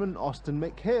Irishman Austin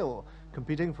Mikael,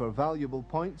 competing for valuable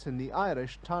points in the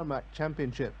Irish Tarmac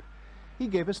Championship. He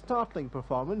gave a startling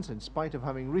performance in spite of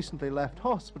having recently left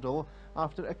hospital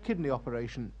after a kidney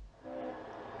operation.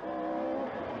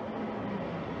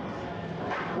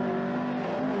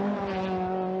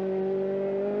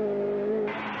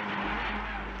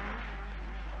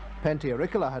 Pentti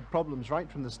Airikkala had problems right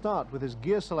from the start with his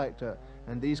gear selector,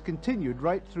 and these continued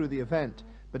right through the event.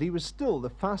 But he was still the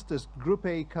fastest Group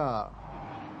A car.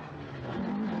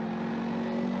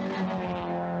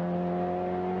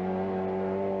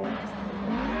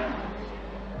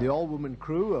 The all-woman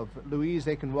crew of Louise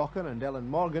Aiken-Walker and Ellen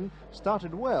Morgan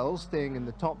started well, staying in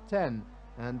the top 10,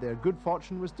 and their good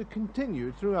fortune was to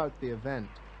continue throughout the event.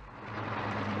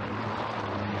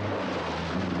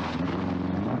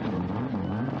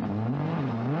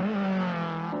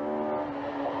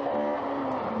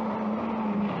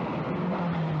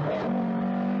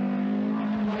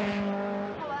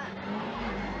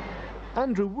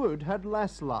 Andrew Wood had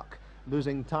less luck,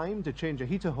 losing time to change a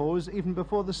heater hose even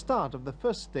before the start of the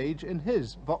first stage in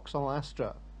his Vauxhall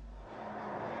Astra.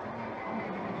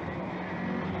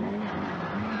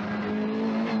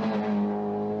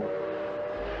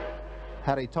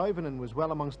 Harry Toivonen was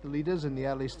well amongst the leaders in the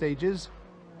early stages,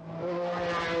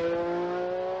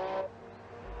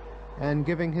 and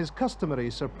giving his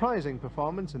customary surprising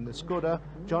performance in the Skoda,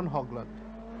 John Hogland.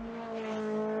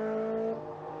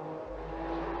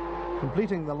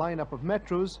 Completing the lineup of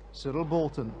Metros, Cyril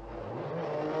Bolton.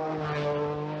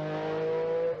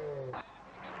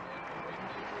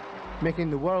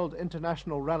 Making the World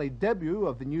International Rally debut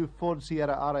of the new Ford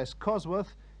Sierra RS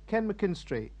Cosworth, Ken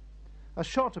McKinstry. A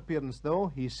short appearance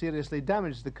though, he seriously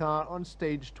damaged the car on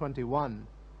stage 21.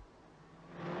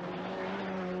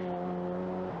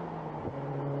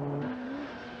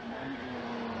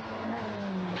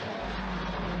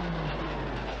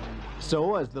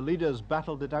 So, as the leaders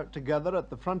battled it out together at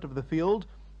the front of the field,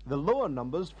 the lower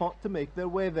numbers fought to make their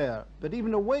way there. But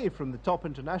even away from the top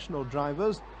international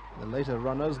drivers, the later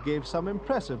runners gave some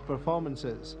impressive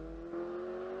performances.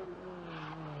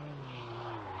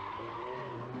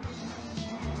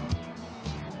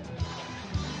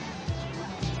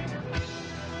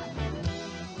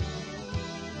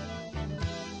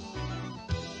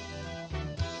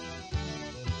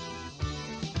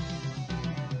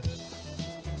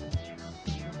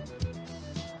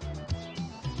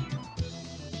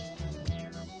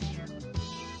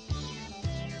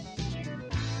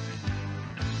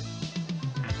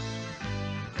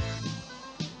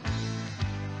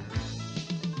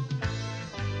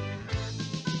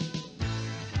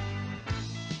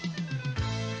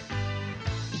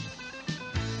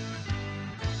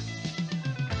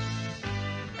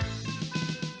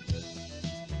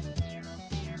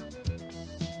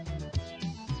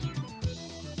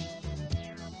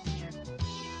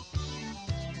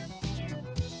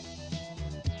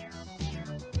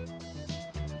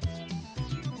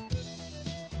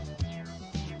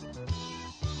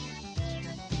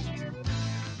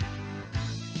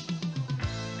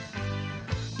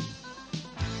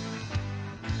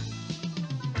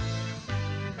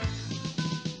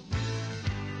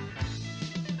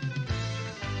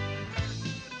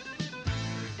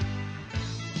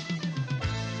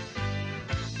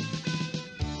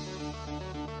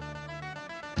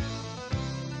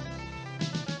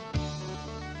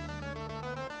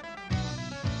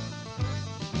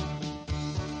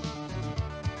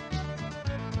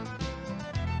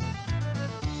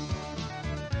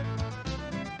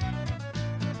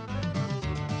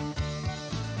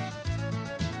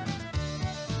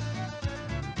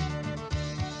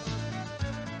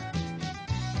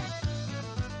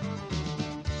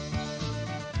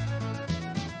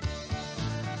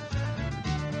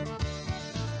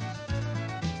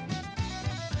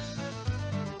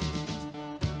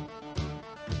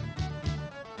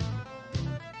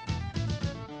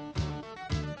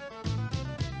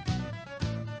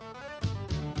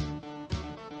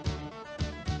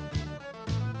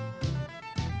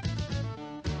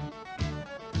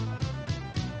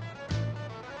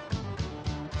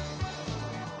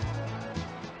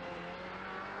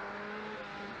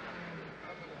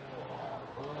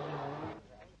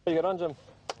 How you get on, Jim?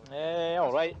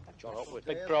 All right.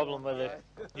 Big problem with the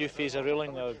new FISA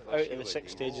ruling. Out of the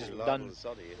 6 stages we've done,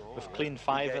 we've cleaned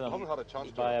 5 of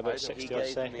them by about 60 odd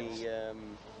seconds.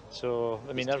 So,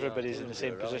 I mean, everybody's in the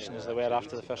same position as they were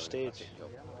after the first stage.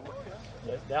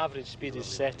 The average speed is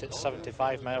set at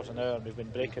 75 miles an hour, and we've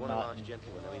been breaking that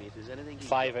in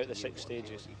 5 out of the 6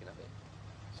 stages.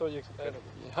 So,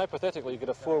 hypothetically, you could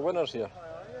have 4 winners here.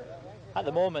 At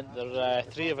the moment, there are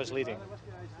 3 of us leading.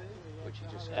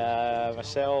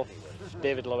 Myself,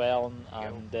 David Lovell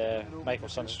and Mikael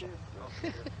Sundstrom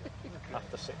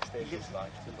after 6 stages.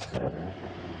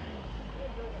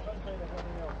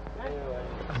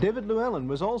 David Llewellyn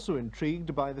was also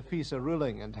intrigued by the FISA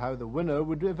ruling and how the winner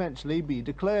would eventually be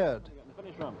declared.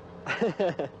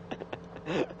 That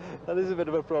is a bit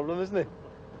of a problem, isn't it?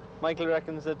 Michael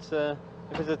reckons that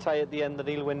if it's a tie at the end that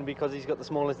he'll win because he's got the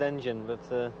smallest engine, but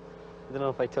I don't know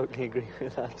if I totally agree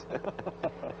with that.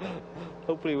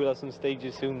 Hopefully we'll have some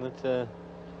stages soon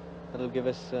that'll give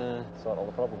us sort all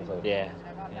the problems out. Yeah,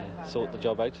 sort the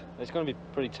job out. It's going to be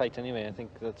pretty tight anyway. I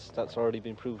think that's already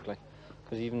been proved, like,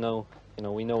 because even though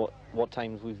we know what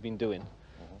times we've been doing,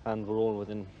 and we're all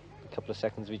within a couple of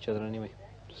seconds of each other anyway,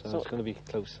 so it's going to be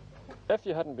close. If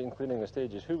you hadn't been cleaning the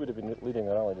stages, who would have been leading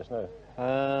the rally just now?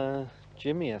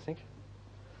 Jimmy, I think.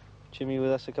 Jimmy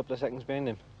with us a couple of seconds behind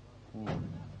him.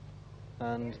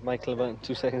 And Michael about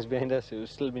 2 seconds behind us. It was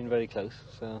still been very close,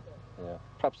 so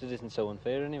perhaps it isn't so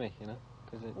unfair anyway,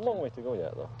 Long way to go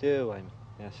yet, though.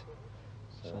 Yes.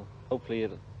 So hopefully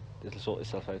it'll sort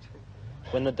itself out.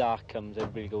 When the dark comes,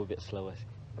 everybody will go a bit slower.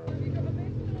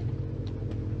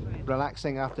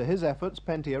 Relaxing after his efforts,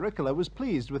 Pentti Airikkala was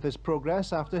pleased with his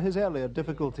progress after his earlier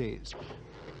difficulties.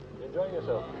 You enjoying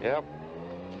yourself? Yep.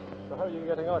 So how are you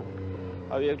getting on?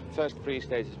 The first 3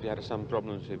 stages we had some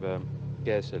problems with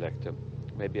gear selector.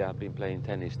 Maybe I've been playing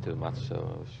tennis too much,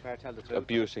 so I was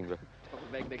abusing the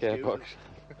gearbox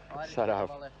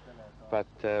setup. But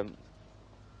the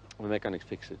mechanics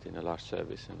fixed it in the last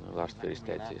service, and the last 3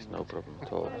 stages, no problem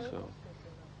at all, so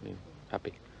I'm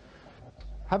happy.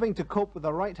 Having to cope with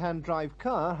a right-hand drive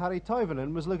car, Harry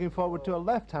Toivonen was looking forward to a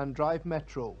left-hand drive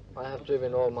Metro. I have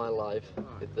driven all my life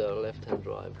with the left-hand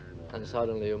drive, and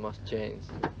suddenly you must change.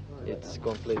 It's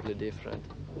completely different.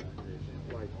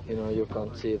 You know, you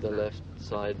can't see the left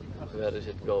side, where is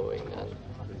it going, and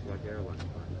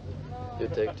you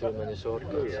take too many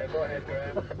shortcuts.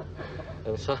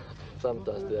 And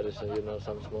sometimes there is, you know,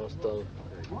 some small stone,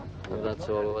 and that's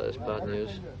always bad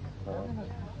news.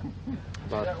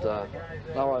 But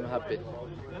now I'm happy.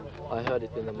 I heard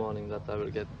it in the morning that I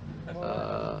will get,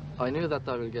 I knew that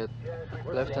I will get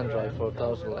left-hand drive for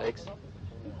 1,000 legs,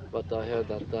 but I heard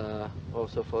that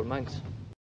also for Manx.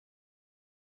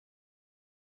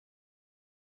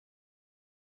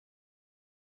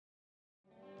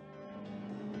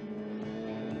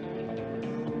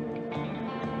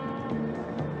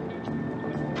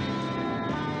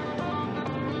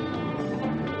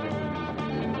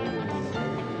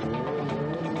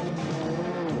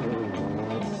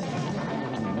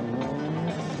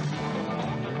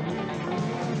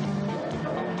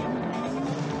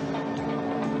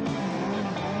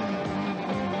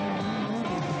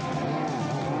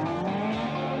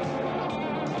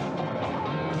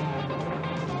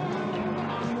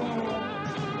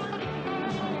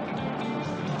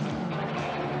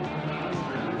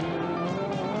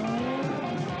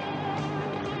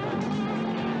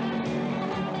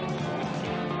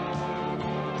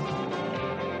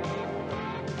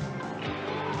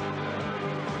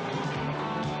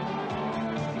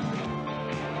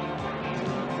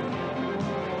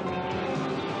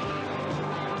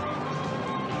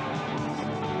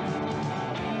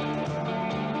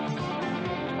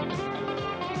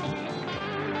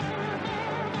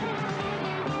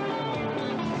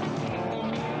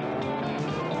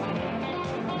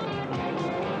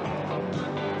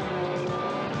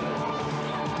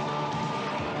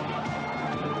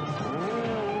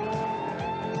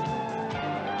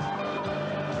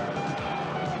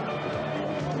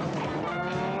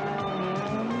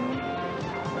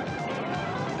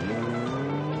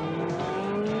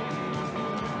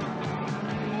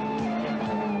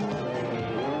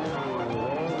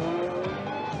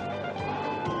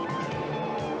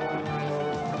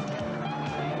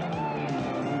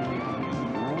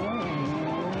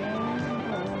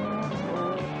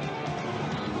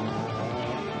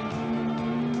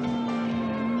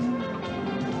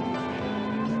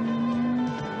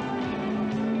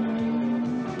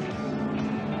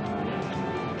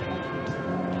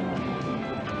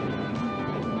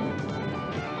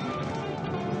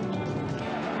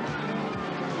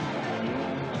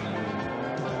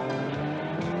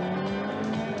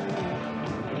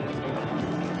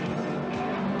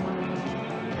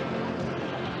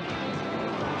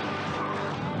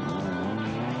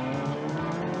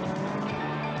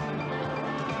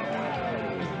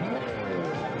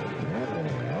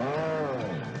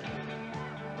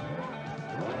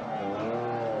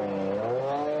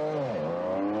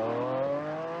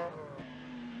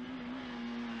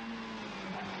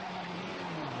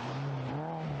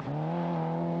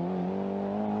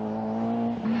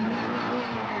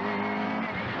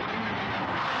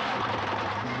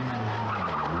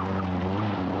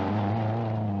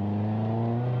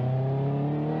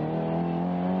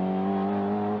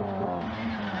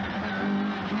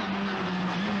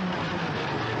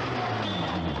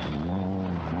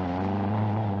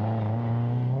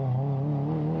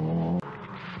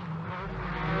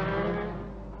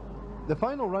 The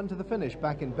final run to the finish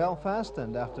back in Belfast,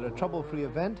 and after a trouble-free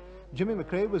event, Jimmy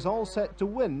McRae was all set to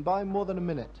win by more than a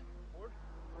minute.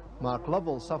 Mark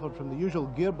Lovell suffered from the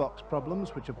usual gearbox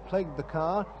problems which have plagued the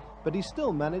car, but he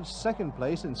still managed second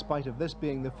place in spite of this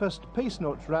being the first Pace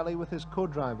Notes rally with his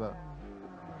co-driver.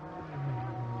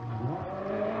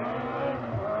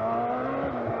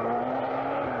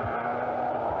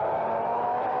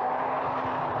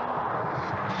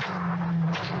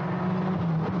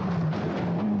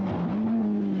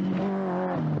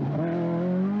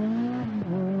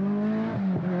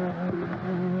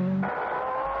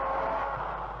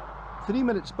 3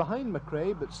 minutes behind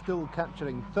McRae, but still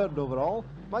capturing third overall,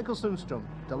 Mikael Sundstrom,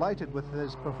 delighted with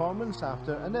his performance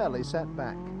after an early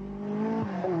setback.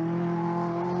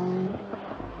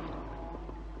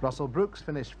 Russell Brooks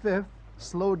finished fifth,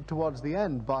 slowed towards the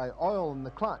end by oil in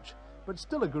the clutch, but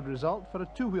still a good result for a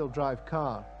two-wheel drive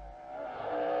car.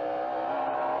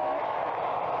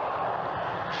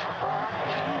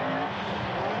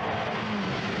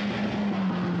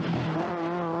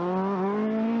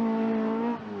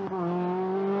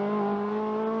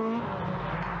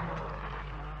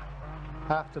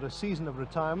 After a season of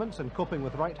retirements and coping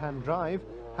with right-hand drive,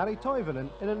 Harry Toivonen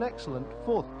in an excellent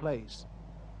fourth place.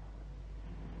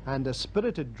 And a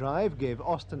spirited drive gave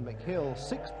Austin Mikael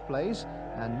sixth place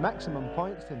and maximum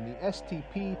points in the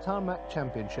STP Tarmac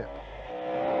Championship.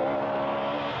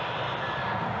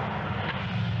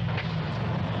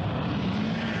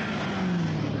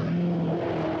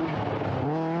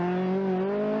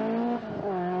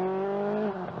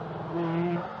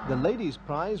 The ladies'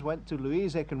 prize went to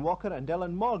Louise Aiken-Walker and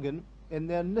Ellen Morgan in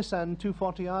their Nissan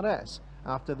 240 RS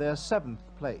after their seventh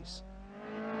place.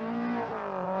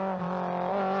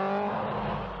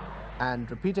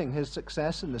 And repeating his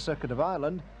success in the Circuit of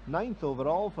Ireland, ninth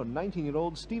overall for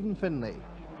 19-year-old Stephen Finlay.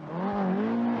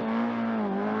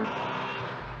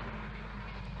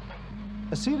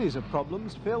 A series of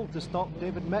problems failed to stop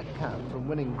David Metcalf from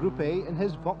winning Group A in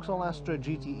his Vauxhall Astra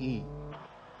GTE.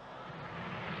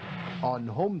 On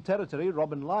home territory,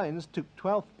 Robin Lyons took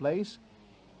 12th place,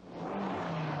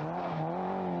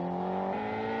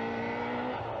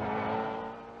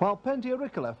 while Pentti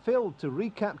Airikkala failed to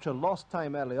recapture lost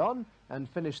time early on and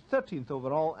finished 13th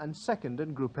overall and second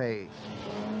in Group A.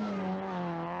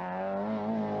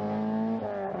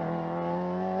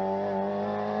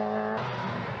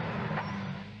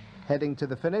 Heading to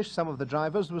the finish, some of the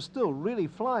drivers were still really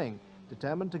flying,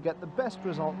 determined to get the best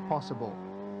result possible.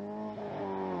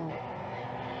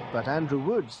 But Andrew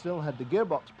Wood still had the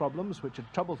gearbox problems which had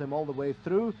troubled him all the way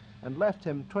through and left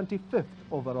him 25th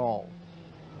overall.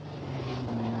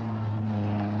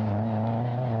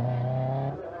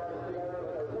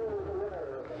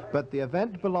 But the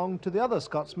event belonged to the other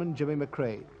Scotsman, Jimmy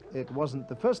McRae. It wasn't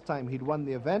the first time he'd won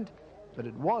the event, but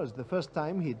it was the first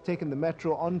time he'd taken the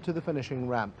Metro onto the finishing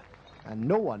ramp. And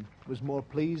no one was more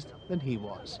pleased than he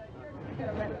was.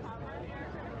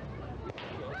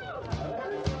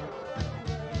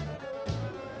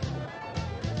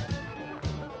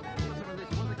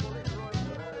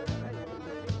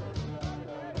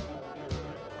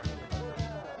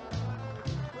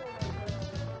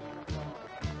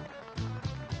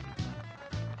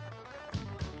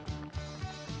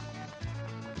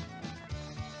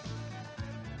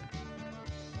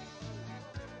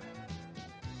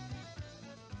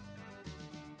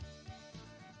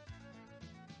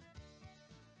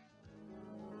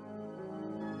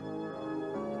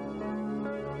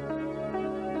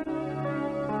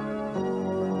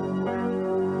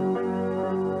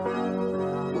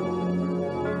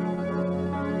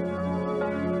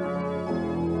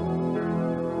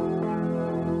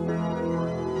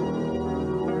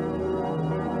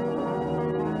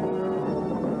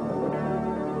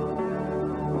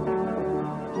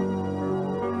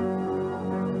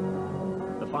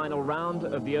 Final round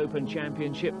of the Open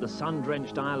Championship, the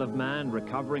sun-drenched Isle of Man,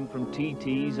 recovering from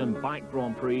TTs and bike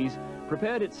Grand Prix,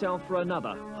 prepared itself for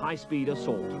another high-speed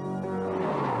assault.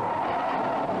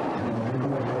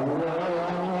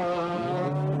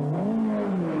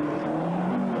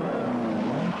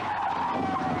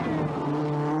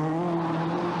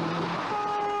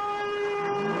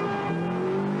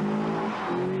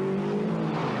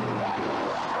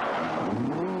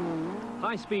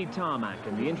 High-speed tarmac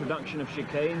and the introduction of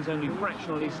chicanes only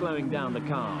fractionally slowing down the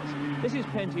cars. This is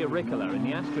Pentti Airikkala in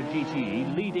the Astra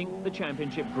GTE leading the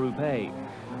championship Group A.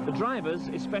 The drivers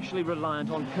especially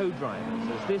reliant on co-drivers,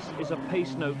 as this is a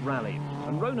pace note rally.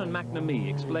 And Ronan McNamee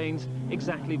explains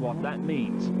exactly what that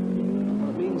means. Well,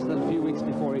 it means that a few weeks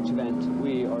before each event,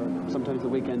 or sometimes the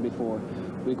weekend before,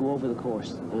 we go over the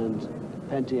course, and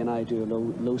Pentti and I do a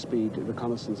low-speed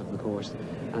reconnaissance of the course,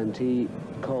 and he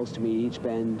calls to me each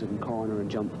bend and corner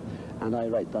and jump, and I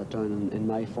write that down in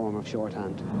my form of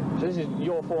shorthand. So this is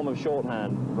your form of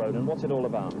shorthand, Ronan. What's it all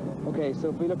about? Okay, so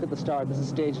if we look at the start, this is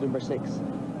stage number 6,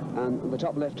 and in the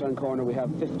top left-hand corner we have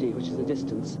 50, which is the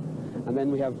distance, and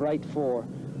then we have right 4,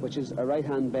 which is a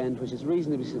right-hand bend, which is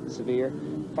reasonably severe,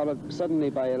 followed suddenly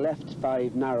by a left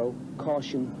 5 narrow,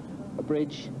 caution, a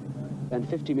bridge, then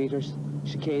 50 metres,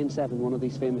 chicane 7, one of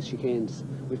these famous chicanes.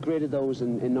 We've graded those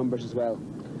in numbers as well.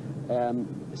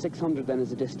 600 then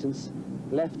is the distance,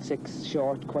 left 6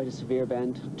 short, quite a severe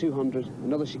bend, 200,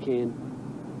 another chicane,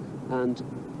 and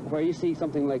where you see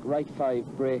something like right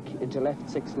 5 brake into left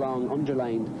 6 long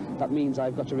underlined, that means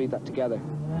I've got to read that together.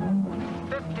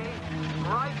 50,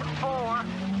 right 4,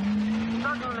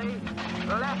 suddenly,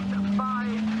 left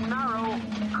 5, narrow,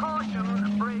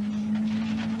 caution, bridge.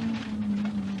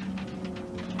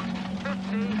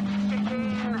 50,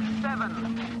 chicane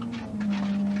 7.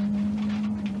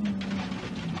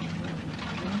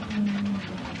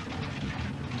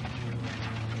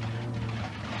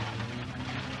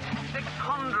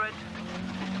 600.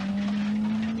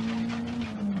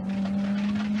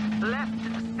 Left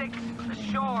 6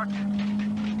 short.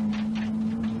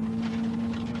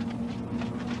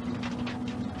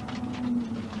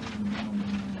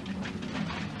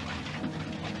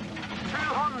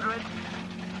 200.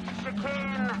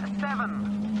 Chicane 7.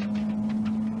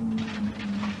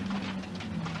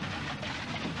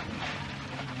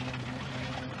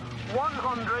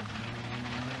 100.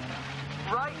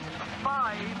 Right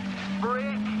 5.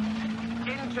 Brake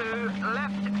into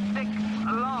left 6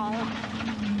 long.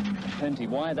 Pentti,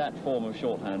 why that form of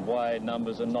shorthand? Why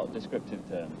numbers are not descriptive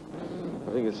terms?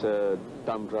 I think it's a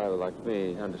dumb driver like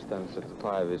me understands that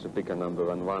 5 is a bigger number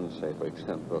than 1, say, for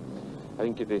example. I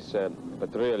think it is,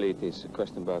 but really it is a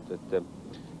question about that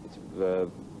the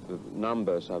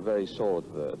numbers are very short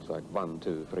words, like 1,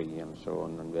 2, 3, and so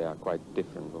on, and they are quite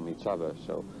different from each other,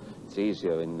 so it's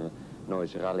easier in a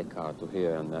noisy rally car to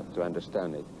hear and to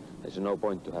understand it. There's no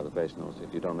point to have a base notes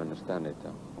if you don't understand it,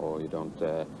 or you don't,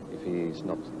 if he is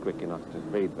not quick enough to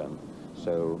read them.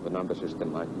 So the number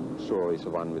system, I'm sure, is the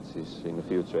one which is in the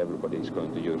future everybody is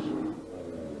going to use.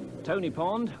 Tony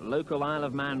Pond, local Isle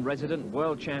of Man resident,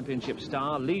 World Championship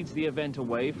star, leads the event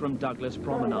away from Douglas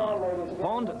Promenade.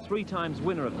 Pond, 3 times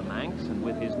winner of the Manx, and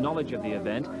with his knowledge of the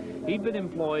event, he'd been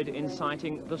employed in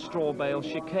sighting the straw bale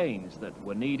chicanes that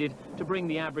were needed to bring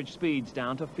the average speeds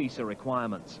down to FISA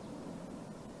requirements.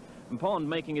 And Pond,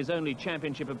 making his only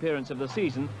championship appearance of the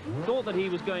season, thought that he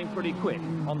was going pretty quick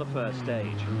on the first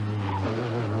stage.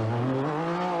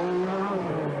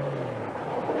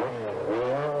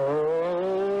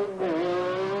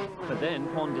 But then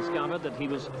Pond discovered that he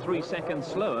was 3 seconds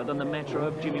slower than the Metro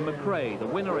of Jimmy McRae, the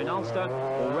winner in Ulster,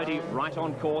 already right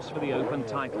on course for the Open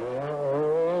title.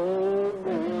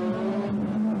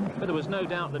 But there was no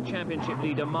doubt that championship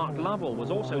leader Mark Lovell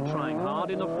was also trying hard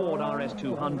in the Ford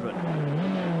RS200.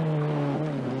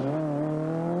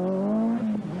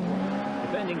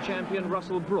 Defending champion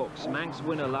Russell Brooks, Manx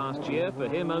winner last year, for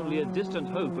him only a distant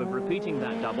hope of repeating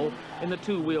that double in the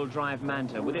 2-wheel drive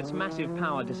Manta with its massive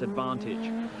power disadvantage.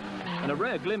 And a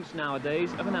rare glimpse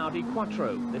nowadays of an Audi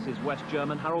Quattro. This is West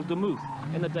German Harold de Muth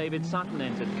in the David Sutton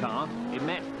entered car. It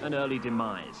met an early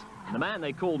demise. And the man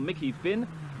they call Mickey Finn,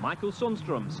 Mikael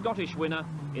Sundstrom, Scottish winner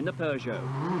in the Peugeot.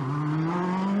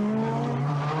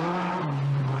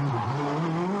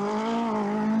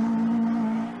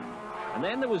 And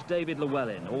then there was David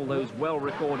Llewellyn. All those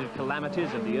well-recorded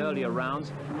calamities of the earlier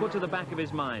rounds put to the back of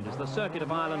his mind as the Circuit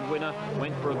of Ireland winner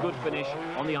went for a good finish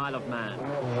on the Isle of Man.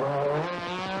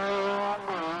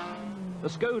 The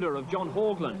Skoda of John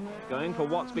Haugland going for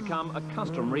what's become a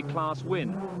customary class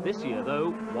win. This year,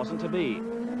 though, wasn't to be.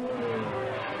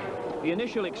 The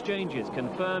initial exchanges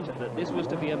confirmed that this was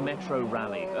to be a Metro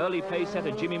rally. Early pace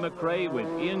setter Jimmy McRae with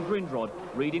Ian Grindrod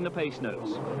reading the pace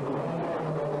notes.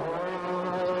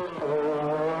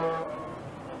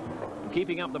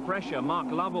 Keeping up the pressure,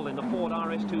 Mark Lovell in the Ford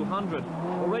RS200.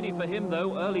 Already for him,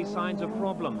 though, early signs of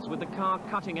problems, with the car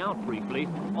cutting out briefly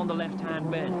on the left-hand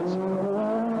bends.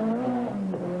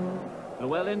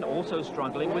 Llewellyn also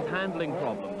struggling with handling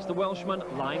problems. The Welshman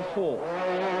line 4.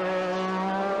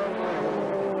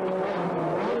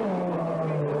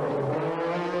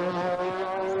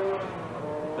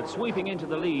 But sweeping into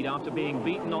the lead after being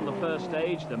beaten on the first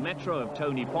stage, the Metro of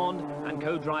Tony Pond and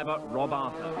co-driver Rob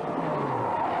Arthur.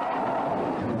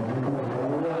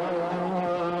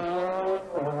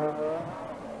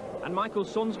 And Mikael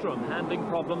Sundstrom handling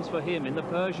problems for him in the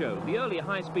Peugeot. The early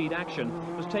high-speed action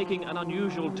was taking an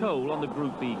unusual toll on the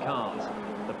Group B cars.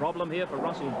 The problem here for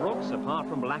Russell Brooks, apart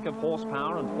from lack of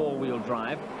horsepower and 4-wheel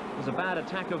drive, was a bad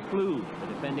attack of flume. The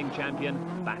defending champion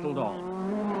battled on.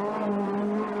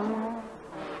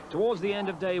 Towards the end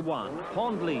of day 1,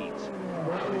 Pond leads.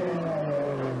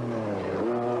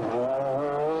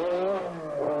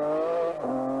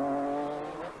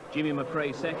 Jimmy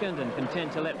McRae second and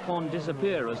content to let Pond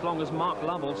disappear as long as Mark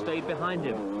Lovell stayed behind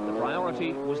him. The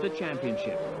priority was the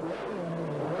championship.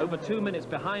 Over 2 minutes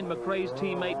behind McRae's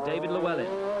teammate David Llewellyn.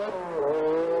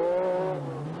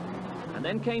 And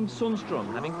then came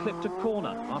Sundstrom, having clipped a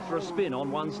corner after a spin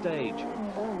on one stage.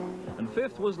 And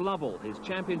fifth was Lovell, his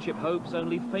championship hopes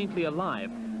only faintly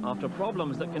alive after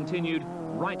problems that continued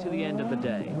right to the end of the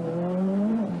day.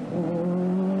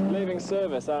 Leaving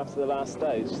service after the last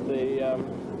stage, the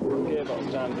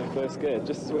gearbox jammed in first gear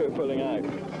just as we were pulling out.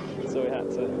 So we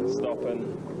had to stop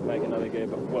and make another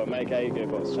gearbox, well, make a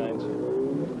gearbox change.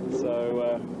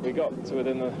 So we got to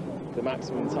within the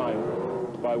maximum time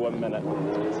by 1 minute.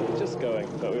 So we're just going,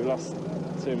 but we've lost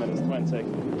 2 minutes 20.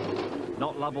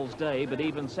 Not Lovell's day, but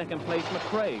even second place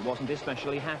McRae wasn't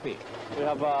especially happy. We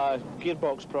have a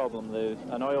gearbox problem.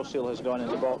 An oil seal has gone in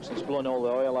the box and it's blown all the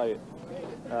oil out.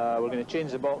 We're going to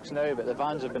change the box now, but the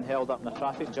vans have been held up in a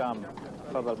traffic jam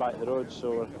further back the road, so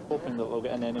we're hoping that we'll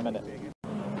get in any minute.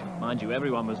 Mind you,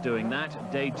 everyone was doing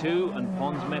that. Day 2 and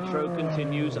Pons Metro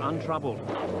continues untroubled.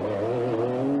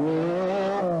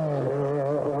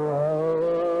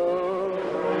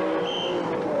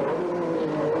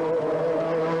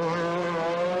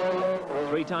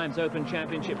 Three times Open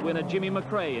Championship winner Jimmy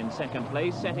McRae in second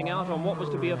place, setting out on what was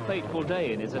to be a fateful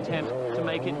day in his attempt to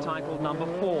make it title number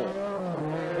 4.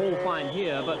 All fine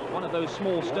here, but one of those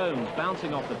small stones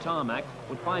bouncing off the tarmac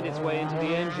would find its way into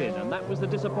the engine, and that was the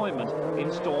disappointment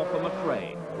in store for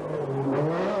McRae.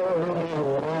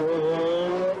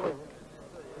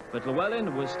 But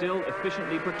Llewellyn was still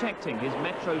efficiently protecting his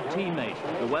Metro teammate.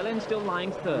 Llewellyn still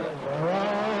lying third.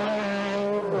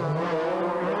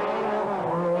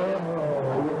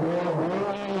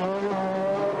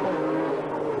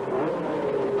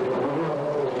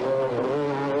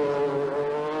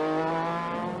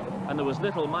 And there was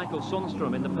little Mikael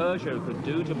Sundstrom in the Peugeot could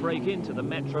do to break into the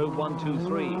Metro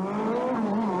 1-2-3.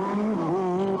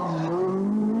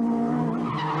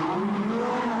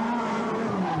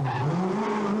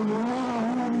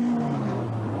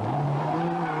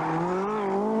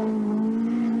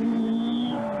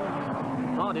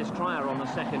 Hardest trier on the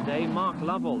second day, Mark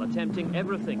Lovell attempting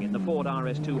everything in the Ford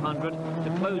RS200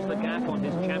 to close the gap on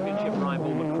his championship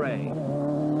rival McRae.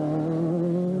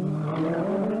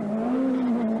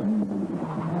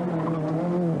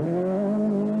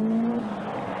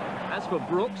 As for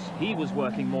Brooks, he was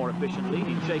working more efficiently.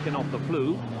 He'd shaken off the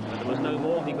flu, but there was no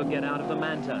more he could get out of the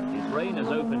Manta. His reign as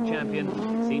Open champion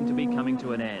seemed to be coming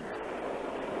to an end.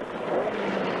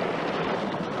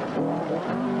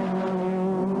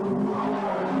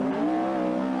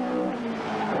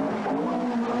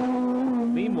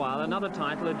 Meanwhile, another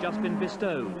title had just been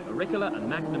bestowed. Airikkala and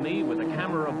McNamee, with a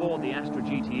camera aboard the Astra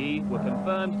GTE, were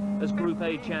confirmed as Group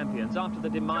A champions after the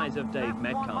demise of Dave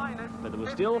Metcalf. But there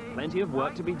was still plenty of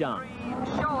work to be done.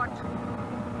 Short.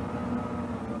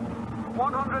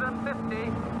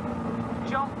 150.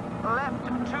 Jump left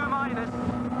 2 minus.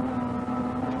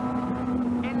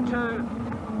 Into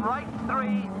right 3.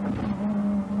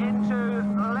 Into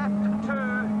left 2.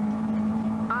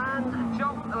 And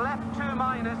jump left 2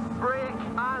 minus. Brake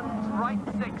and right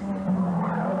 6.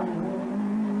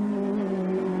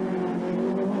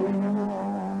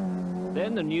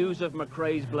 Then the news of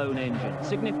McRae's blown engine,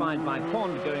 signified by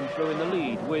Pond going through in the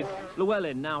lead, with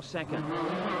Llewellyn now second.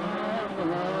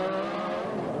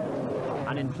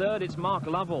 And in third, it's Mark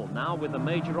Lovell, now with the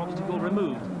major obstacle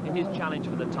removed in his challenge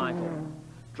for the title.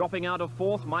 Dropping out of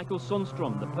fourth, Mikael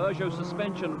Sundstrom, the Peugeot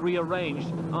suspension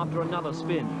rearranged after another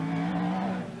spin.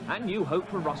 And new hope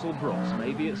for Russell Brooks.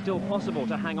 Maybe it's still possible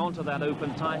to hang on to that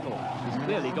Open title. He's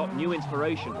clearly got new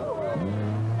inspiration.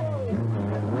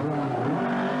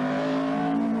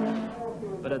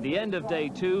 But at the end of day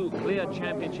 2, clear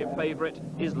championship favourite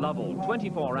is Lovell.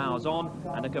 24 hours on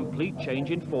and a complete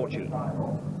change in fortune.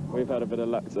 We've had a bit of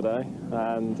luck today,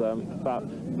 and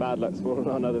bad luck's fallen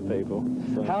on other people.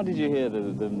 So. How did you hear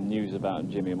the news about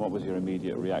Jimmy, and what was your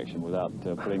immediate reaction without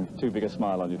putting too big a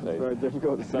smile on your face? It's very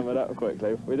difficult to sum it up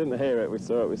quickly. We didn't hear it, we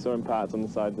saw it. We saw him parked on the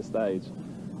side of the stage.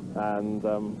 And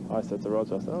I said to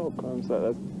Roger, I said, oh, crumbs,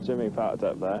 there's Jimmy parked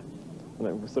up there. And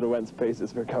it sort of went to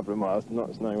pieces for a couple of miles,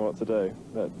 not knowing what to do.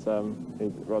 But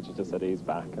Roger just said he's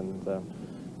back, and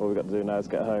all we've got to do now is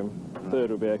get home. Third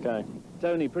will be okay.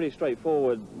 Tony, pretty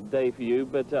straightforward day for you,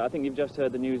 but I think you've just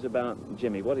heard the news about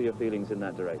Jimmy. What are your feelings in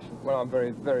that direction? Well, I'm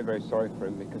very, very, very sorry for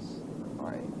him, because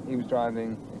he was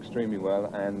driving extremely well,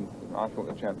 and I thought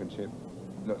the championship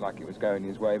looked like it was going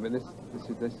his way, but this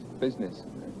is business.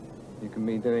 You can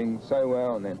be doing so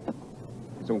well, and then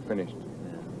it's all finished.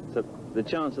 So the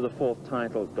chance of the fourth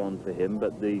title gone for him,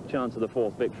 but the chance of the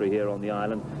fourth victory here on the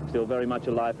island still very much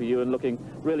alive for you and looking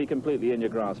really completely in your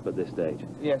grasp at this stage.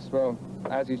 Yes, well,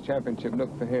 as his championship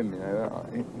looked for him, you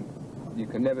know, you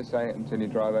can never say it until you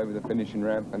drive over the finishing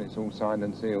ramp and it's all signed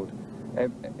and sealed.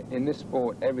 In this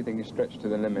sport, everything is stretched to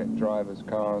the limit. Drivers,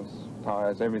 cars,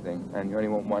 tyres, everything, and you only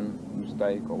want one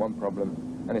mistake or one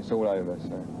problem and it's all over.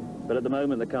 So. But at the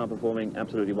moment the car performing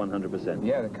absolutely 100%.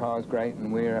 Yeah, the car's great,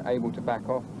 and we're able to back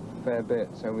off fair bit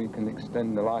so we can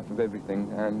extend the life of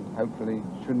everything, and hopefully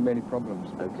shouldn't be any problems.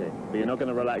 Okay, but you're not going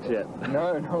to relax yet?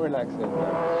 No, not relaxing.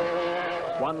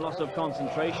 One loss of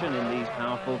concentration in these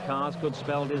powerful cars could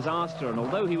spell disaster, and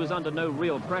although he was under no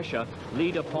real pressure,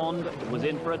 Leader Pond was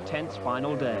in for a tense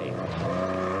final day.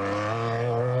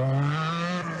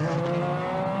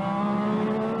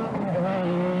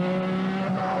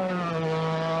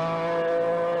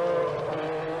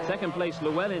 Second place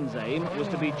Llewellyn's aim was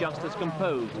to be just as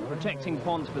composed, protecting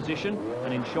Pond's position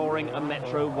and ensuring a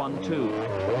Metro 1-2.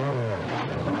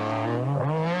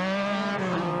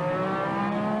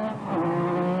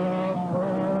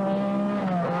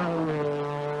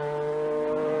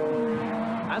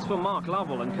 As for Mark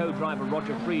Lovell and co-driver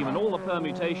Roger Freeman, all the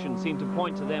permutations seemed to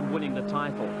point to them winning the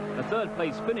title. A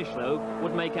third-place finish, though,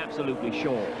 would make absolutely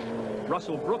sure.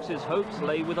 Russell Brooks's hopes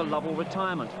lay with a Lovell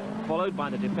retirement, followed by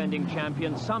the defending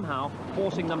champion somehow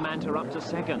forcing the Manta up to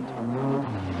second.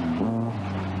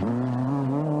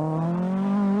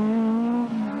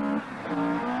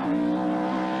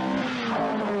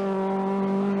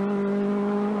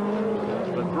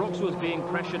 But Brooks was being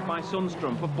pressured by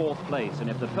Sundstrom for fourth place, and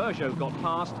if the Peugeot got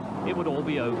past, it would all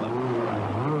be over.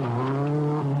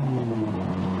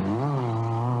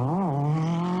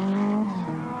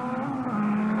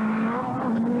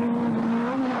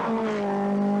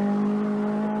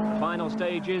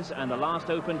 Stages and the last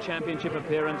Open Championship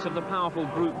appearance of the powerful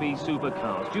Group B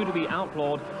supercars, due to be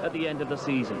outlawed at the end of the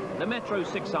season. The Metro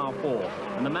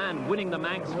 6R4, and the man winning the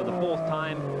Manx for the fourth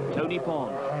time, Tony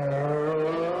Pond.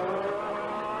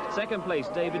 Second place,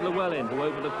 David Llewellyn, who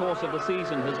over the course of the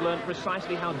season has learned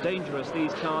precisely how dangerous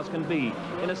these cars can be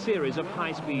in a series of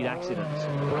high-speed accidents.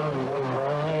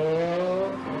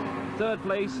 Third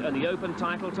place and the Open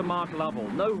title to Mark Lovell.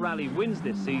 No rally wins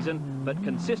this season, but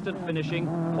consistent finishing,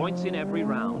 points in every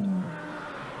round.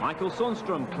 Mikael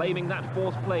Sundstrom claiming that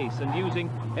fourth place and using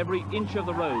every inch of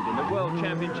the road in the World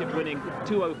Championship winning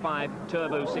 205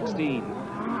 Turbo 16.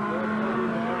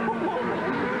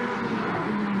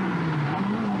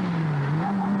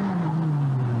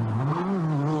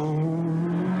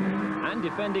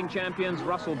 Defending champions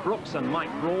Russell Brooks and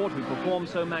Mike Broad, who performed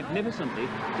so magnificently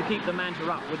to keep the Manta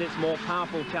up with its more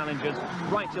powerful challengers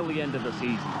right till the end of the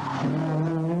season.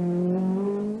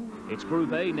 It's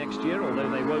Group A next year, although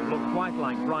they won't look quite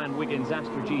like Brian Wiggins'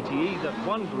 Astra GTE that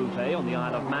won Group A on the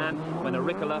Isle of Man when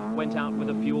Airikkala went out with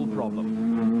a fuel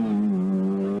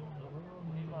problem.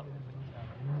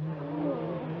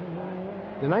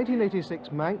 The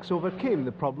 1986 Manx overcame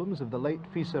the problems of the late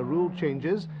FISA rule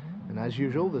changes, and as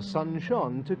usual, the sun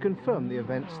shone to confirm the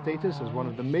event's status as one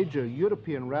of the major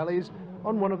European rallies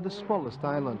on one of the smallest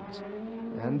islands.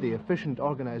 And the efficient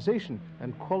organisation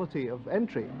and quality of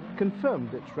entry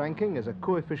confirmed its ranking as a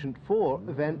coefficient 4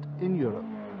 event in Europe.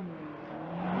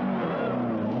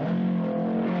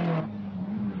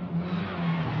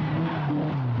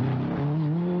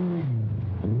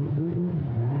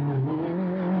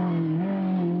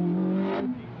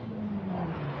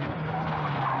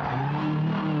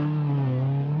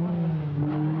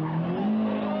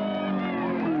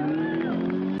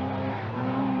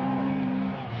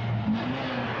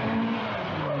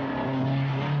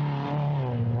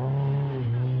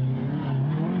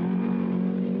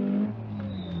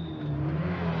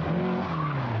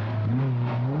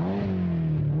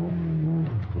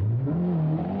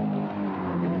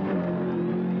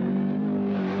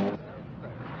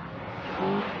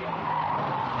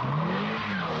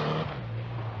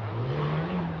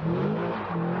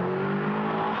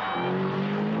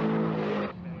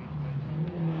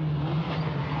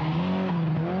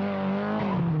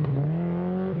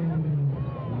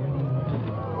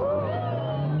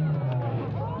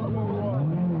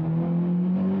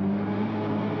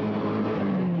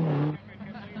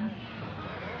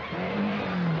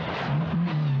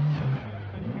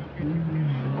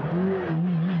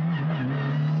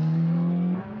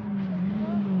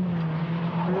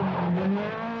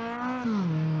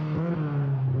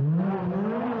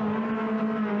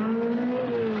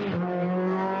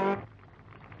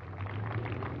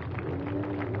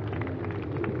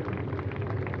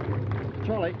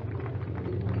 Charlie.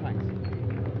 Thanks.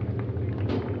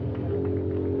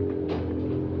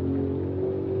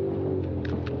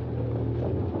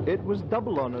 It was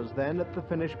double honours then at the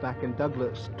finish back in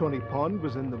Douglas. Tony Pond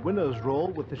was in the winner's role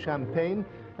with the champagne,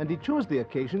 and he chose the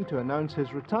occasion to announce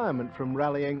his retirement from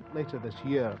rallying later this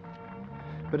year.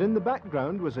 But in the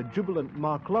background was a jubilant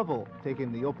Mark Lovell,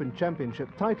 taking the Open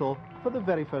Championship title for the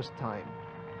very first time.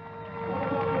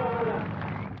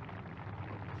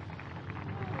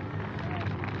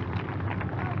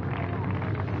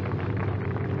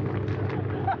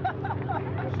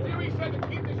 Stewie said to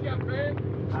keep the champagne.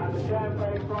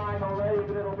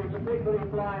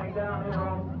 flying down here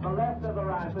on the left of the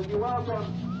ramp as you welcome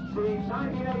the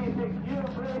 1986 new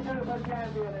British Super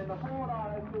Champion in the Ford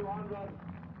RS200.